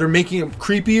that, or they're making them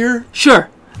creepier. Sure.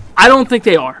 I don't think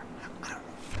they are.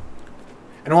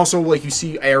 And also, like, you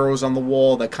see arrows on the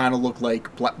wall that kind of look like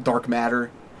dark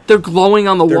matter. They're glowing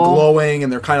on the wall. They're glowing,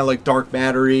 and they're kind of like dark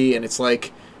mattery, and it's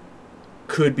like,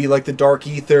 could be like the dark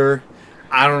ether.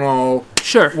 I don't know.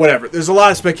 Sure. Whatever. There's a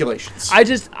lot of speculations. I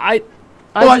just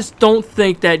don't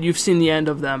think that you've seen the end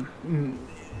of them.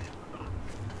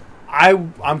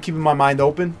 I'm keeping my mind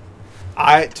open.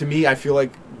 To me, I feel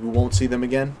like we won't see them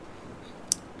again.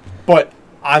 But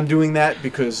I'm doing that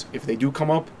because if they do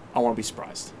come up, I want to be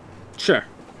surprised. Sure.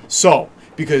 So,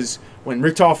 because when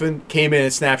Richtofen came in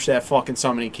and snatched that fucking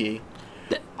summoning key,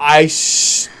 I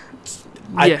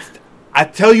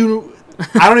tell you,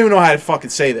 I don't even know how to fucking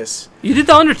say this. You did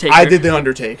the Undertaker. I did the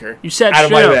Undertaker. You sat out straight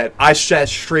of my up. bed. I sat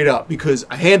straight up because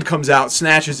a hand comes out,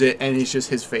 snatches it, and it's just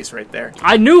his face right there.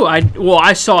 I knew.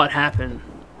 I saw it happen.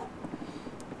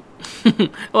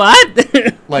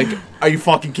 What? Like, are you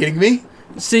fucking kidding me?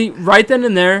 See, right then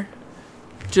and there,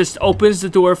 just opens the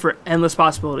door for endless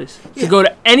possibilities to go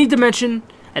to any dimension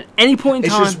at any point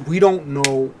in time. It's just we don't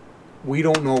know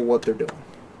what they're doing.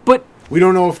 But we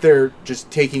don't know if they're just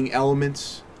taking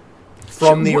elements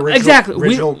from the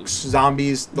original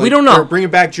zombies. Like, we don't know. They're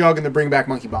bringing back Jug and they're bringing back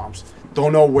monkey bombs.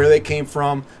 Don't know where they came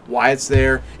from, why it's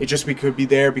there. It just could be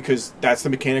there because that's the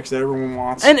mechanics that everyone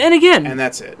wants. And again, and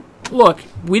that's it. look,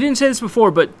 we didn't say this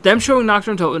before, but them showing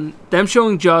Nocturne Toten, them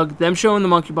showing Jug, them showing the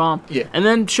Monkey Bomb, and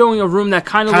then showing a room that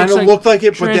kind of looked like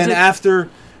it, but then after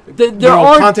there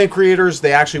are content creators,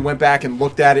 they actually went back and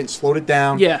looked at it and slowed it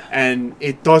down, and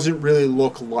it doesn't really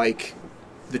look like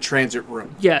the transit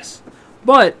room. Yes,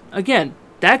 but again,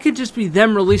 that could just be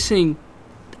them releasing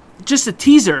just a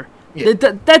teaser. Yeah.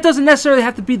 That doesn't necessarily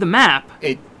have to be the map.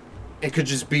 It could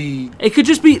just be... It could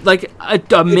just be like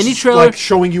a mini trailer. Like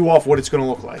showing you off what it's going to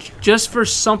look like. Just for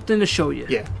something to show you.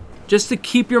 Yeah. Just to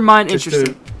keep your mind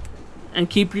interested. And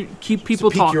keep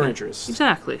people talking. Your interest.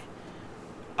 Exactly.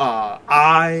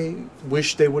 I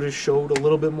wish they would have showed a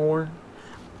little bit more.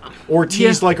 Or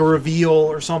teased like a reveal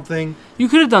or something. You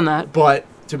could have done that. But,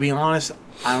 to be honest,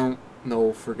 I don't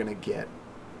know if we're going to get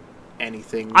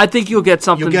anything. I think you'll get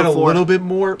something before. You'll get a little bit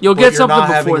more. You'll get something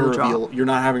before the drop. You're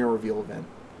not having a reveal event.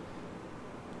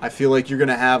 I feel like you're going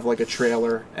to have like a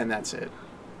trailer, and that's it.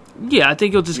 Yeah, I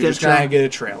think you'll just get a trailer. You're just going to get a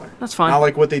trailer. That's fine. Not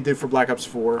like what they did for Black Ops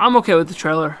 4. I'm okay with the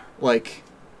trailer. Like,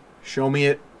 show me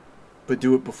it, but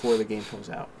do it before the game comes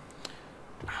out.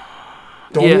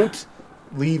 Don't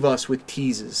leave us with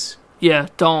teases. Yeah,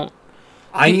 don't.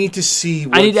 I need to see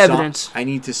I need evidence. I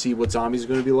need to see what zombies are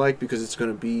going to be like, because it's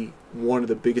going to be one of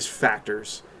the biggest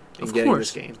factors in getting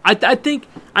this game. I think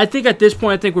at this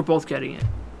point, I think we're both getting it.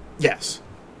 Yes.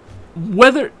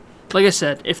 Whether, like I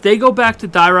said, if they go back to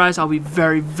Die Rise, I'll be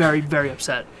very, very, very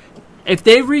upset. If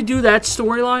they redo that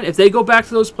storyline, if they go back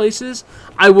to those places,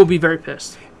 I will be very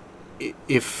pissed.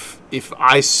 If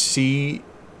I see,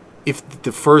 if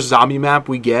the first zombie map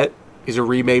we get is a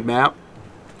remade map,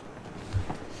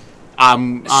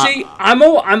 I'm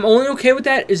only okay with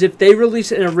that is if they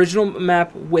release an original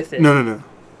map with it. No.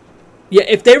 Yeah,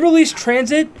 if they release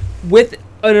Transit with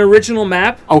an original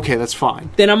map, okay, that's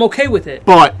fine. Then I'm okay with it.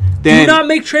 But then do not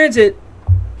make Transit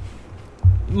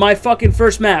my fucking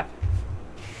first map.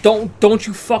 Don't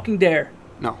you fucking dare.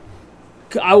 No.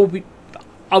 I'll be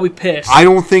pissed. I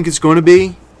don't think it's going to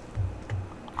be.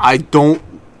 I don't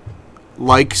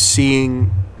like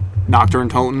seeing Nocturne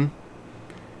Toten.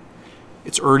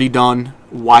 It's already done.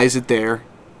 Why is it there?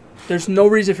 There's no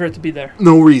reason for it to be there.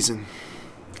 No reason.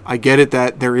 I get it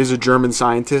that there is a German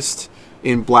scientist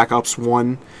in Black Ops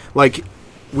 1. Like,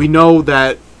 we know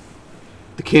that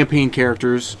the campaign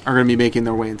characters are going to be making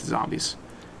their way into zombies.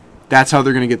 That's how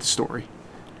they're going to get the story.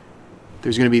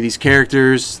 There's going to be these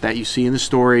characters that you see in the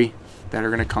story that are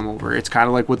going to come over. It's kind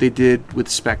of like what they did with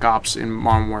Spec Ops in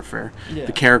Modern Warfare. Yeah.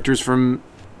 The characters from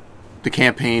the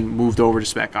campaign moved over to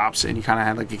Spec Ops, and you kind of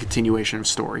had like a continuation of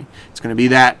story. It's going to be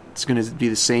that. It's going to be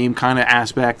the same kind of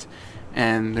aspect,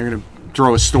 and they're going to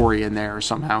throw a story in there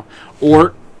somehow.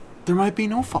 Or there might be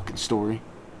no fucking story.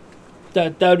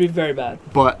 That would be very bad.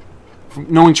 But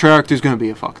knowing Treyarch, there's going to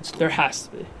be a fucking story. There has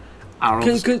to be. I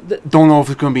don't know. Don't know if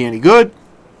it's going to be any good.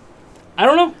 I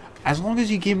don't know. As long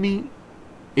as you give me...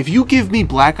 If you give me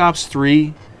Black Ops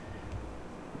 3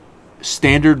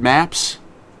 standard maps,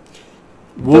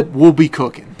 we'll be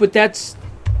cooking. But that's...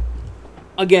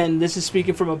 Again, this is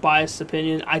speaking from a biased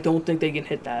opinion. I don't think they can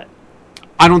hit that.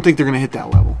 I don't think they're going to hit that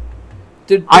level.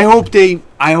 I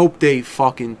hope they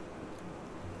fucking...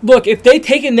 Look, if they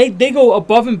take it, they go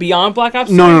above and beyond Black Ops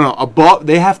 3. No. Above,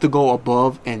 they have to go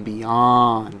above and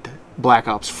beyond Black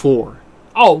Ops 4.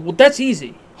 Oh, well, that's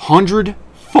easy. 100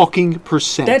 fucking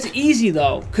 %. That's easy,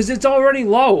 though, because it's already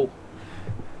low.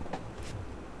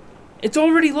 It's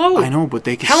already low. I know, but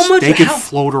they can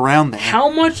float around there. How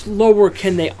much lower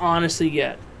can they honestly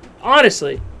get?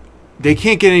 Honestly. They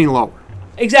can't get any lower.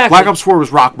 Exactly. Black Ops 4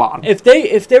 was rock bottom. If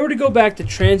they were to go back to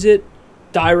Transit,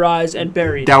 Die Rise, and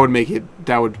Buried, that would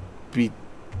be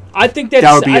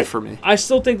it for me. I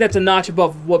still think that's a notch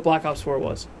above what Black Ops 4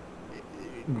 was.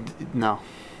 No.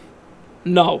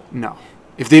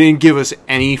 If they didn't give us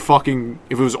any fucking...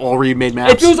 If it was all remade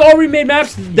maps... If it was all remade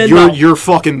maps, then you're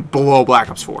fucking below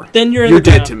Black Ops 4. Then you're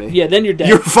dead to me. Yeah, then you're dead.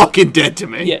 You're fucking dead to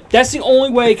me. Yeah, that's the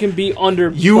only way it can be under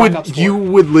Black Ops 4. You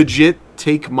would legit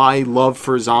take my love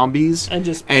for zombies... And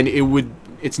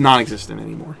it's non-existent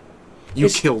anymore. You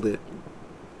killed it.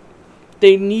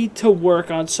 They need to work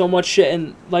on so much shit.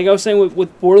 And like I was saying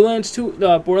with Borderlands 2...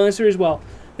 Borderlands 3 as well,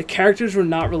 the characters were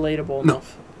not relatable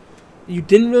enough. You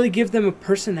didn't really give them a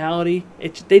personality.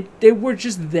 They were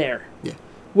just there. Yeah.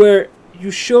 Where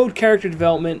you showed character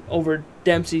development over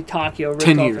Dempsey, Takio, Rick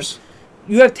 10 years.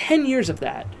 You have 10 years of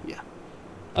that. Yeah.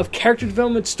 Of character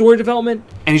development, story development.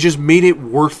 And he just made it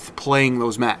worth playing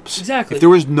those maps. Exactly. If there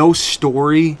was no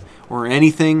story or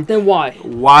anything... Then why?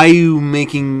 Why are you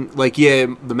making... Like, yeah,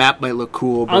 the map might look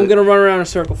cool, but... I'm going to run around in a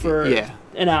circle for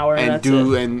an hour, and that's it.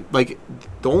 And, like,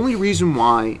 the only reason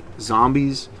why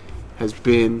zombies has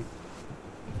been...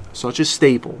 such a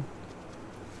staple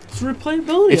It's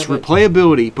replayability. It's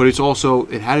replayability, but it's also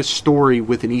it had a story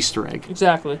with an Easter egg.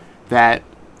 Exactly. That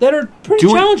are pretty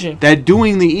challenging. That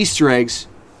doing the Easter eggs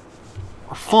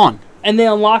are fun. And they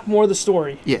unlock more of the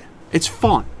story. Yeah. It's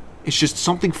fun. It's just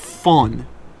something fun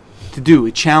to do.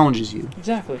 It challenges you.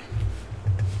 Exactly.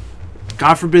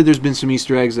 God forbid there's been some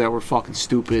Easter eggs that were fucking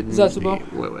stupid. Is that so?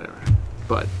 Whatever.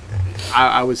 But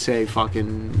I would say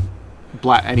fucking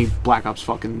any Black Ops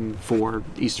fucking 4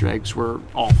 Easter eggs were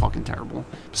all fucking terrible.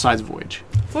 Besides Voyage.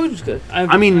 Voyage was good.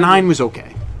 9 was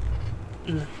okay.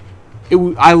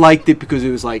 I liked it because it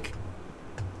was like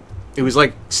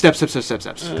steps.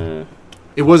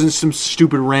 It wasn't some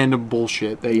stupid random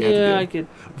bullshit that you had to do. Yeah, I could.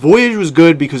 Voyage was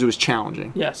good because it was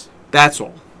challenging. Yes. That's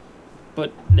all.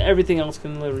 But everything else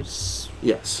can literally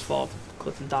fall off the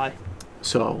cliff and die.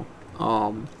 So,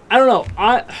 I don't know.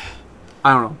 I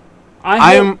don't know.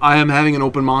 I am having an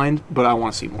open mind, but I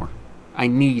want to see more. I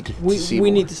need to see more.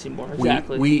 We need to see more.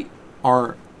 Exactly.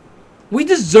 We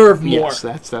deserve more. Yes,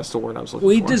 that's the word I was looking for.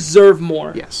 We deserve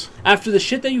more. Yes. After the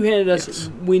shit that you handed us,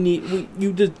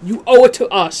 you owe it to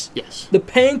us. Yes. The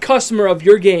paying customer of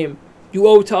your game, you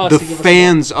owe it to us. The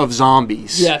fans of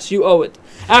zombies. Yes, you owe it.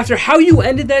 After how you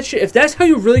ended that shit, if that's how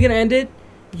you're really gonna end it,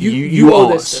 you owe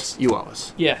this. You owe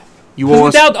us. Yeah. You owe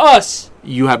us. Without us,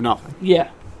 you have nothing.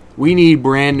 Yeah. We need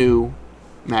brand new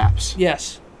maps.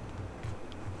 Yes.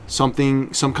 Some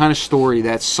kind of story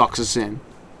that sucks us in.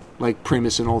 Like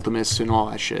Primus and Ultimus and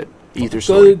all that shit. Ether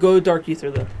story. Go to Dark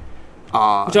Ether though. Which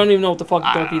I don't even know what the fuck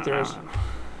Dark Ether is.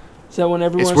 Is that when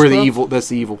everyone? It's where that's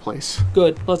the evil place.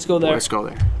 Good. Let's go there. Let's go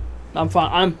there. I'm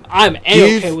fine. I'm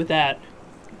A-okay with that.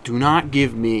 Do not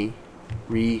give me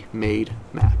remade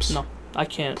maps. No, I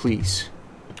can't. Please.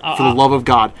 For the love of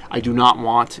God, I do not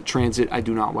want Transit. I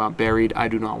do not want Buried. I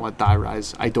do not want Die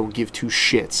Rise. I don't give two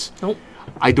shits. Nope.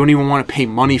 I don't even want to pay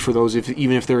money for those,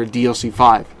 even if they're a DLC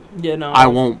 5. Yeah, no. I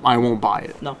won't buy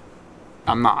it. No.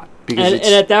 I'm not. Because and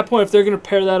at that point, if they're going to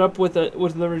pair that up with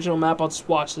the original map, I'll just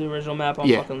watch the original map on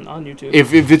YouTube.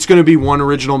 If it's going to be one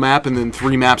original map and then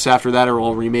 3 maps after that are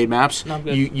all remade maps, no,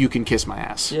 you can kiss my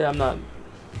ass. Yeah, I'm not.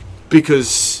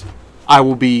 Because I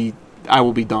will be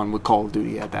done with Call of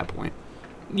Duty at that point.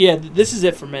 Yeah, this is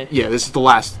it for me. Yeah, this is the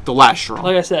last straw.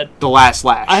 Like I said, the last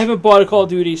lash. I haven't bought a Call of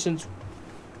Duty since.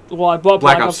 Well, I bought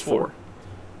Black Ops 4.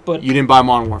 But you didn't buy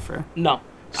Modern Warfare. No,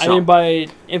 I didn't buy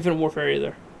Infinite Warfare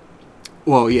either.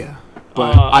 Well, yeah,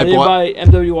 but I didn't buy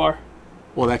MWR.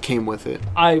 Well, that came with it.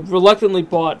 I reluctantly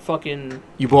bought fucking.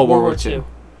 You bought World War II.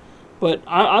 But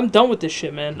I'm done with this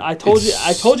shit, man. I told you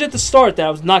at the start that I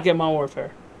was not getting Modern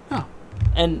Warfare. Oh.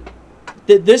 And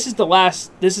this is the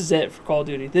last. This is it for Call of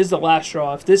Duty. This is the last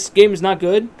straw. If this game is not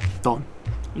good, done.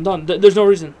 I'm done. There's no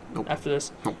reason after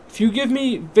this. Nope. If you give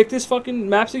me Victus fucking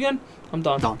maps again, I'm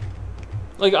done. Done.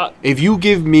 Like if you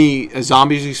give me a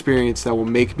zombies experience that will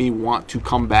make me want to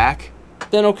come back,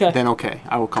 then okay.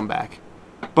 I will come back.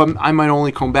 But I might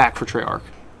only come back for Treyarch.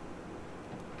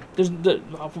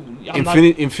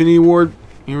 Infinity Ward,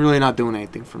 you're really not doing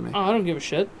anything for me. Oh, I don't give a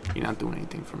shit. You're not doing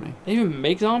anything for me. They even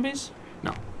make zombies?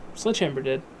 No. Sledgehammer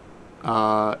did.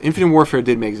 Infinite Warfare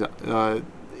did make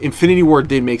Infinity Ward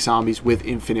did make zombies with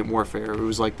Infinite Warfare. It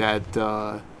was like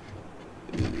that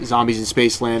Zombies in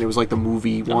Spaceland. It was like the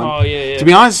movie one. Oh yeah. To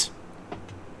be honest,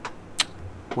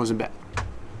 wasn't bad.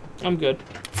 I'm good.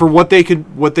 For what they could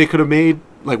have made,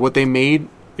 like what they made,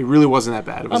 it really wasn't that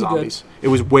bad. It was zombies. Good. It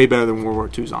was way better than World War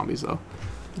II zombies though.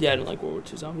 Yeah, I didn't like World War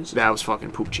II zombies. That was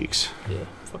fucking poop cheeks. Yeah,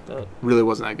 fuck that. Really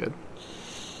wasn't that good.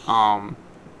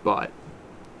 But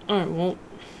alright, well,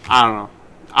 I don't know.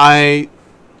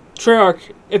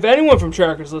 Treyarch, if anyone from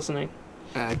Treyarch is listening,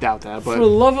 I doubt that. But for the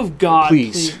love of God,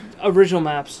 please original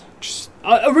maps.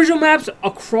 Original maps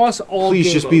across all.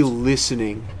 Please just be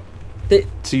listening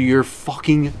to your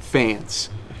fucking fans.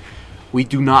 We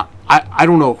do not. I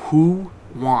don't know who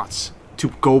wants to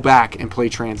go back and play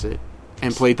Transit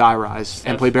and play Die Rise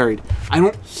and play Buried. I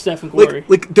don't. Steph and Glory.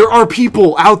 Like there are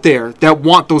people out there that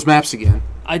want those maps again.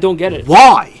 I don't get it.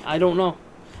 Why? I don't know.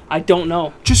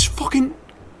 Just fucking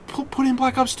put in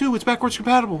Black Ops 2. It's backwards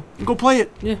compatible and go play it.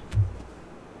 Yeah.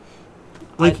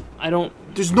 Like I don't.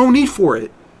 There's no need for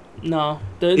it. No.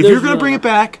 If you're gonna bring it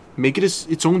back, make it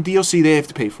its own DLC they have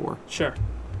to pay for. Sure.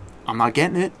 I'm not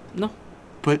getting it. No.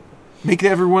 But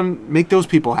make those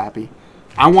people happy.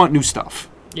 I want new stuff.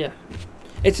 Yeah.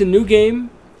 It's a new game.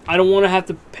 I don't want to have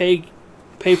to pay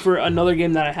for another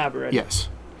game that I have already. Yes.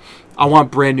 I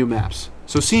want brand new maps.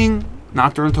 So seeing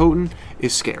Nocturne Toten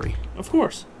is scary. Of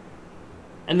course.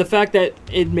 And the fact that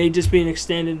it may just be an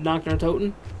extended Nocturne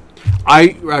Toten.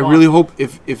 I really hope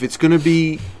if it's gonna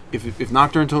be if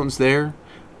Nocturne Toten's there,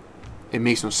 it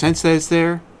makes no sense that it's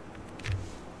there.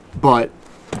 But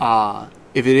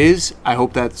If it is, I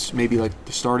hope that's maybe like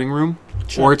the starting room,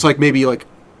 sure. Or it's like maybe like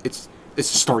it's a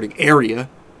starting area.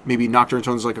 Maybe Nocturne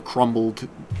Tone's like a crumbled,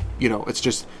 it's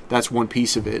just that's one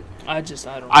piece of it. I don't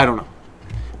know. I don't know.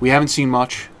 We haven't seen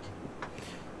much.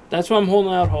 That's why I'm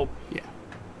holding out hope. Yeah.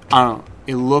 I don't know.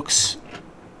 It looks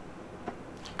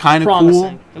kind of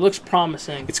cool. It looks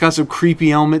promising. It's got some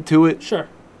creepy element to it. Sure.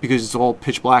 Because it's all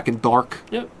pitch black and dark.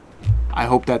 Yep. I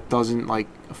hope that doesn't like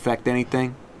affect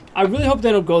anything. I really hope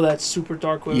they don't go that super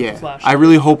dark way with the flashlight. I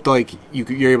really hope like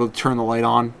you're able to turn the light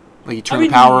on, like you turn the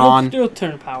power on. You'll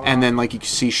turn the power and on. Then like you can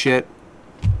see shit.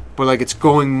 But like it's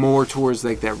going more towards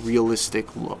like that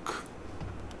realistic look.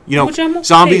 Which I'm okay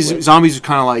zombies with. Zombies are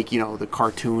kind of like, the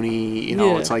cartoony,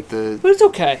 it's like the... But it's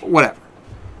okay. Whatever.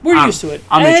 We're used to it.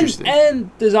 I'm interested.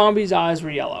 And the zombies' eyes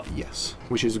were yellow. Yes,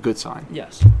 which is a good sign.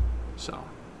 Yes. So.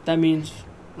 That means...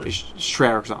 It's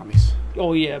Treyarch zombies.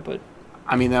 Oh, yeah, but...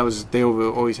 I mean, they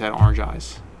always had orange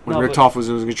eyes. When Rick Toff was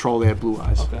in control, they had blue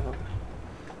eyes. Okay.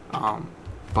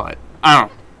 But, I don't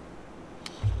know.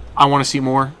 I want to see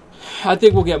more. I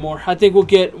think we'll get more. I think we'll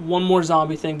get one more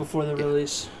zombie thing before the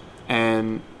release.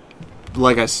 And...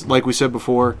 Like we said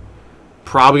before,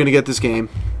 probably going to get this game.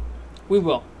 We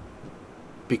will.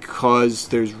 Because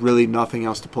there's really nothing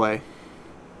else to play.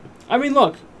 I mean,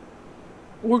 look.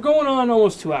 We're going on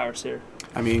almost 2 hours here.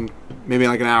 I mean, maybe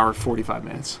like an hour and 45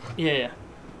 minutes. Yeah.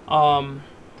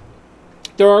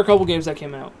 There are a couple games that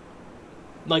came out.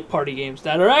 Like party games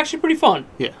that are actually pretty fun.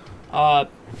 Yeah.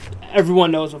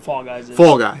 Everyone knows what Fall Guys is.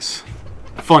 Fall Guys.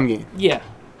 A fun game. Yeah.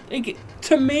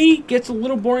 To me, gets a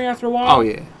little boring after a while. Oh,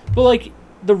 yeah. But, like,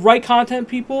 the right content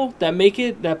people that make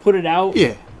it, that put it out,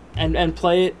 yeah, and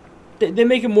play it, they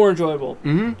make it more enjoyable.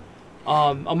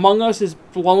 Mm-hmm. Among Us is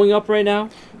blowing up right now,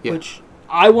 which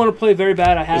I want to play very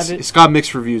bad. I have it. It's got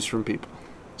mixed reviews from people.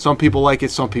 Some people like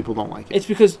it, some people don't like it. It's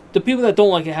because the people that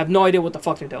don't like it have no idea what the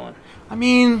fuck they're doing. I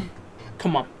mean...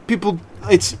 Come on. People...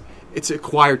 It's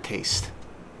acquired taste.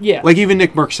 Yeah. Like, even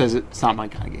Nick Merck says it's not my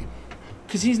kind of game.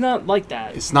 Because he's not like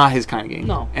that. It's not his kind of game.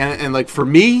 No. And like, for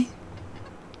me...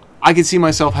 I could see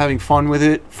myself having fun with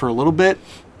it for a little bit,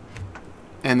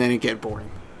 and then it get boring.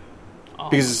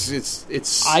 Because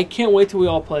it's. I can't wait till we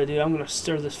all play, dude. I'm gonna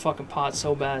stir this fucking pot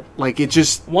so bad. Like it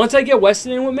just. Once I get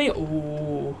Weston in with me,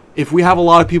 ooh. If we have a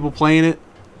lot of people playing it,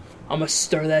 I'm gonna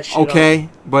stir that shit. Okay,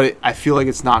 but I feel like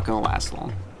it's not gonna last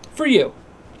long. For you,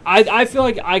 I feel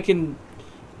like I can.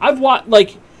 I've watched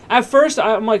like. At first,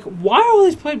 I'm like, why are all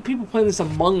these people playing this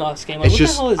Among Us game? Like, it's what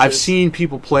the hell is I've this? seen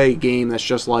people play a game that's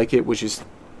just like it, which is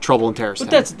Trouble in Terrorist Town.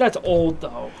 But that's old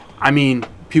though. I mean,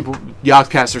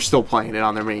 Yachtcast are still playing it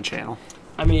on their main channel.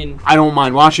 I mean, I don't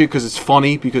mind watching it because it's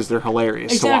funny because they're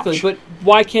hilarious. Exactly, to watch. But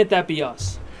why can't that be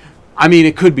us? I mean,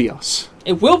 it could be us.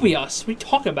 It will be us. What are you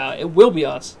talking about? It will be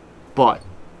us. But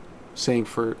saying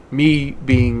for me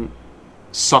being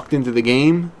sucked into the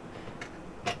game,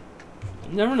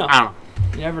 you never know. I don't know.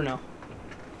 You never know.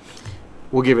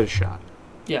 We'll give it a shot.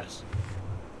 Yes.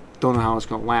 Don't know how it's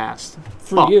going to last.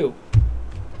 For you.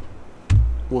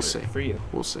 We'll see. For you.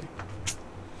 We'll see.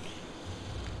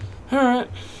 All right.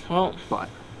 Well, but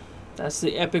that's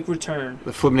the epic return.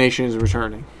 The Flip Nation is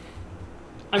returning.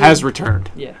 Has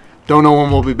returned. Yeah. Don't know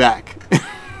when we'll be back.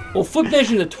 Well, Flip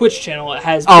Nation, the Twitch channel, it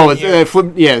has.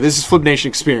 This is Flip Nation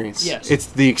Experience. Yes. It's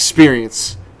the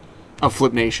experience of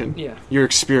Flip Nation. Yeah. You're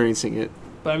experiencing it.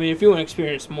 But I mean, if you want to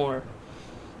experience more,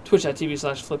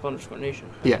 twitch.tv/flip_nation.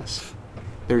 Yes.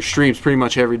 There's streams pretty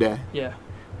much every day. Yeah.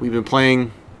 We've been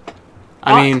playing.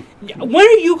 When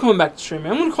are you coming back to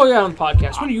streaming? I'm going to call you out on the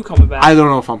podcast. When are you coming back? I don't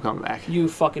know if I'm coming back. You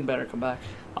fucking better come back.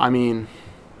 I mean,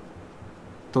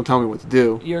 don't tell me what to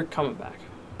do. You're coming back.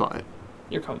 But.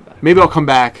 You're coming back. Maybe I'll come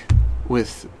back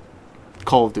with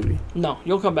Call of Duty. No,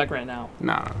 you'll come back right now.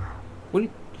 No.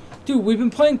 Dude, we've been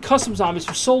playing Custom Zombies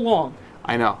for so long.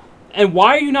 I know. And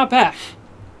why are you not back?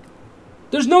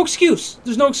 There's no excuse.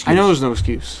 I know there's no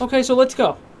excuse. Okay, so let's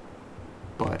go.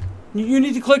 But. You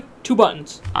need to click 2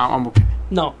 buttons. I'm okay.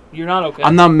 No, you're not okay.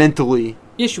 I'm not mentally.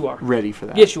 Yes, you are. Ready for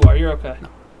that. Yes, you are. You're okay. No.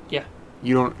 Yeah.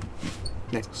 You don't.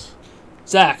 Nicholas.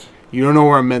 Zach. You don't know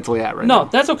where I'm mentally at right now. No,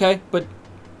 that's okay. But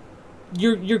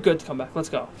you're good to come back. Let's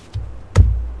go.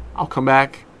 I'll come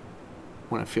back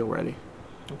when I feel ready.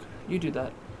 Okay, you do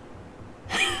that.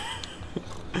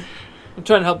 I'm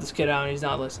trying to help this kid out, and he's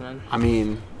not listening. I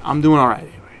mean, I'm doing all right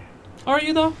anyway. Are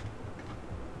you though?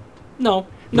 No,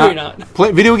 you're not.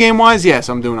 Video game wise, yes,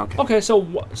 I'm doing okay. Okay, so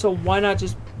why not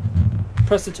just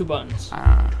press the 2 buttons?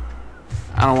 I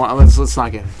don't want. Let's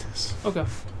not get into this. Okay.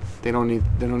 They don't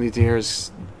need to hear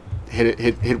us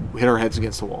hit our heads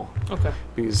against the wall. Okay.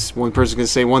 Because one person's gonna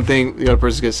say one thing, the other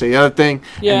person's gonna say the other thing,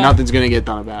 and nothing's gonna get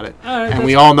done about it. All right, and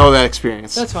we all know that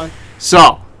experience. That's fine.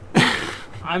 So,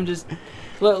 I'm just...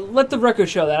 Let the record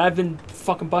show that I've been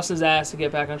fucking busting his ass to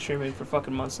get back on streaming for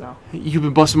fucking months now. You've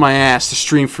been busting my ass to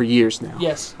stream for years now.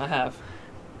 Yes, I have.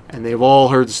 And they've all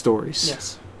heard the stories.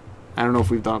 Yes. I don't know if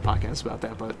we've done a podcast about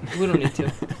that, but... We don't need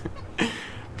to.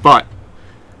 But,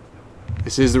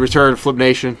 this is the return of Flip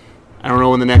Nation. I don't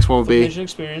know when the next one will be. Flip Nation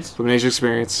Experience. Flip Nation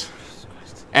Experience.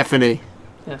 F&E.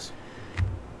 Yes.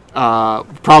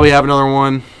 Probably have another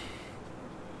one.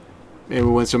 Maybe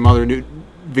when some other new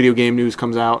video game news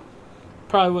comes out.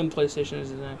 Probably when PlayStation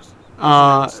is next.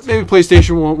 Maybe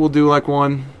PlayStation we'll do like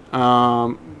one.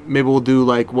 Maybe we'll do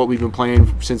like what we've been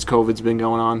playing since COVID's been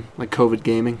going on, like COVID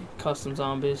gaming. Custom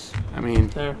Zombies. I mean,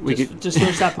 we just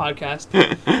finish that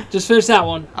podcast. Just finish that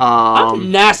one.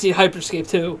 I'm nasty at Hyperscape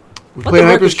too. We play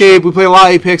Hyperscape. We play a lot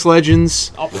of Apex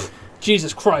Legends. Oh,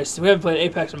 Jesus Christ! We haven't played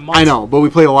Apex in months. I know, but we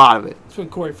played a lot of it. That's when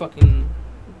Corey fucking.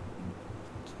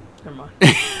 Never mind.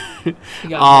 He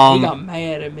got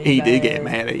mad at me. He did get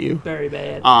mad at you. Very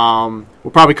bad.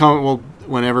 We'll probably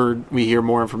whenever we hear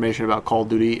more information about Call of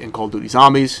Duty and Call of Duty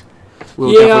Zombies,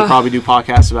 we'll definitely probably do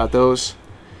podcasts about those.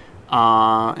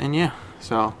 And yeah,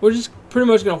 so we're just pretty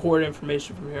much gonna hoard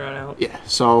information from here on out. Yeah,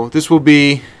 so this will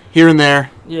be here and there.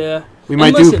 Yeah. We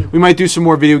might do some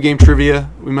more video game trivia.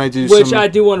 We might do which I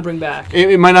do want to bring back.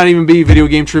 It might not even be video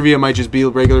game trivia. It might just be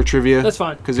regular trivia. That's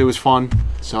fine because it was fun.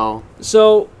 So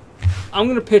I'm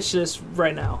gonna pitch this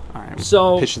right now. All right.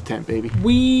 So pitch the tent, baby.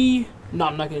 No,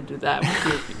 I'm not gonna do that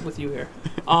with you here.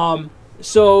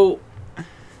 So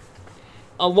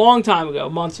a long time ago,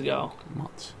 months ago,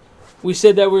 we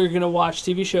said that we were gonna watch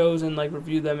TV shows and like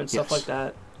review them and stuff like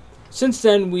that. Since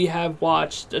then, we have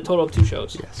watched a total of 2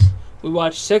 shows. Yes. We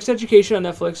watched Sex Education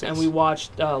on Netflix, and we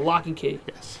watched Lock and Key.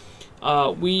 Yes.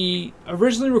 We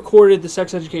originally recorded the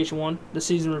Sex Education one, the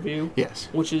season review. Yes.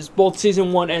 Which is both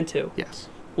season 1 and 2. Yes.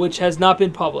 Which has not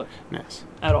been public. Yes.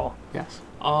 At all. Yes.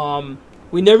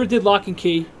 We never did Lock and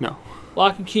Key. No.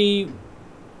 Lock and Key,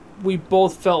 we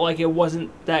both felt like it wasn't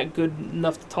that good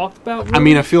enough to talk about. Really. I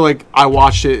mean, I feel like I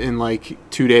watched it in like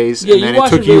 2 days, and then it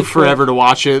took you forever to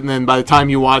watch it, and then by the time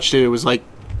you watched it, it was like...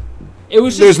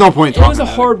 There's no point talking about it. It was a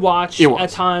hard watch at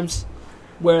times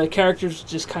where the characters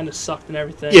just kind of sucked and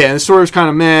everything. Yeah, and the story was kind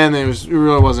of meh, it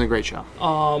really wasn't a great show.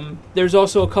 There's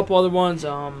also a couple other ones.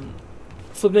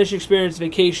 Flip Nation Experience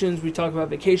Vacations. We talked about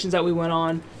vacations that we went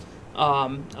on.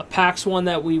 A PAX one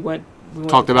that we went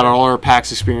talked about all our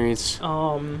PAX experience.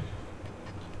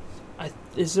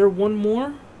 Is there one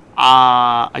more?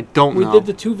 I don't know. We did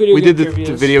the 2 video game trivias. We did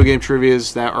the video game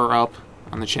trivias that are up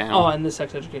on the channel. Oh, and the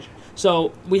Sex Education.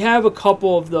 So we have a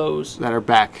couple of those that are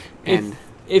back. And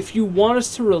if you want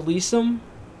us to release them,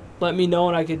 let me know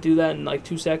and I could do that in like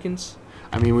 2 seconds.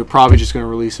 I mean, we're probably just going to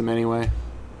release them anyway.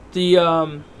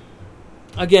 Again,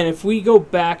 if we go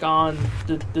back on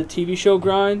the TV show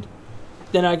grind,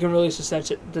 then I can release the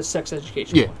Sex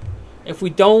Education one. If we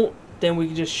don't, then we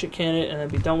can just shit can it and then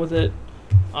be done with it.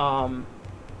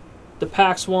 The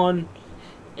PAX one,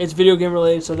 it's video game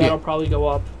related, so that'll probably go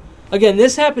up. Again,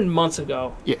 this happened months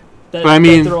ago. Yeah. But I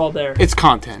mean, they're all there. It's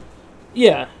content.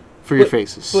 Yeah. For your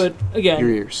faces. But again, your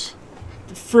ears.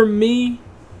 For me,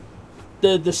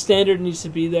 the standard needs to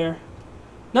be there.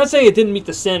 Not saying it didn't meet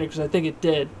the standard, because I think it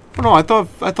did. Oh, no, I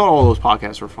thought all those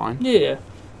podcasts were fine. Yeah.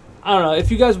 I don't know. If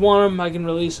you guys want them, I can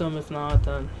release them. If not,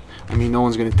 then... I mean, no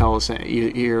one's going to tell us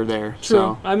here or there. True.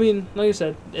 So. I mean, like I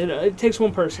said, it takes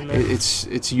one person. There.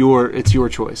 It's your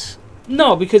choice.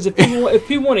 No, because if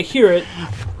people want to hear it,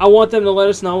 I want them to let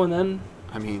us know, and then...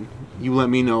 I mean, you let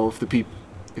me know if the people...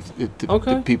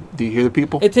 Okay. The people, do you hear the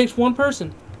people? It takes one person.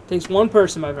 It takes one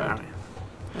person, my friend. Right.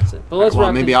 That's it. But let's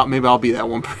wrap maybe I'll be that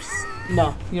one person.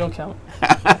 No, you don't count.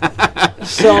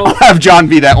 So I'll have John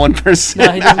be that one person.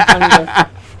 No, he doesn't count either.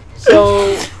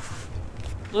 So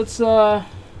let's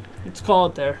call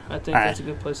it there. I think that's a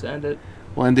good place to end it.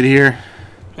 We'll end it here.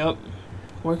 Yep.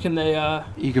 Where can they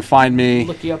you can find me.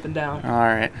 Look you up and down. All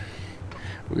right.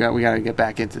 We got to get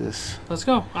back into this. Let's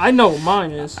go. I know what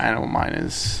mine is. I know what mine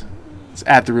is. It's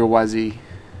at the real YZ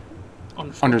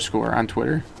 _ on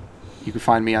Twitter. You can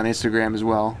find me on Instagram as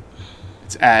well.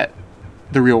 It's at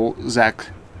the real Zach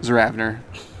Zaravner.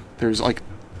 There's like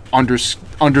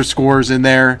underscores in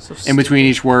there in between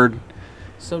each word.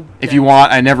 So if you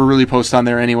want, I never really post on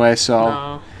there anyway,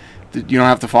 so you don't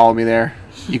have to follow me there.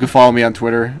 You can follow me on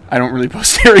Twitter. I don't really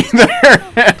post there either.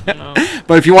 No.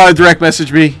 But if you want to direct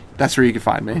message me, that's where you can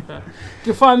find me. Okay. You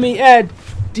can find me at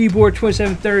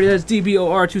dbor2730. That's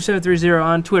DBOR2730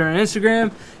 on Twitter and Instagram.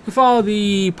 You can follow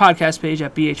the podcast page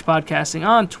at BH Podcasting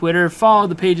on Twitter. Follow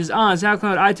the pages on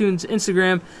SoundCloud, iTunes,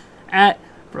 Instagram at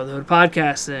Brotherhood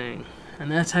Podcasting.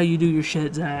 And that's how you do your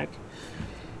shit, Zach.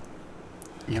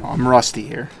 I'm rusty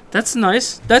here. That's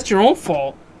nice. That's your own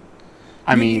fault.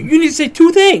 I mean... You need to say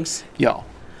 2 things. Yo.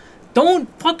 Don't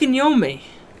fucking yell me.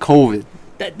 COVID.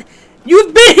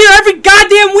 You've been here every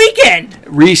goddamn weekend.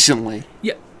 Recently.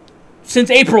 Yeah. Since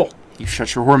April. You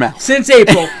shut your whore mouth. Since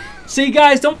April. See,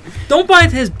 guys, don't buy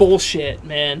into his bullshit,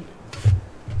 man.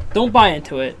 Don't buy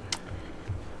into it.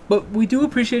 But we do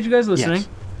appreciate you guys listening.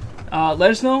 Yes.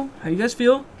 Let us know how you guys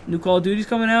feel. New Call of Duty's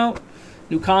coming out.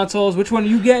 New consoles. Which one are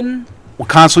you getting? What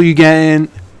console are you getting?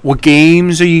 What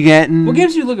games are you getting? What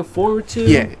games are you looking forward to?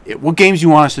 Yeah. What games you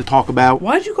want us to talk about?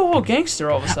 Why'd you go all gangster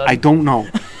all of a sudden? I don't know.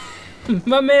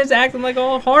 My man's acting like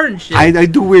all hard and shit. I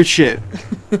do weird shit.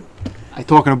 I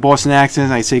talk in a Boston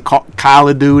accent. I say Call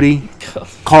of Duty.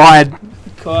 COD.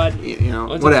 COD.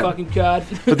 What's whatever. A fucking COD.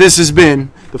 But this has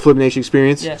been the Flip Nation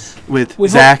Experience. Yes. With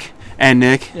Zach and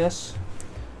Nick. Yes.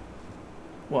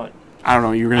 What? I don't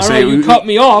know. You were going to say... you cut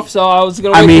me off, so I was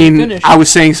going to wait to finish. I was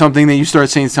saying something, then you started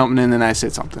saying something, and then I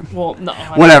said something. Well, no.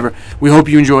 Whatever. We hope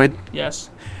you enjoyed. Yes.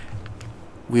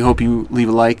 We hope you leave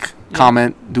a like,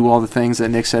 comment, do all the things that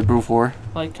Nick said before.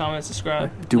 Like, comment,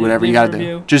 subscribe. Do whatever you got to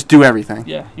do. Just do everything.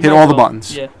 Yeah. Hit all the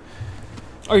buttons. Yeah.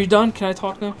 Are you done? Can I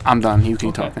talk now? I'm done. You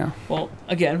can talk now. Well,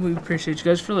 again, we appreciate you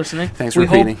guys for listening. Thanks for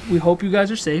repeating. We hope you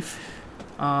guys are safe.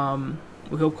 We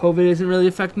hope COVID isn't really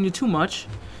affecting you too much.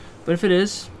 But if it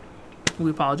is,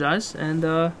 we apologize. And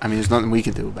there's nothing we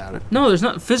can do about it. No, there's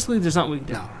not. Physically, there's nothing we can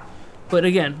do. No. But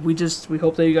again, we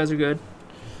hope that you guys are good.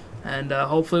 And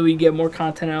hopefully we get more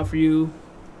content out for you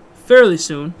fairly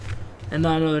soon. And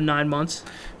not another 9 months.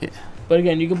 Yeah. But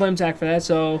again, you can blame Zach for that.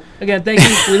 So, again, thank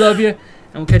you. We love you.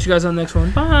 And we'll catch you guys on the next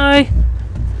one. Bye.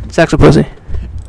 Zach's a pussy.